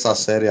 taisīt 5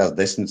 sērijās,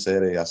 10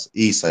 sērijās,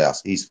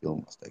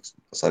 īsfilmās, teiksim.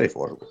 Tas arī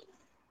forši.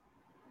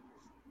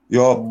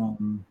 Jo,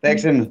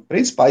 teiksim,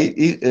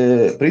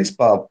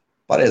 principā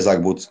pareizāk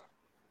būtu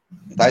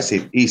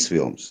taisīt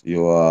īsfilmas,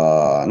 jo,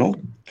 nu,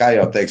 kā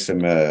jau,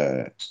 teiksim,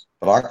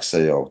 prakse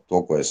jau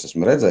to, ko es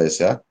esmu redzējis,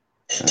 ja,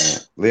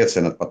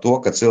 liecina par to,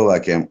 ka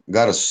cilvēkiem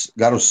garus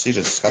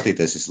sižetus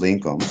skatīties ir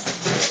slinkums.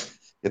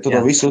 Ja tu to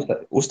visu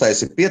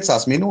uztaisi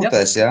 5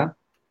 minūtēs, ja,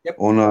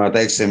 un,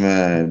 teiksim,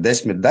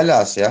 10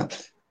 daļās, ja,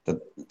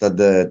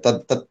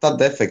 tad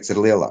efekts ir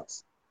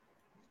lielāks.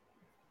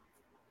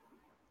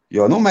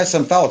 Jo, nu, mēs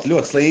esam tauti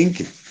ļoti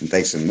slinki,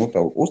 teiksim, nu,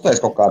 tev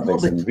uztais kaut kādu,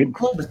 teiksim, vidu.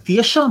 Bet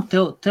tiešām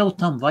tev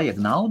tam vajag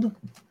naudu?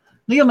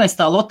 Nu, ja mēs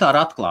tā Lotāru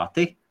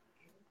atklāti.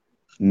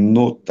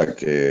 Nu, tā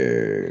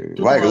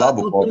vajag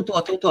labu.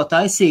 Tu to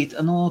taisīt,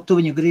 nu, tu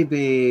viņu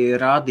gribi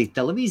rādīt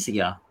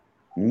televīzijā?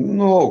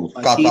 Nu,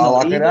 kā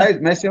tālāk ir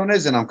mēs jau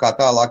nezinām, kā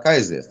tālāk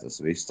aizies tas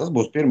viss. Tas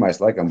būs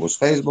pirmais, laikam, būs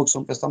Facebooks,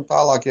 un pēc tam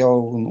tālāk jau,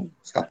 nu,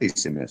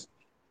 skatīsimies.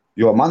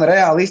 Jo man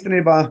reāli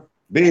īstenībā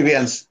bija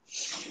viens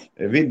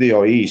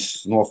video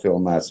īsts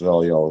nofilmēts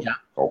vēl jau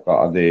kaut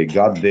kādi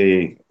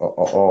gadi,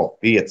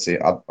 5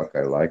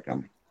 atpakaļ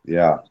laikam.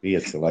 Jā,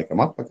 5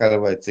 laikam atpakaļ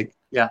vai cik.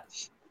 Jā.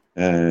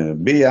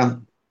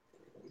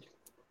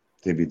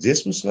 Tie bija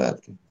dziesmu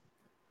svētki.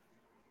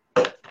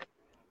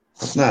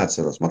 Es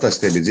neatceros. Man liekas,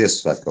 tie bija dziesmu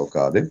svētki kaut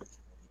kādi.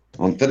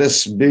 Un tad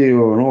es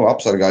biju, nu,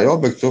 apsargāju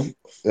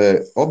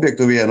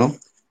objektu vienu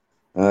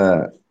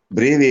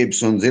brīvības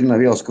un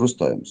dzirnavielas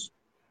krustojums.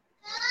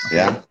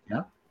 Jā.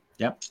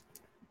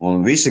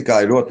 Un visi,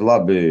 kā ļoti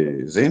labi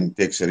zina,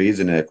 tie, kas ir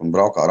rīdzinieki un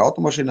braukā ar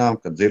automašīnām,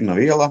 kad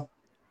dzirnaviela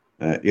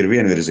ir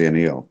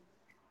vienvirziena iela.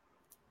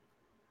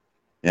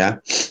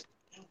 Jā.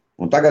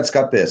 Un tagad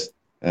skaties,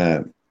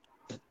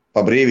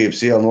 pa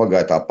brīvības ielu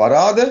nogāja tā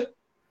parāde,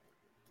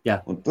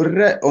 un tur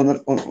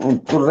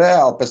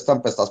reāli pēc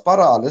tās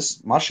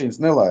parādes mašīnas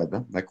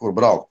nelaida nekur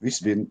braukt.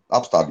 Viss bija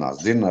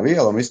apstādināts,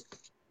 dzirnaviela un viss.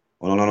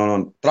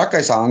 Un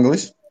trakais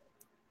anglis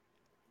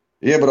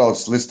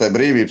iebrauc līdz tai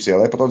brīvības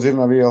ielai pa to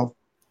dzirnavielu.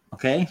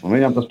 Okay. Un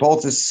viņam tas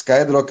policists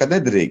skaidro, ka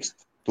nedrīkst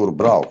tur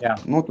braukt.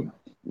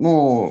 Nu,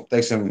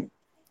 teiksim,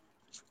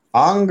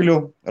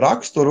 angļu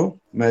raksturu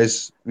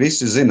mēs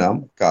visi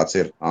zinām, kāds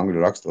ir angļu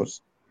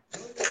raksturs.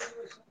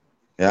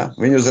 Ja?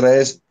 Viņi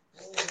uzreiz,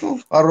 nu,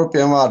 ar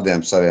rupiem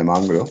vārdiem saviem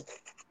angļu.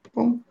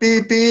 Un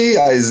pī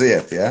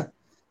aiziet, ja?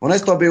 Un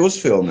es to biju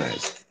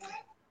uzfilmējis.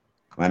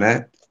 Vai ne?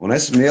 Un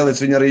esmu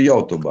ielicis viņu arī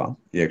YouTube'ā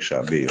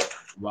iekšā biju.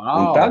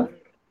 Wow.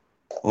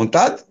 Un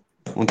tad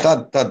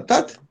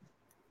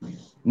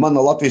man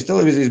no Latvijas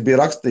televīzijas bija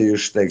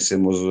rakstījuši,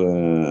 teiksim, uz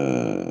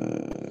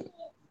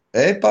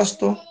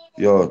e-pastu,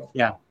 jo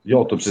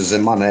YouTube ir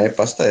zem mana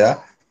e-pasta, ja?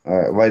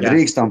 Vai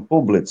drīkstam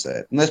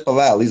publicēt. Un es pa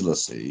vēlu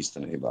izlasīju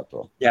īstenībā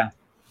to.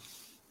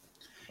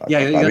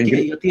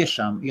 Jo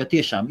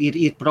tiešām ir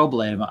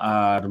problēma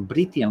ar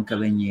Britiem, ka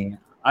viņi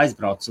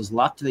aizbrauc uz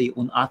Latviju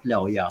un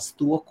atļaujās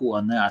to, ko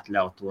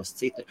neatļautos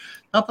citi.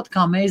 Tāpat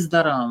kā mēs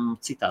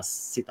darām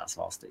citās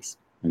valstīs.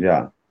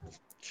 Jā.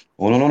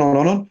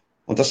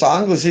 Un tas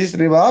anglis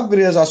īstenībā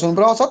apgriezās un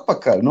brauc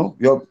atpakaļ, nu,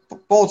 jo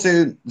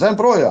policija dzem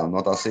projām no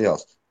tās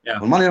ielas.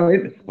 Un man jau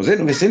ir,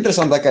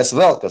 visinteresantākais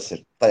vēl, kas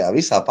ir tajā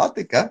visā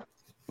patika,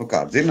 nu kā,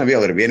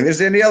 dzirnaviela ir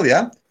vienvirziena iela,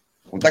 ja?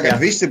 Un tagad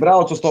visi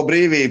brauc uz to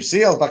brīvības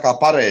ielu, tā kā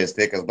pareizi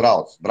tie, kas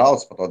brauc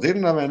pa to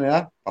dzirnavienu,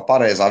 ja? Pa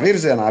pareizā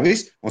virzienā,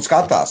 viss, un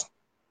skatās.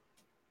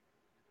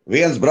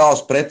 Viens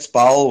brauc pret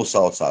spalvu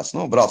saucās,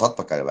 nu, brauc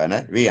atpakaļ, vai ne?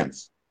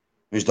 Viens.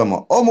 Viņš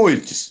domā,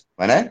 muļķis,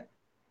 vai ne?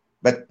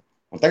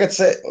 Un tagad,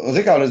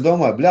 es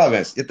domāju,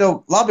 bļāviens, ja tev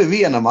labi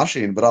viena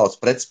mašīna brauc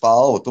pret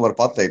spalvu, tu vari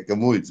pateikt, ka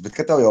muļķis, bet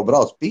kad tev jau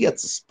brauc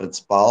 5 pret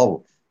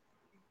spalvu,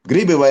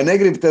 gribi vai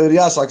negribi, tev ir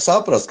jāsāk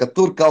saprast, ka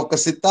tur kaut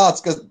kas ir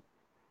tāds, ka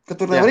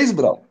tur nevar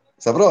izbraukt,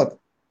 saprot?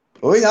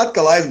 Un viņi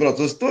atkal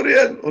aizbrauc uz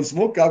turien un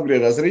smuki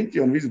apgriežās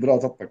riņķi un viss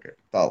brauc atpakaļ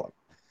tālāk.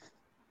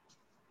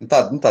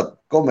 Tāda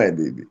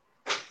komēdija bija.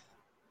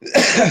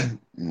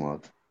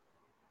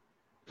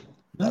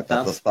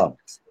 Tas tā.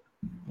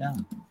 Jā.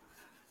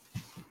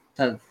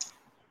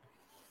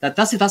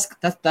 Tas ir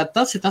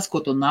tas, ko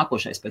tu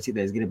nākošais pēc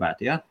idejas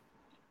gribētu, ja?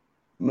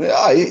 Nu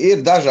jā,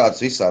 ir dažādas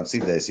visādas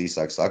idejas,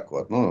 īsāk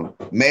sakot. Nu,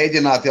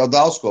 mēģināt jau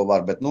daudz ko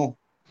var, bet, nu,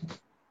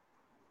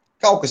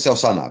 kaut kas jau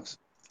sanāks.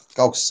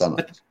 Kaut kas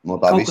sanāks. No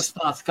tā kaut kas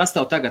tāds, kas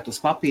tev tagad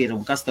uz papīra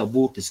un kas tev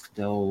būtiski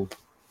tev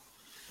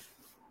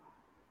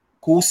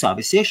kūsā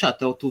visiekšā,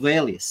 tu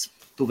vēlies.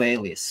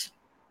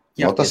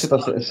 Jā, tas ir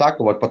tas,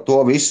 saku, par to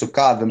visu,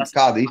 kāda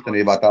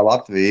īstenībā tā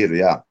Latvija ir,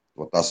 jā.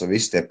 Tās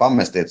visi tie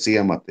pamestie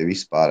ciemati,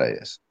 visi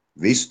pārējais.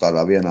 Visu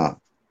tādā vienā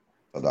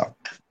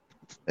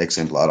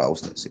eksemplārā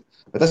uztaisīt.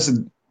 Bet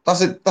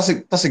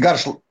tas ir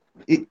garš,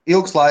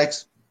 ilgs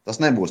laiks. Tas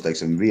nebūs,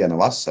 teiksim, viena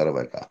vasara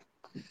vai kā.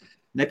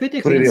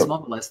 Nepietiek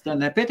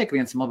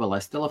viens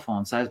mobilais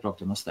telefons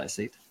aizbraukt un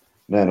uztaisīt?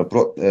 Nē, nu,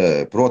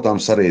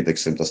 protams, arī,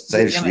 teiksim, tas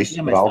ceļš viss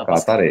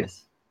braukāt arī.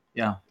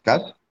 Jā.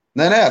 Kas?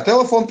 Nē, ar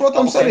telefonu,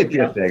 protams, arī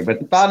pietiek,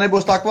 bet tā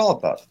nebūs tā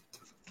kvalitāte.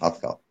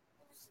 Atkal.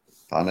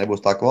 tā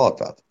nebūs tā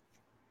kvalitāte.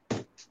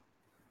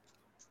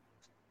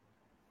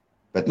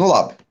 Bet, nu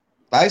labi,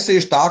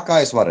 taisīšu tā,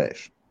 kā es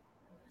varēšu.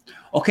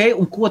 Ok,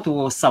 un ko tu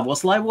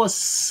savos laivos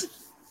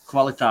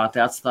kvalitāti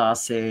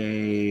atstāsi?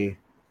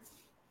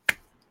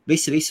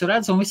 Visi visu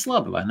redz un viss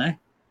labi, vai ne?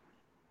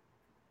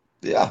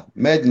 Jā,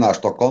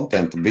 mēģināšu to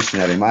kontentu bišķiņ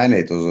arī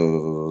mainīt uz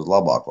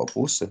labāko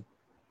pusi.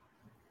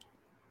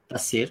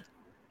 Tas ir.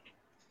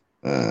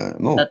 Tev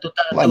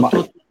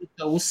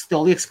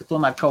liekas, ka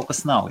tomēr kaut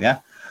kas nav,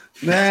 ja?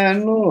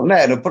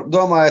 Nē,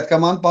 domājot, ka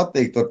man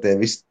patīk tur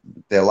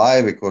tie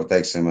laivi, kur,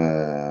 teiksim,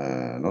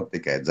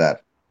 tikai dzer,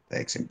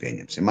 teiksim,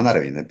 pieņemsim. Man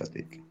arī viņi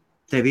nepatīk.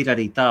 Tev ir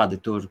arī tādi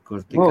tur,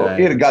 kur tikai...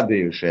 Ir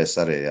gadījušies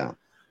arī, jā.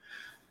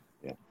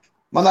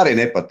 Man arī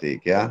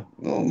nepatīk, jā.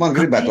 Man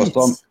gribētos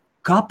to...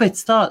 Kāpēc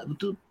tā?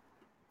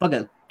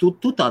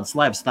 Tu tādas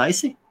laivas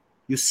taisi?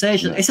 Jūs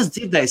sēžat... Es esmu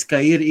dzirdējis, ka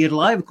ir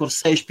laivi, kur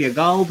sēž pie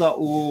galda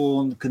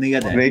un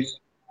kniedē.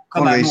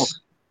 Un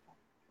viss.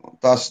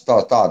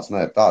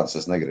 Tādas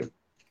es negribu.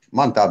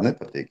 Man tāda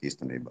nepatīk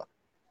īstenībā.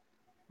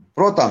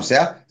 Protams,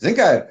 jā. Zini,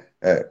 kā ir,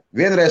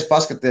 vienreiz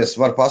paskaties,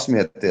 var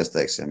pasmieties,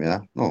 teiksim, jā.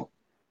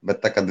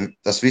 Bet tā, kad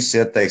tas viss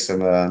iet,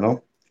 teiksim,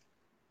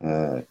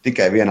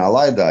 tikai vienā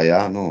laidā,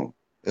 jā,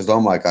 es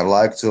domāju, ka ar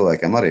laiku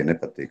cilvēkiem arī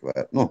nepatīk,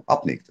 vai,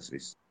 apnīk tas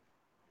viss.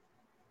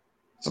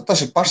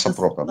 Tas ir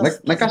pašsaprotam.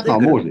 Nekas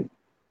nav mūžīgi.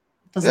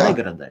 Tas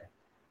degradē.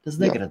 Tas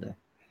degradē.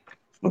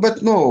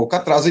 Bet,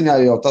 katrā ziņā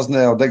jau tas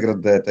ne jau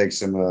degradē,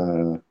 teiksim,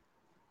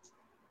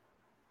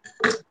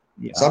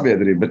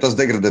 sabiedrību, bet tas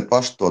degradē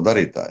paši to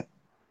darītāju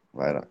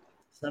vairāk.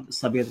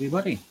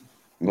 Sabiedrība arī.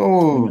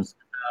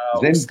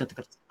 Uzskata,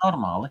 ka tas ir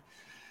normāli.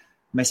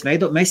 Mēs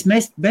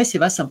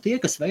jau esam tie,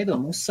 kas veido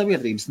mūsu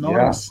sabiedrības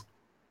normas. Jā.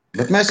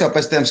 Bet mēs jau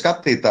pēc tiem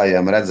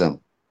skatītājiem redzam.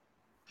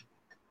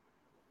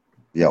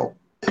 Jau.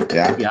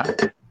 Jā.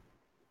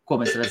 Ko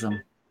mēs redzam?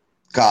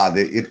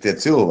 Kādi ir tie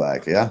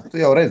cilvēki, ja?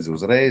 Tu jau redzi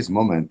uzreiz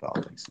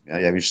momentāli. Teiksim,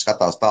 ja? Ja viņš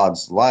skatās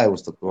tādas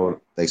laivas, tad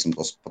teiksim,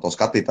 pa to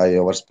skatītāju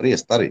jau var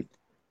spriest arī.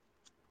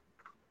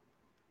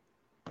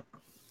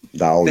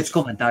 Daudz. Pēc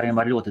komentāriem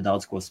var ļoti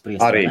daudz ko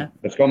spriest. Arī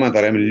pēc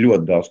komentāriem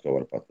ļoti daudz ko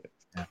var pateikt.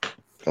 Jā.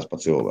 Kas pa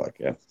cilvēku,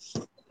 ja?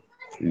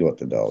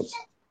 Ļoti daudz.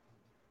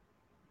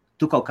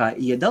 Tu kaut kā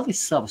iedali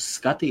savus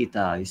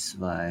skatītājus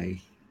vai?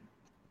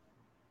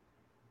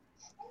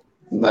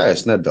 Nē,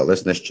 es nedalu,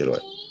 es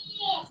nešķiroju.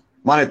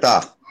 Man ir tā,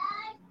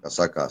 kā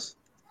sakās.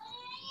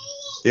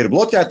 Ir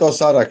bloķēto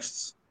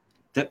saraksts.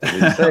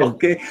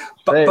 Okay.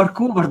 Par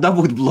ko var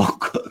dabūt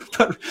bloku?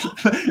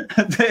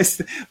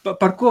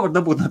 Par ko var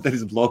dabūt no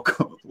tevis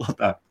bloku?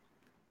 Lotār?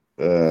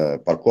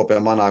 Par ko pie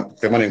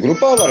maniem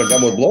grupā var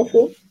dabūt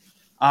bloku?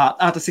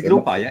 Tas ir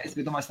grupā, ja? Es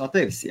biju domājis no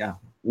tevis, jā.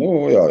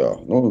 Jā.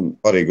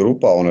 Arī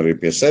grupā un arī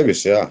pie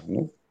sevis, jā.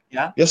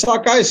 Jā? Ja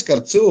sāk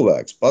aizskart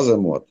cilvēks,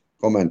 pazemot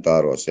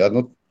komentāros, jā.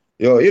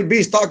 Jo ir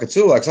bijis tā, ka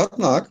cilvēks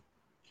atnāk,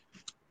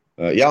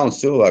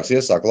 jauns cilvēks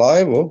iesāk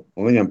laivu,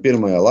 un viņam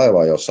pirmajā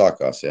laivā jau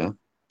sākās, jā.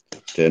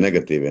 Tie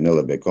negatīvie,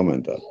 nelabie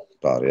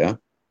komentāri, jā.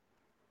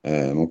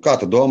 Kā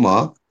tu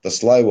domā,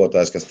 tas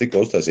laivotājs, kas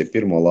tikko uztaisīja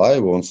pirmo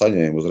laivu un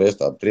saņēma uzreiz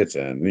tādu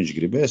triecienu, viņš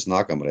gribēs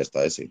nākamreiz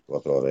taisīt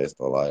otro reizi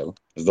to laivu?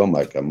 Es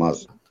domāju, ka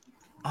maz.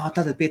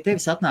 Tātad pie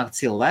tevis atnāk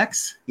cilvēks,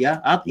 ja?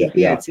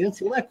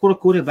 Cilvēki,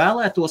 kuri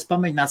vēlētos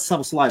pamēģināt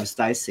savus laivus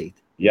taisīt.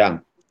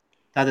 Jā.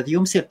 Tātad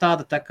jums ir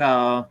tāda tā kā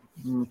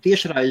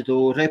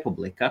tiešraidu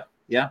republika,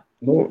 ja?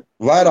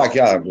 Vairāk,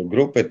 jā,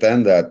 grupi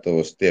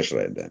tendētu uz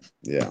tiešraidēm,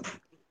 jā.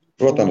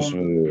 Protams.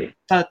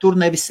 Tur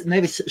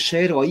nevis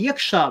šēro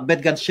iekšā,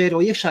 bet gan šēro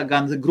iekšā,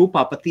 gan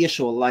grupā pa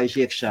tiešo laiž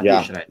iekšā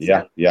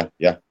tiešraidēs.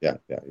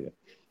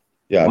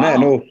 Jā,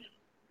 wow.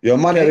 Jo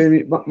man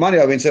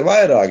jau viņas ir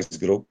vairākas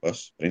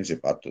grupas,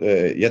 principā.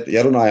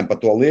 Ja runājam par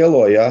to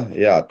lielo,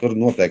 jā, tur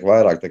notiek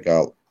vairāk tā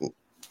kā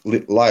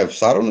live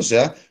sarunas,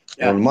 jā.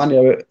 Un man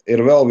jau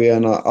ir vēl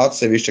viena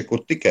atsevišķa, kur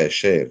tikai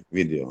share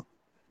video.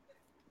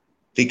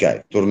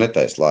 Tikai, tur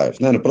netais laivas.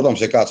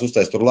 Protams, ja kāds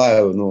uztais tur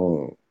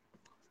laivu,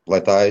 lai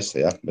taisa,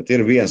 ja? Bet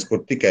ir viens, kur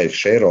tikai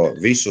šeiro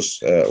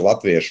visus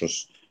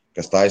latviešus,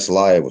 kas taisa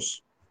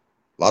laivus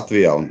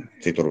Latvijā un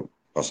citur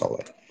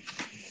pasaulē.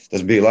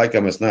 Tas bija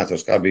laikam, es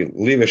neatceros, kā bija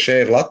Live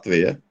Share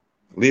Latvija,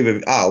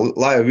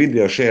 Live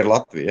Video Share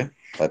Latvija,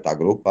 tā ir tā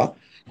grupa,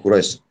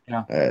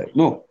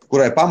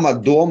 kurai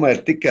pamat doma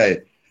ir tikai,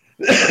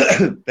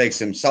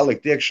 teiksim,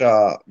 salikt iekšā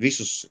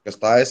visus,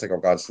 kas taisa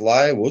kaut kādas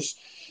laivus,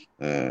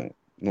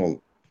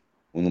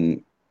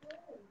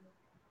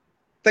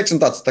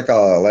 teiksim tāds, tā kā,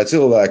 lai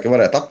cilvēki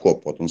varētu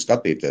apkopot un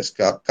skatīties,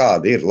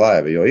 kāda ir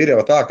laiva. Jo ir jau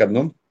tā, ka,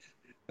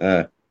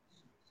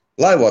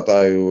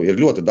 laivotāju ir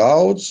ļoti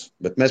daudz,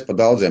 bet mēs par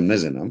daudziem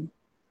nezinām.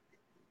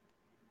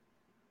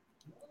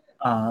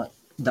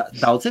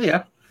 Daudz ir, jā?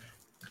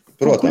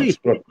 Protams.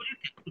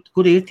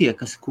 Kuri ir tie,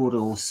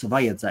 kurus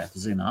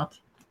vajadzētu zināt?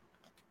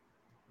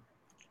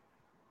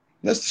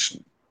 Es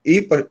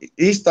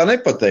īsti tā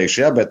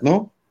nepateikšu, jā, bet,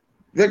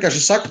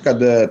 vienkārši saku, ka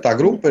tā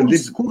grupa ir...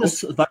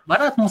 Kurus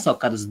varētu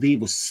nosaukt kādus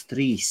 2,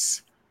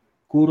 3,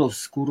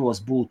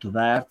 kuriem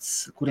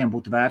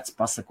būtu vērts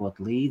pasakot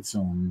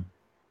līdzi un...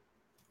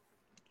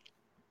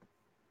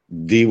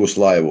 2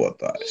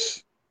 laivotājus.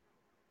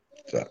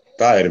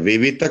 Tā ir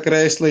Vivita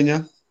Kreisliņa.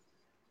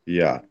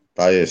 Jā,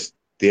 tā es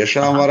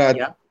tiešām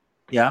varētu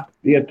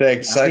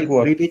ieteikt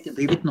sekot.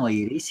 Vivita no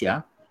Īrijas, jā.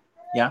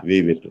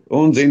 Vivita.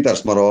 Un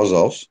Dzintars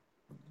Morozovs.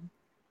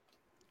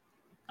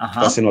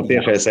 Tas ir no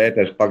tiešais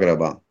ēteris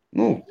pagrabā.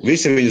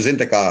 Visi viņu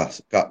zina kā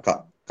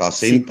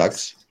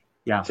Sintaks.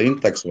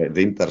 Sintaks vai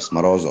Dzintars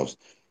Morozovs.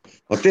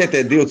 Un tie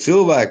 2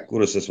 cilvēki,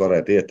 kurus es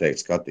varētu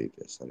ieteikt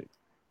skatīties arī.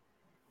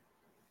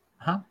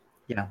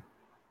 Jā.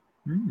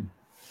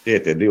 Tie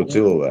 2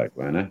 cilvēki,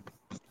 vai ne?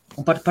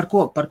 Un par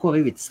ko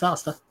Vivita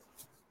stāsta?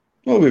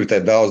 Vivita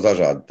ir daudz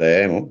dažādu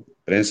tēmu.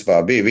 Principā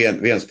bija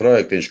viens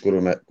projektiņš,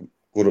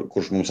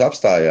 kurš mums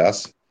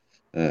apstājās.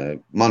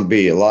 Man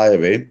bija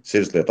laivi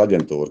sirdslietu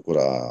aģentūra,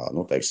 kurā,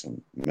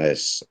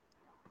 mēs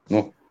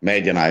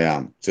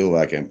mēģinājām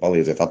cilvēkiem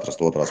palīdzēt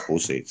atrast otrās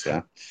pusītes, ja.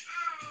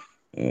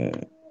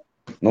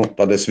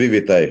 Tad es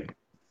Vivitai,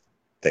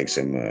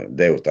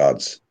 devu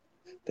tādas,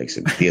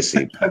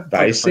 tiesību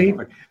taisīt.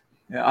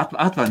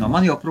 Atvaino,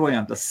 man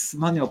joprojām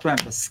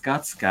tas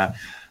skats, kā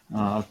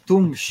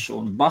tumšs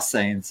un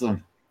baseins un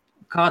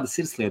kāda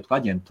sirdslietu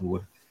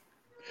aģentūra.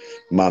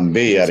 Man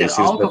bija arī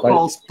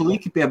alkohols,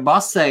 pliki pie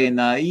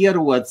baseina,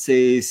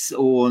 ierocis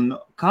un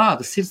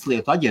kāda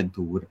sirdslietu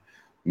aģentūra.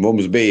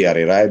 Mums bija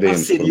arī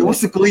raidījums. Tas ir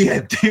jūsu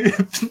klienti.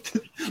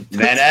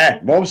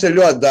 Nē, mums ir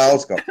ļoti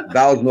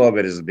daudz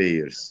novirzes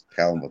bijušas,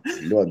 Helmut,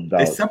 ļoti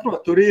daudz. Es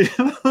saprotu, tur ir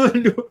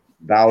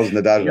daudz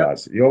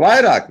nedažāds. Jo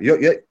vairāk,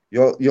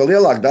 jo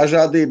lielāka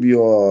dažādība,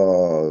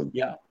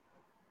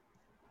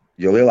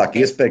 jo lielāka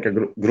iespēja, ka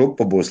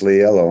grupa būs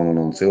liela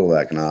un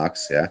cilvēki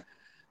nāks, ja.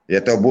 Ja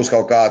tev būs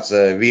kaut kāds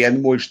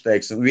vienmuļš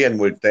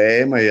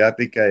tēma,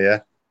 tikai,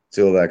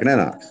 cilvēki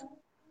nenāks.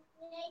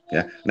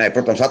 Ja? Nē,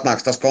 protams,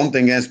 atnāks tas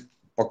kontingents,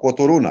 pa ko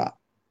tu runā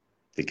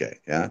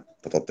tikai,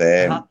 pa to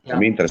tēmu.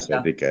 Tam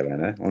interesē tikai, vai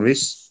ne? Un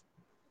viss.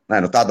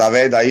 Nē, tādā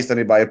veidā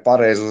īstenībā ir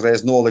pareizi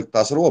uzreiz nolikt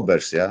tās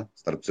robežas,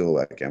 starp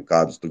cilvēkiem,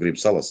 kādus tu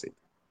gribi salasīt.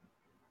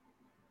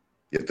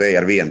 Ja tu ej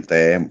ar vienu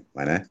tēmu,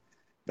 vai ne?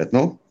 Bet,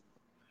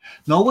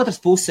 No otras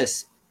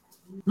puses,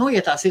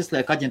 ja tā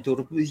sirdslietu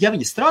aģentūra, ja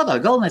viņi strādā,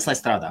 galvenais, lai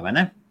strādā, vai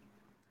ne?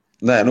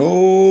 Nē,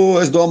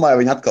 es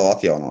domāju, viņi atkal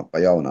atjaunot pa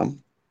jaunam.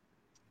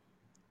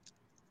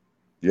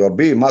 Jo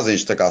bija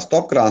maziņš tā kā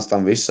stopkrāns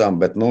tam visam,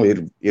 bet,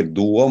 ir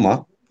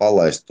doma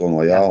palaist to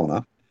no jauna.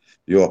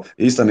 Jo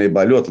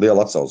īstenībā ļoti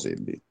liela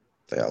atsaucība bija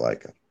tajā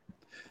laikā.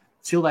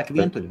 Cilvēki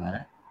vientuļi, vai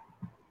ne?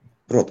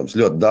 Protams,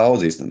 ļoti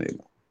daudz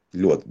īstenībā.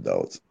 Ļoti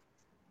daudz.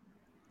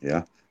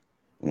 Ja?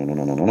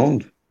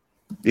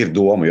 Ir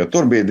doma, jo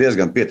tur bija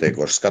diezgan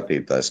pietiekoši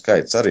skatītāju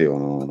skaits arī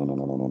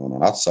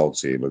un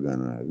atsaucība. Gan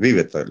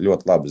Vivita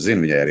ļoti labi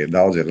zina, viņai arī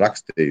daudz ir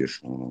rakstījuši.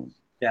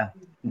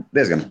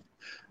 Diezgan.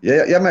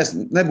 Ja mēs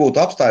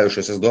nebūtu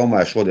apstājušies, es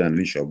domāju, šodien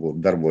viņš jau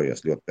būtu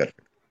darbojies ļoti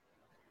perfekti.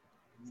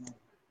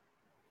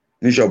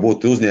 Viņš jau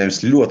būtu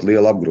uzņēmis ļoti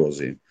lielu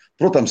apgrozījumu.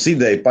 Protams,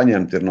 ideja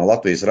paņemt ir no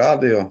Latvijas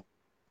radio.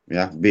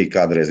 Bija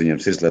kādreiz viņiem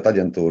sirdslietu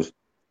aģentūras,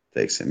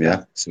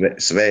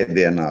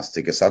 svētdienās,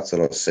 cik es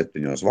atceros,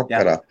 7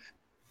 vakarā.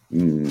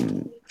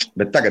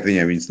 Bet tagad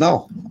viņiem viņas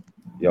nav.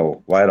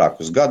 Jau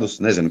vairākus gadus,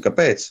 nezinu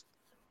kāpēc.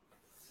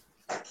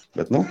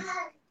 Bet,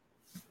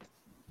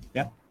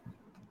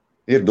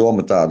 ir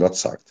doma tādu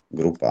atsākt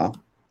grupā.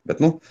 Bet,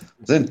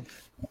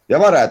 ja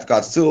varētu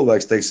kāds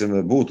cilvēks,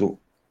 būtu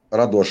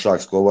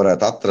radošāks, ko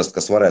varētu atrast,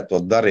 kas varētu to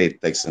darīt,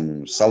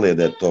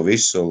 saliedēt to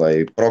visu,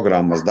 lai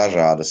programmas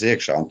dažādas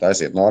iekšā un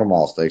taisiet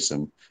normāls,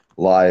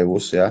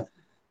 laivus,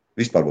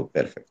 vispār būtu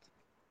perfekti.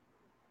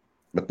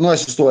 Bet,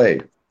 es uz to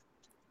eju.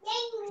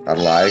 Ar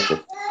laiku.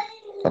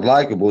 Ar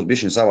laiku būs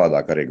bišķiņ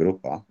savādāk arī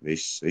grupā.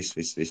 Viss.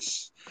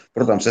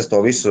 Protams, es to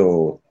visu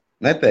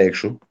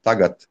neteikšu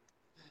tagad.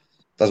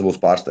 Tas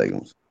būs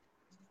pārsteigums.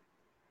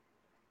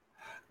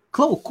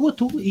 Klau, ko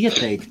tu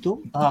ieteiktu?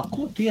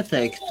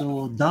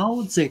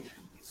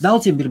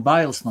 Daudziem ir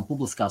bailes no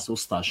publiskās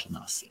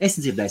uzstāšanās.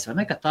 Es dzirdēju, vai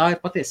ne, ka tā ir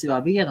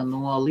patiesībā viena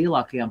no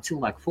lielākajām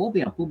cilvēku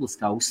fobijām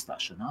publiskā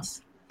uzstāšanās.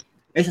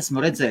 Es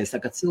esmu redzējis,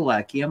 ka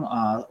cilvēkiem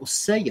uz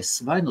sejas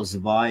vai no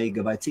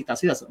zvaiga vai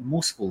citās vietās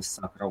muskulis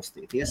sāk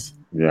raustīties.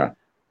 Jā.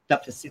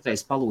 Tāpēc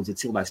citreiz palūdzu, ja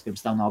cilvēks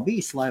pirms tam nav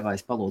bijis laivā,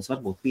 es palūdzu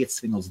varbūt 5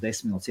 minūtes,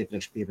 10 minūtes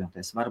iepriekš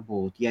pievienoties.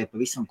 Varbūt, ja ir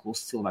pavisam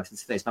kluss cilvēks,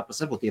 tad citreiz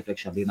paprasa, varbūt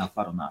iepriekšā dienā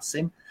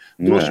parunāsim.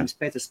 Drošības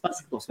pēc es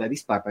paskatos, vai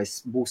vispār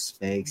būs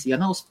spējīgs. Ja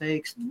nav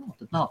spējīgs,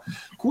 tad nav.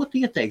 Ko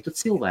tu ieteiktu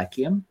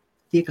cilvēkiem,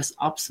 tie, kas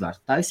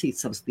apsver, taisīt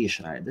savas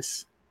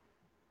tiešraides?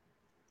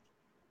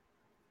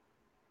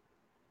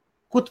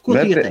 Ko tu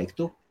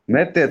ieteiktu?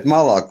 Metiet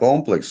malā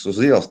kompleksu uz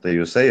ielas, te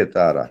jūs ejat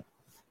ārā.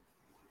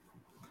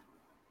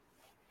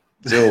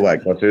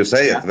 Cilvēki, kad jūs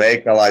ejat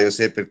veikalā, jūs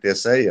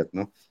iepirkties ejat.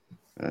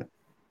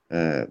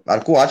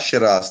 Ar ko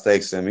atšķirās,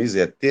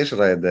 iziet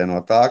tiešraidē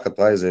no tā, ka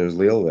tu aizēji uz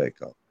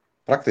lielveikalu?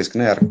 Praktiski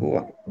ne ar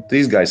ko.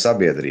 Tu izgāji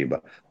sabiedrībā.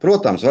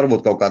 Protams,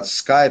 varbūt kaut kāds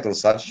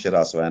skaitlis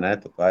atšķirās vai ne,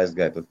 tu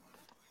aizgāji,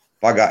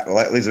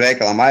 līdz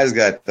veikalam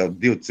aizgāji, tev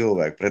 2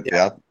 cilvēki pretī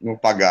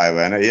pagāja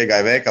vai ne,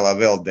 iegāja veikalā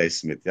vēl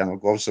 10,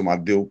 kopsumā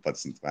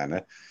 12 vai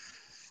ne.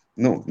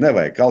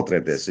 nevajag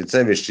kautrēties. Ir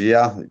sevišķi,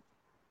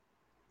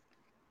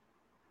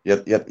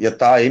 ja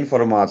tā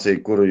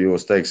informācija, kuru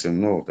jūs,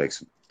 teiksim,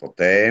 to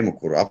tēmu,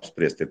 kuru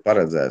apspriest ir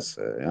paredzēts,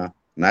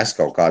 nes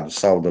kaut kādu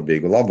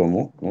savdabīgu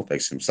labumu,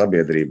 teiksim,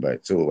 sabiedrībai,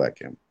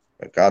 cilvēkiem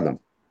vai kādam.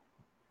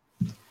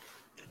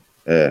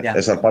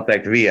 Es varu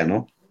pateikt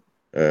vienu,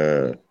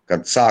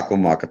 kad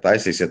sākumā, kad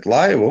taisīsiet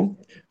laivu,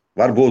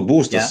 varbūt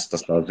būs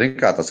tas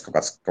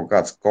kaut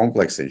kāds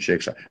kompleksiņš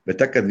iekšā.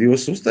 Bet tad, kad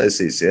jūs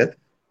uztaisīsiet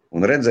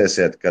un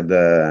redzēsiet, ka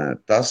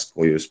tas,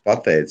 ko jūs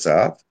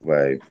pateicāt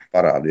vai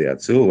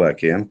parādījāt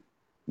cilvēkiem,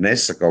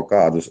 nesa kaut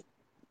kādu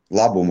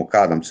labumu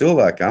kādam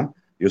cilvēkam,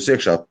 jūs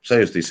iekšā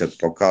sajustīsiet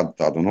kaut kādu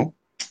tādu,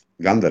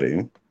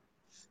 gandarījumu.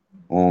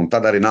 Un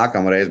tad arī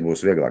nākamreiz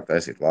būs vieglāk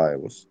taisīt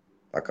laivus.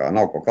 Tā kā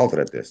nav ko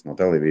kautrēties no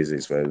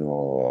televīzijas vai no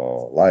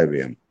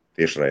laiviem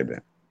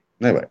tiešraidēm.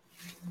 Nevajag.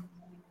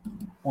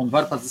 Un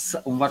var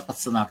pat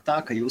sanākt tā,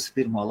 ka jūsu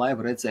pirmo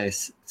laivu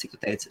redzēs, cik tu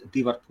teici,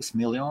 2,5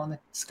 miljoni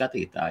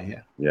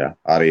skatītāji. Jā,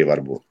 arī var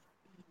būt.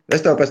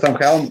 Es tev pēc tam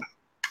Helmu...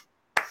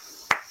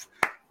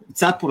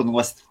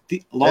 Cepurnost.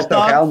 Es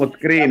tev Helmu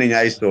skrīniņā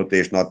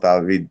izsūtīšu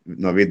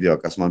no video,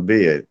 kas man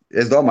bija.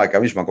 Es domāju, ka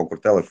viņš man kaut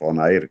kur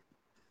telefonā ir.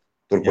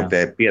 Tur, kur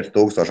tie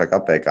 5000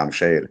 apteikām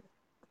šeit ir.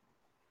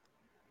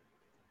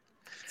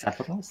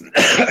 Cepurnost?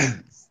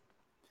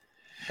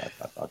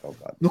 Tā kaut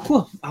kāda. Ko,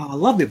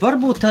 labi,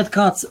 varbūt tad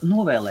kāds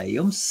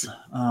novēlējums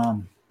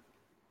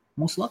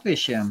mūsu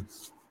latviešiem,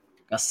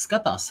 kas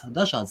skatās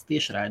dažādas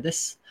tiešraides.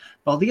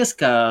 Paldies,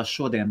 ka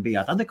šodien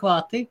bijāt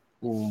adekvāti,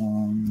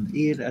 un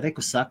ir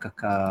Reku saka,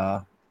 ka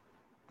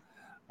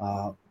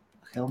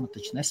Helma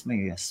taču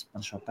nesmējies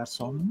par šo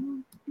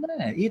personu.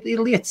 Nē, ir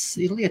lietas.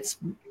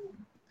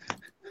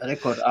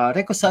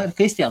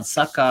 Kristiāns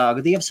saka,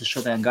 ka Dievs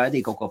šodien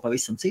gaidīja kaut ko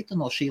pavisam citu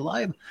no šī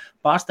laiva.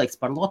 Pārsteigts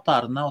par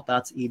Lotāru nav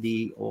tāds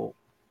IDO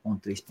un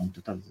 3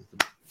 punktu.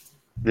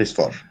 Viss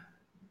forši.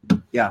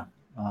 Jā.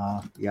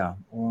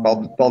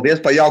 Paldies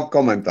par jauku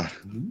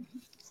komentāru.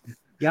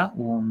 Jā.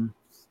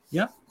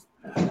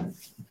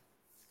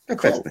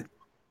 Kāpēc ne?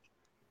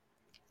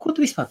 Ko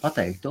tu vispār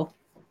pateiktu?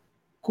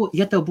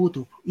 Ja tev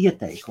būtu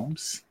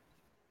ieteikums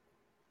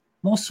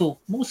mūsu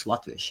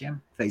latviešiem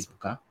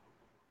Facebookā?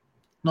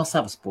 No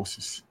savas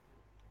puses.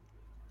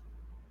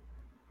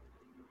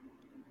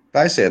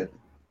 Taisiet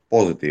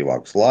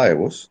pozitīvākus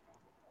laivus,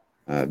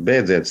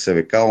 beidziet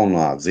sevi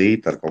kaunā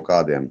dzīt ar kaut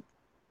kādiem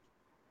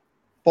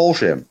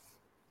polšiem,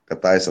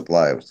 kad taisat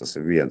laivus, tas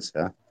ir viens.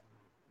 Ja?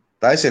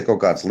 Taisiet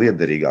kaut kāds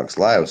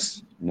liederīgāks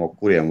laivus, no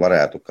kuriem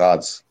varētu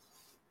kāds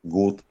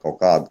gūt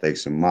kaut kādu,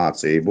 teiksim,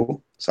 mācību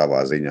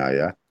savā ziņā,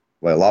 ja?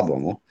 Vai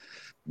labumu.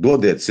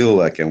 Dodiet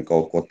cilvēkiem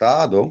kaut ko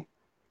tādu,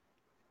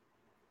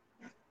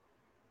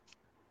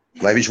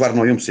 lai viņš var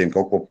no jums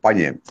kaut ko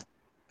paņemt,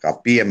 kā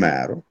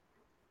piemēru.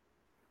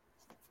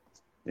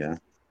 Ja,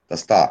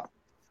 tas tā.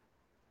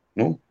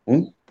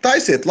 Un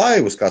taisiet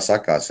laivus, kā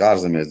sakās,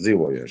 ārzemēs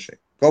dzīvojošie.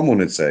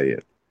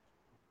 Komunicējiet.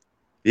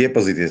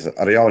 Iepazīties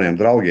ar jauniem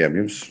draugiem,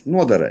 jums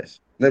noderēs.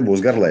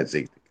 Nebūs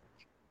garlaicīgi.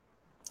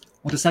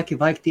 Un tu saki,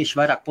 vajag tieši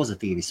vairāk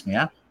pozitīvismu,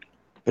 jā?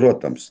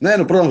 Protams.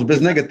 Protams, bez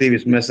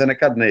negatīvismu mēs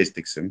nekad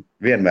neiztiksim.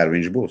 Vienmēr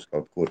viņš būs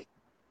kaut kur.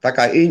 Tā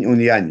kā iņ un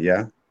jaņ, jā?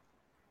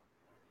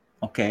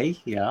 Ok,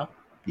 jā.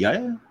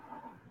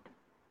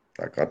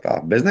 Tā kā tā.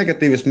 Bez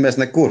negatīvismu mēs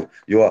nekur.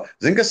 Jo,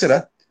 zini, kas ir?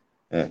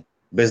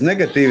 Bez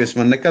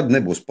negatīvismu nekad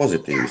nebūs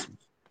pozitīvismu.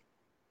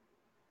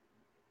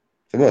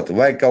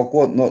 Vai kaut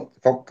ko,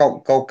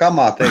 kaut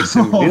kamā,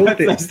 teiksim,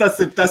 vilti.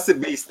 Tas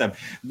ir bīstami.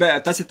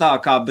 Tas ir tā,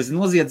 kā bez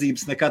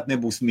noziedzības nekad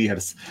nebūs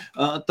miers.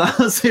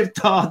 Tas ir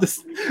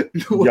tādas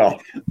ļoti...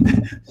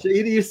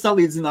 Ir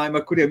salīdzinājumi,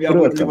 ar kuriem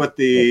jābūt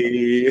ļoti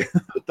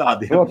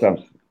tādiem.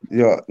 Protams.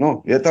 Jo,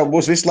 ja tev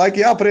būs visu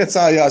laiku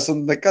jāpriecājās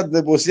un nekad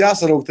nebūs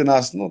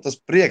jāsarūktinās, tas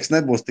prieks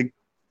nebūs tik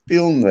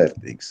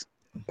pilnvērtīgs.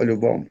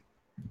 Paļubom.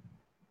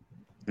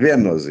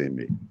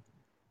 Viennozīmīgi.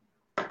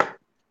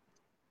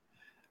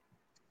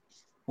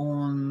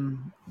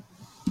 Un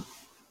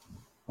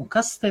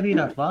kas tev ir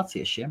ar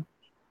vāciešiem?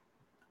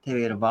 Tev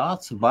ir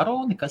vācu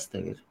baroni, kas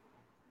tev ir?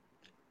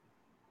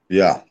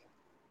 Jā.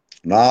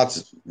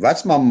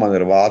 Vecmamma man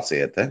ir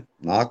vāciete,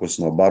 nākus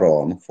no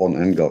baronu von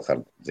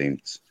Engelhardt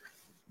dzimtes.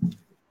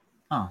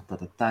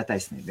 Tātad tā ir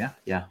taisnība,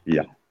 jā?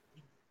 Jā.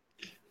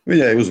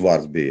 Viņai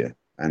uzvārds bija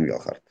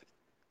Engelhardt.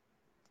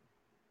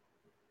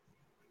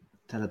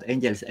 Tātad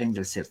eņģeļs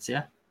sirds,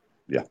 jā?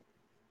 Jā.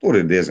 Tur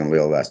ir diezgan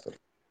liela vēsture.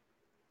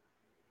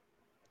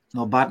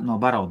 No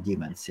baronu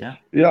ģimenes, jā?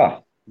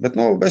 Jā, bet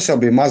es jau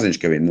biju maziņš,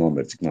 ka viņi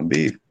nomira, cik man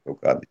bija kaut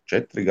kādi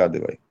 4 gadi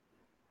vai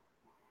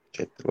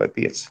 4 vai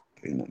 5,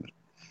 ka viņi nomira.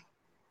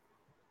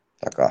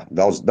 Tā kā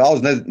daudz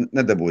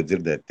nedabūju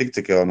dzirdēt. Tik,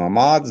 cik jau no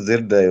mātes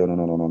dzirdēju,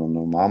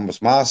 no mammas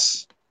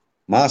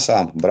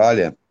māsām,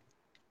 brāļiem.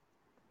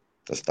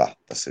 Tas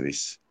ir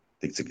viss.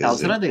 Tik, cik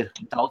Daudz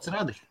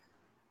radi?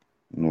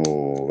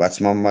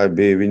 Vecmammai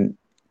bija viņa.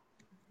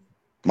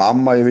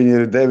 Mammai viņa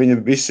ir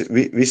 9,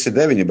 visi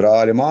 9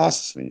 brāļi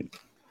māsas.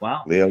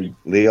 Wow.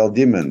 Liela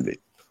ģimene bija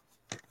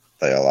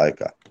tajā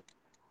laikā.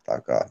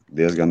 Tā kā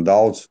diezgan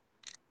daudz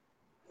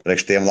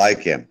priekš tiem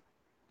laikiem.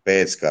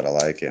 pēckara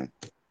laikiem.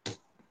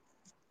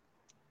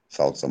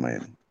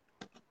 Saucamajiem.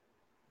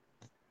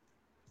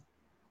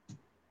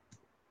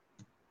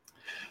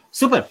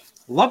 Super,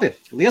 labi,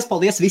 liels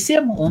paldies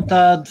visiem, un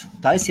tad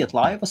taisiet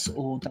laivas,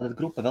 un tad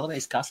grupa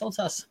vēlreiz kā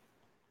saucās?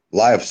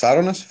 Laivu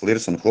sarunas,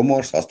 flirs un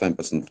humors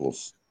 18+.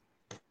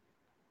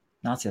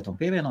 Nāciet un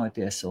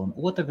pievienojieties, un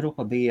otra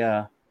grupa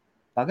bija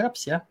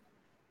pagrabs, ja?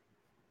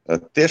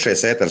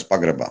 Tiešais ēteris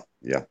pagrabā,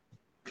 jā.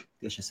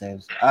 Tiešais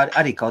ēteris,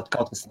 arī kaut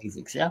kas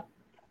līdzīgs, ja?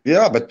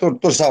 Jā, bet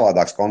tur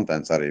savādāks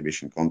kontents arī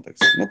bija šim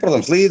konteksts. Nu,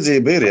 protams,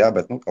 līdzība ir, jā,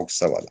 bet kaut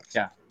kas savādāks.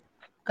 Jā,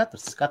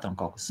 katram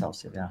kaut kas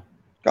savs ir, jā.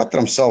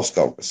 Katram savs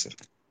kaut kas ir.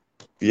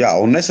 Jā,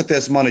 un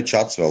nesaties mani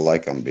čats vēl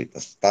laikam bija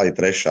tas. Tā ir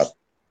trešā.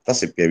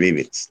 Tas ir pie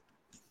Vivitas.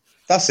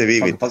 Tas ir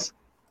Vivitas.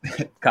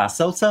 Kā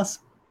saucās?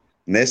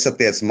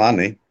 Nesaties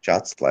mani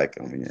čats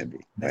laikam viņai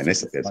bija. Vai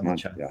nesaties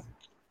mani? Jā.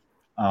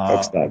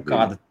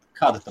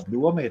 Kāda tam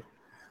doma ir?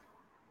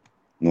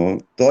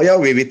 Nu, to jau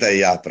Vivitai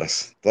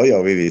jāprasa. To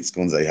jau Vivitas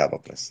kundzei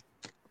jāpaprasa.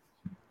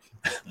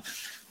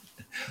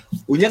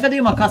 Un ja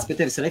gadījumā kāds pie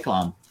tevis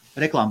reklāmu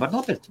var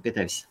nopirkt pie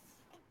tevis?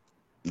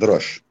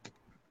 Droši.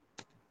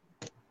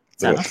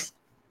 Cenas?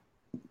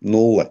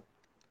 0.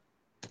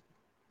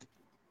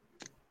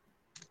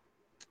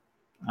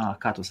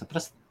 Kā tu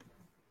saprast?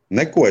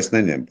 Neko es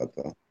neņemu par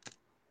to.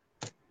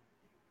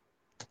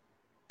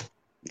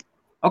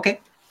 Ok.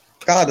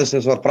 Kādas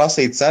es varu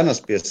prasīt cenas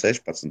pie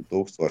 16,000?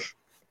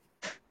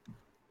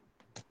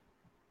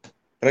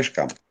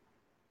 Priekškam.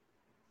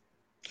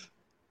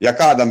 Ja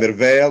kādam ir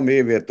vēlme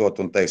ievietot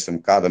un,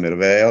 teiksim, kādam ir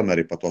vēlme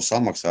arī par to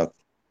samaksāt,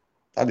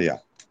 tad jā.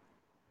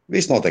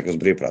 Viss notiek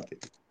uz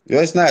brīvprātīgi. Jo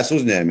es neesmu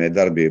uzņēmēju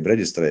darbību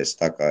reģistrējis,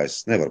 tā kā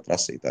es nevaru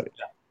prasīt arī.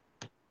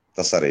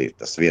 Tas arī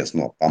tas viens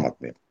no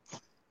pamatiem.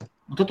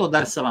 Un tu to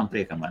dari savām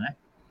priekam, vai ne?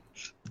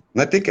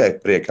 Ne tikai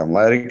priekam,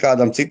 lai arī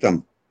kādam citam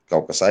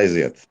kaut kas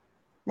aiziet.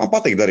 Man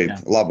patīk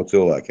darīt labu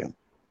cilvēkiem.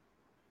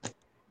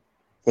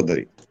 Ko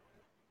darīt?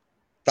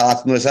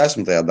 Tāds, es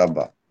esmu tajā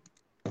dabā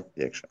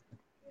iekšā.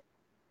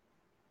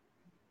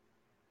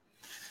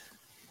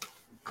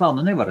 Klau,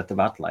 nevaru tev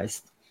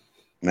atlaist.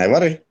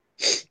 Nevari?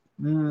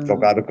 Kaut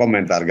kādu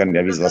komentāru gan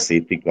jau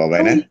izlasīt tikko,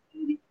 vai ne?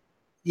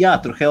 Jā,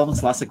 tur Helmuts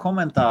lasa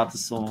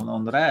komentārus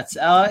un rēc.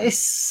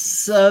 Es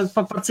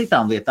par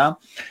citām lietām.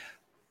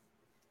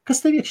 Kas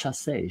tev iekšā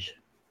sēž?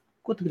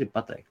 Ko tu gribi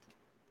pateikt?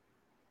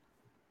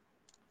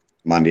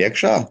 Man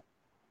iekšā?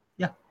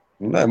 Jā.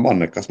 Nē, man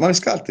nekas, man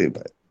viss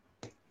kārtībā.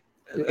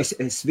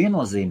 Es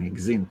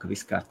viennozīmīgi zinu, ka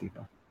viss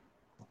kārtībā.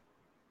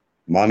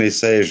 Manī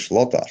sēž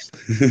Lotārs.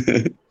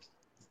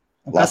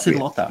 Un kas ir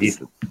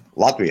Lotārs?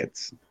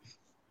 Latvietis.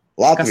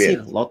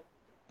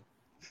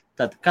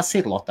 Tad kas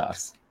ir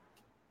Lotārs?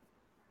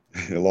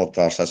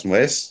 Lotārs esmu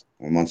es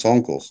un mans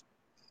onkuls.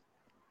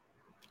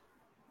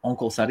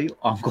 Onkuls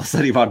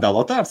arī vārdā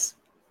Lotārs?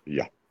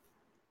 Jā.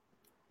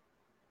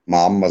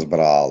 Mammas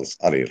brālis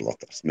arī ir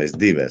Lotārs. Mēs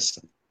divi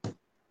esam.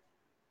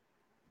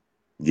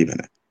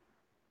 Ģimene.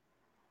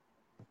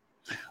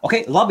 Ok,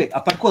 labi.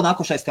 Par ko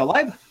nākošais tev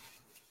laiva?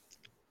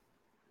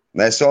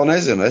 Es jau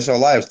nezinu. Es jau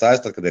laivas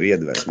taisu tad, kad ir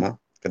iedvesma.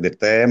 Kad ir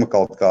tēma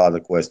kaut kāda,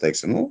 ko es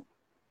teiksim,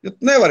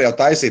 nevar jau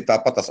taisīt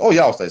tāpat tas,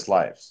 jāuztais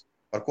laivas.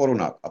 Par ko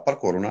runāt? Par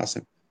ko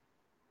runāsim?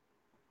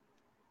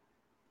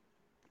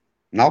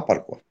 Nav par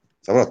ko.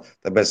 Saprot?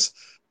 Tāpēc,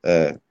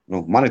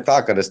 man ir tā,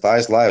 kad es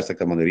taisu laivas,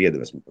 kad man ir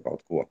iedvesma par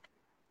kaut ko.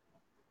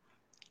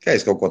 Ka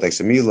es kaut ko,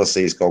 teiksim,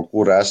 izlasījis, kaut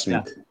kur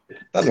esmu,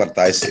 tad var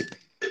taisīt.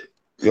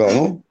 Jo,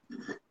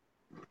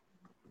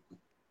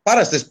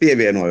 parasti es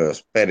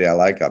pievienojos pēdējā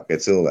laikā pie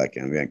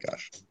cilvēkiem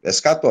vienkārši.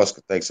 Es skatos,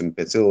 ka, teiksim,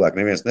 pie cilvēka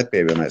neviens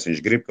nepievienojas,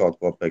 viņš grib kaut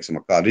ko, teiksim,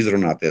 ar kādu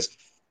izrunāties,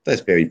 tad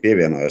es pie viņa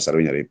pievienojos, ar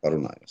viņu arī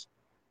parunājos.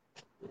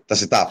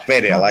 Tas ir tā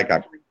pēdējā laikā.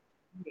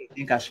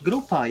 Vienkārši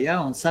grupā,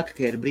 un saka,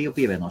 ka ir brīva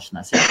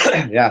pievienošanās,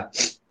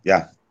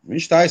 Jā.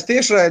 Viņš tājas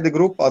tiešraidi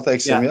grupā,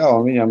 teiksim,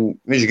 un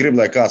viņš grib,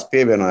 lai kāds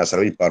pievienojas,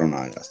 ar viņu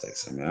parunājās,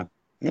 teiksim,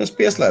 Es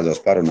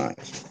pieslēdzos,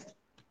 parunājos.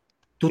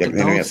 Tu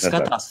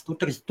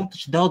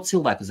taču daudz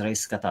cilvēku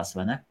uzreiz skatās,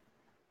 vai ne?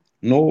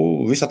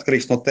 Viss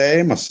atkarīgs no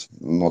tēmas,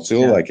 no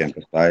cilvēkiem,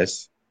 kas tājas.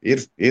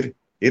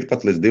 Ir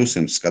pat līdz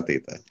 200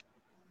 skatītāji.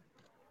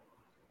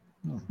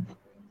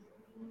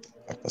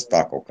 Tas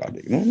tā kaut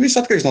kādīgi. Viss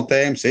atkarīgs no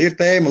tēmas. Ja ir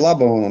tēma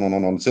laba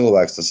un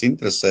cilvēks tas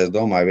interesē, es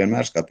domāju,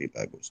 vienmēr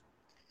skatītāji būs.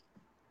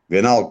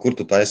 Vienalga, kur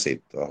tu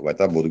taisīt to, vai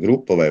tā būtu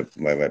grupa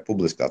vai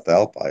publiskā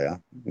telpā,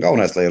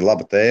 Galvenais, lai ir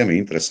laba tēma,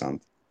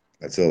 interesanti,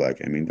 lai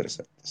cilvēkiem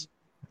interesē tas.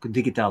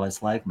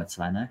 Digitālais laikmets,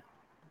 vai ne?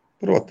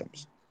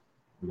 Protams.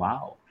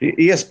 Wow.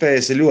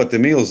 Iespējas ir ļoti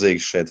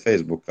milzīgas šeit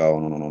Facebookā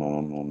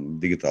un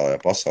digitālajā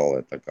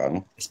pasaulē. Tā kā,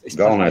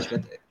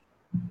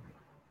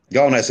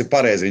 galvenais ir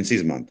pareizi viņus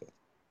izmantot.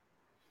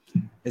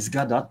 Es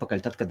gadu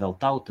atpakaļ, tad, kad vēl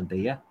tauta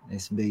bija,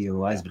 es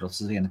biju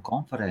aizbraucis uz vienu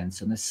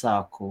konferenci un es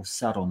sāku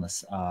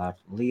sarunas ar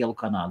lielu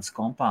Kanādas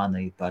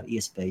kompāniju par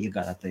iespēju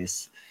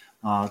iegādāties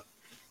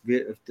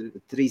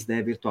 3D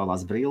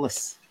virtuālās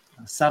brilles.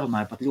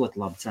 Sarunāja pat ļoti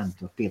labu cenu,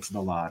 to $5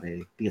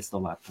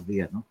 par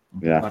vienu, un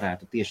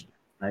varētu tieši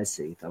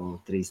taisīt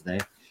 3D.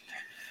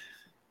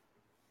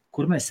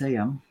 Kur mēs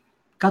ejam?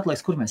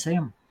 Kāds, kur mēs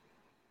ejam?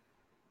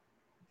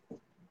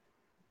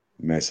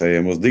 Mēs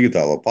ejam uz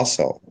digitālo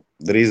pasauli.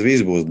 Drīz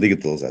viss būs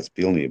digitalizēts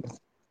pilnībā.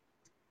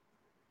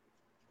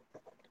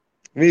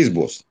 Viss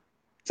būs.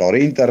 Caur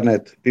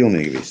internetu,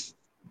 pilnīgi viss.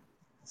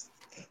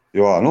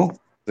 Jo,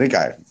 zin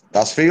kā,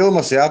 tās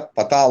filmas,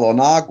 pa tālo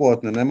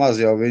nākotni, nemaz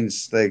jau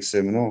viņas,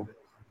 teiksim,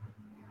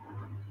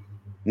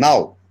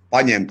 nav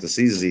paņemtas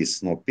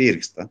izzīstas no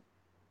pirksta.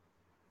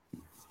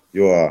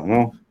 Jo,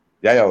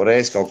 ja jau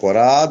reiz kaut ko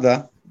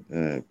rāda,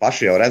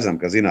 paši jau redzam,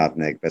 ka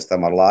zinātnieki pēc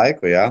tam ar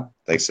laiku,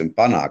 teiksim,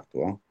 panāk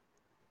to,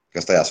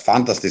 kas tajās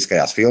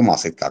fantastiskajās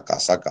filmās it kā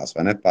sakās,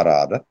 vai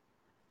neparāda.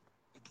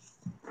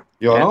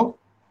 Jo,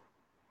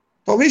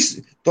 to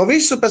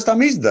visu pēc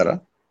tam izdara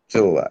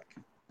cilvēki.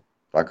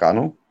 Tā kā,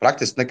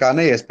 praktiski nekā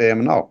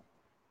neiespējama nav.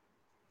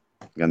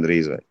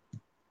 Gandrīz vai.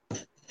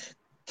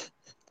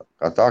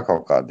 Tā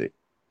kaut kādī.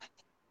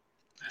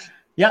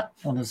 Jā,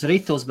 un uz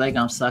rītu uz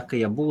beigām saka,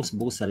 ja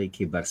būs arī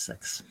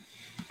kiberseks.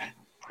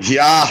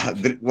 Jā,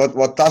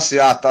 tas,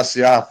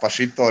 pa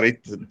šito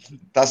ritu.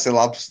 Tas ir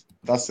labs.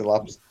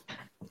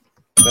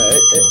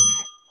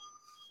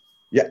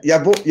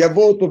 Ja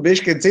būtu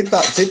bišķi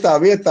citā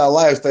vietā,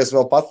 lai es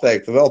vēl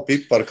pateiktu, vēl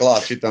piparu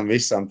klāt šitam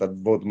visam, tad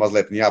būtu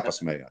mazliet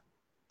jāpasmējāt.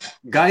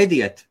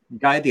 Gaidiet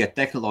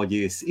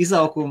tehnoloģijas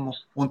izaugumu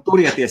un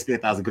turieties pie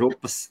tās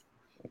grupas.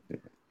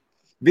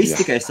 Viss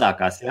tikai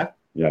sākās,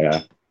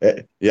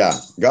 Jā.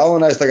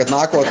 Galvenais tagad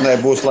nākotnē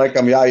būs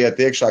laikam jāiet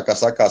iekšā, kā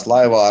sakās,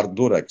 laivā ar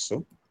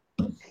dureksu.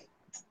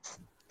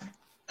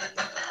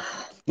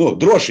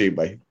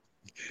 Drošībai.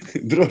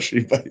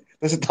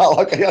 Tas ir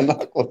tālākajā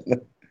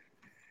nākotnē.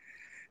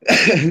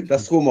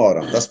 Tas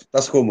humoram.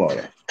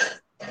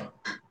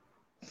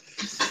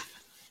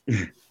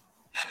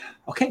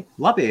 Ok,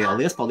 labi,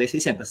 liels paldies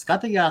visiem, kas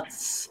skatījāts.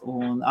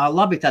 Un,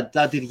 labi,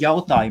 tad ir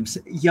jautājums.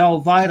 Jau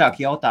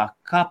vairāk jautā,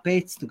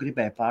 kāpēc tu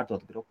gribēji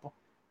pārdot grupu?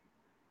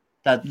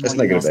 Es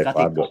negribēju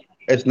pārdot.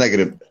 Es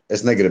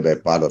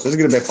negribēju pārdot. Es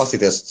gribēju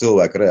pasīties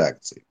cilvēku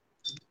reakciju,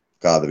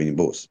 kāda viņa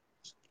būs.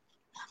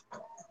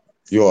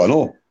 Jo,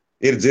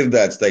 ir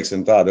dzirdēts,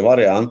 teiksim, tādi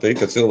varianti,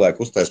 ka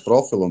cilvēki uztais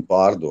profilu un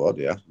pārdod,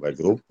 vai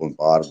grupu un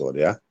pārdod,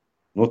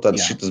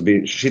 tad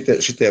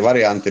šitie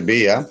varianti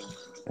bija,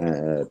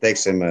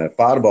 teiksim,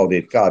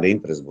 pārbaudīt, kāda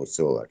interese būs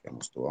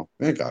cilvēkiem uz to.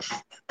 Vienkārši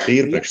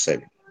tīri priekš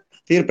sevi.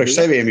 Tīri priekš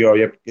seviem, jo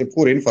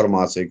jebkura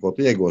informācija, ko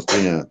tu iegūst,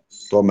 viņa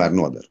tomēr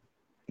nodara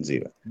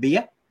dzīvē.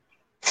 Bija?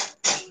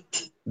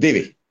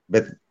 2,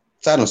 bet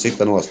cenu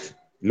sita nost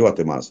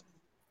ļoti maz.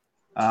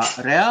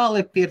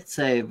 Reāli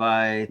pircēji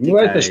vai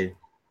tikai...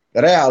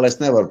 Reāli es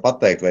nevaru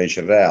pateikt, vai viņš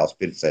ir reāls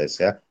pircējs.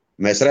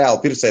 Mēs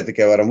reāli pircēju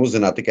tikai varam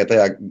uzzināt tikai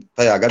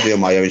tajā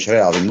gadījumā, ja viņš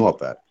reāli viņu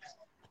nopērk.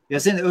 Jo,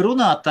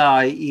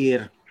 runātāji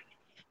ir...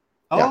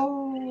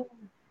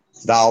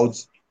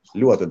 Daudz,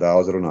 ļoti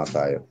daudz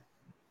runātāju.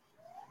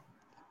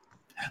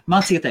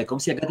 Mans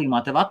ieteikums, ja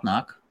gadījumā tev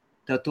atnāk,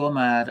 tev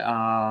tomēr,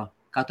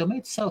 kā tu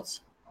meitu sauc?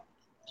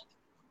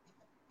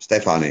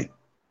 Stefānija.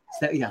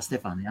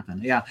 Stefānija,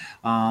 jā.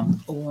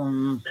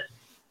 Un,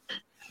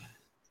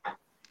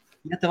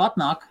 ja tev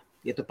atnāk,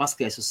 ja tu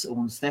paskaties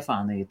un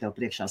Stefānija tev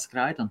priekšā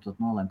skraida un tu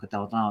nolēm, ka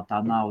tev tā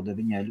nauda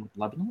viņai ļoti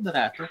labi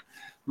noderētu,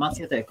 mans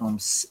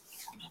ieteikums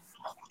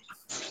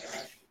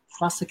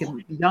pasaka,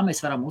 ja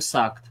mēs varam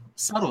uzsākt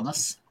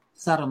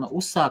saruna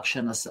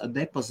uzsākšanas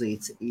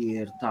depozīts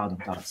ir tāda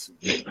un tāds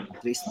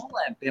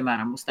 3-0,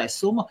 piemēram, uztais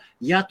summu.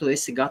 Ja tu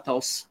esi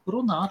gatavs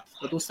runāt,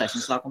 tad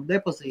uztaisam sākuma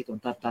depozītu un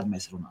tad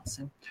mēs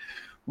runāsim.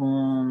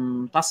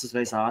 Un tas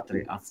uzreiz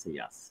ātri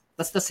atsījās.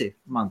 Tas ir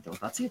man tev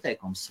tāds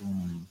ieteikums.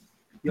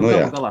 Jo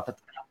galā tad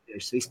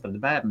atgriežas viss pret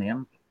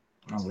bērniem,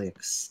 man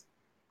liekas,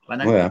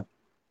 vai ne?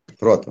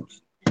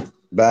 Protams.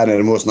 Bērni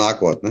ir mūsu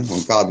nākotne,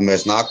 un kādu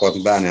mēs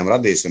nākotni bērniem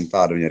radīsim,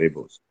 tādu viņi arī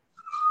būs.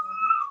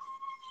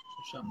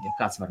 Ja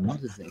kāds var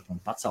monetizēt un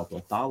pacelt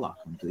to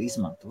tālāk un tu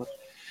izmantot.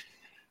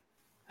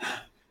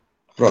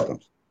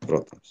 Protams.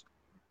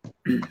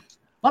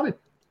 Labi.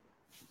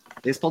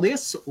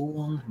 Paldies,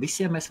 un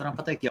visiem mēs varam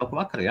pateikt jauku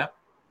vakaru,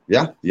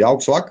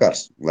 jauks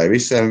vakars, lai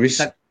visiem viss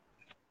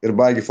ir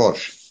baigi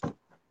forši.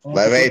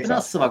 Lai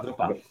veicās.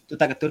 Tu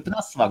tagad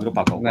turpinās savā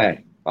grupā kaut ko?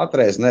 Nē,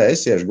 patreiz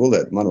es iešu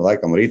gulēt. Man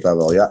laikam rītā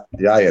vēl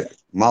jāiet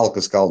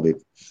malkas kaldīt,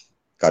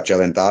 kā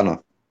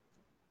Čelentāno.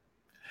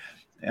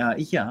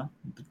 Jā,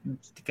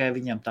 tikai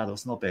viņam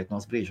tādos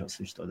nopietnos brīžos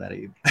viņš to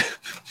darīja.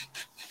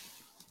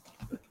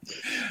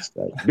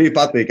 Bija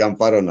patīkami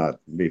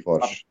parunāt, bija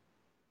forši.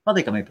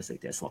 Patīkami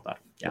iepazīties, Lotār.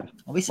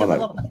 Un visiem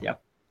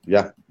labvakar.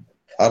 Jā,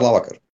 ar labvakaru.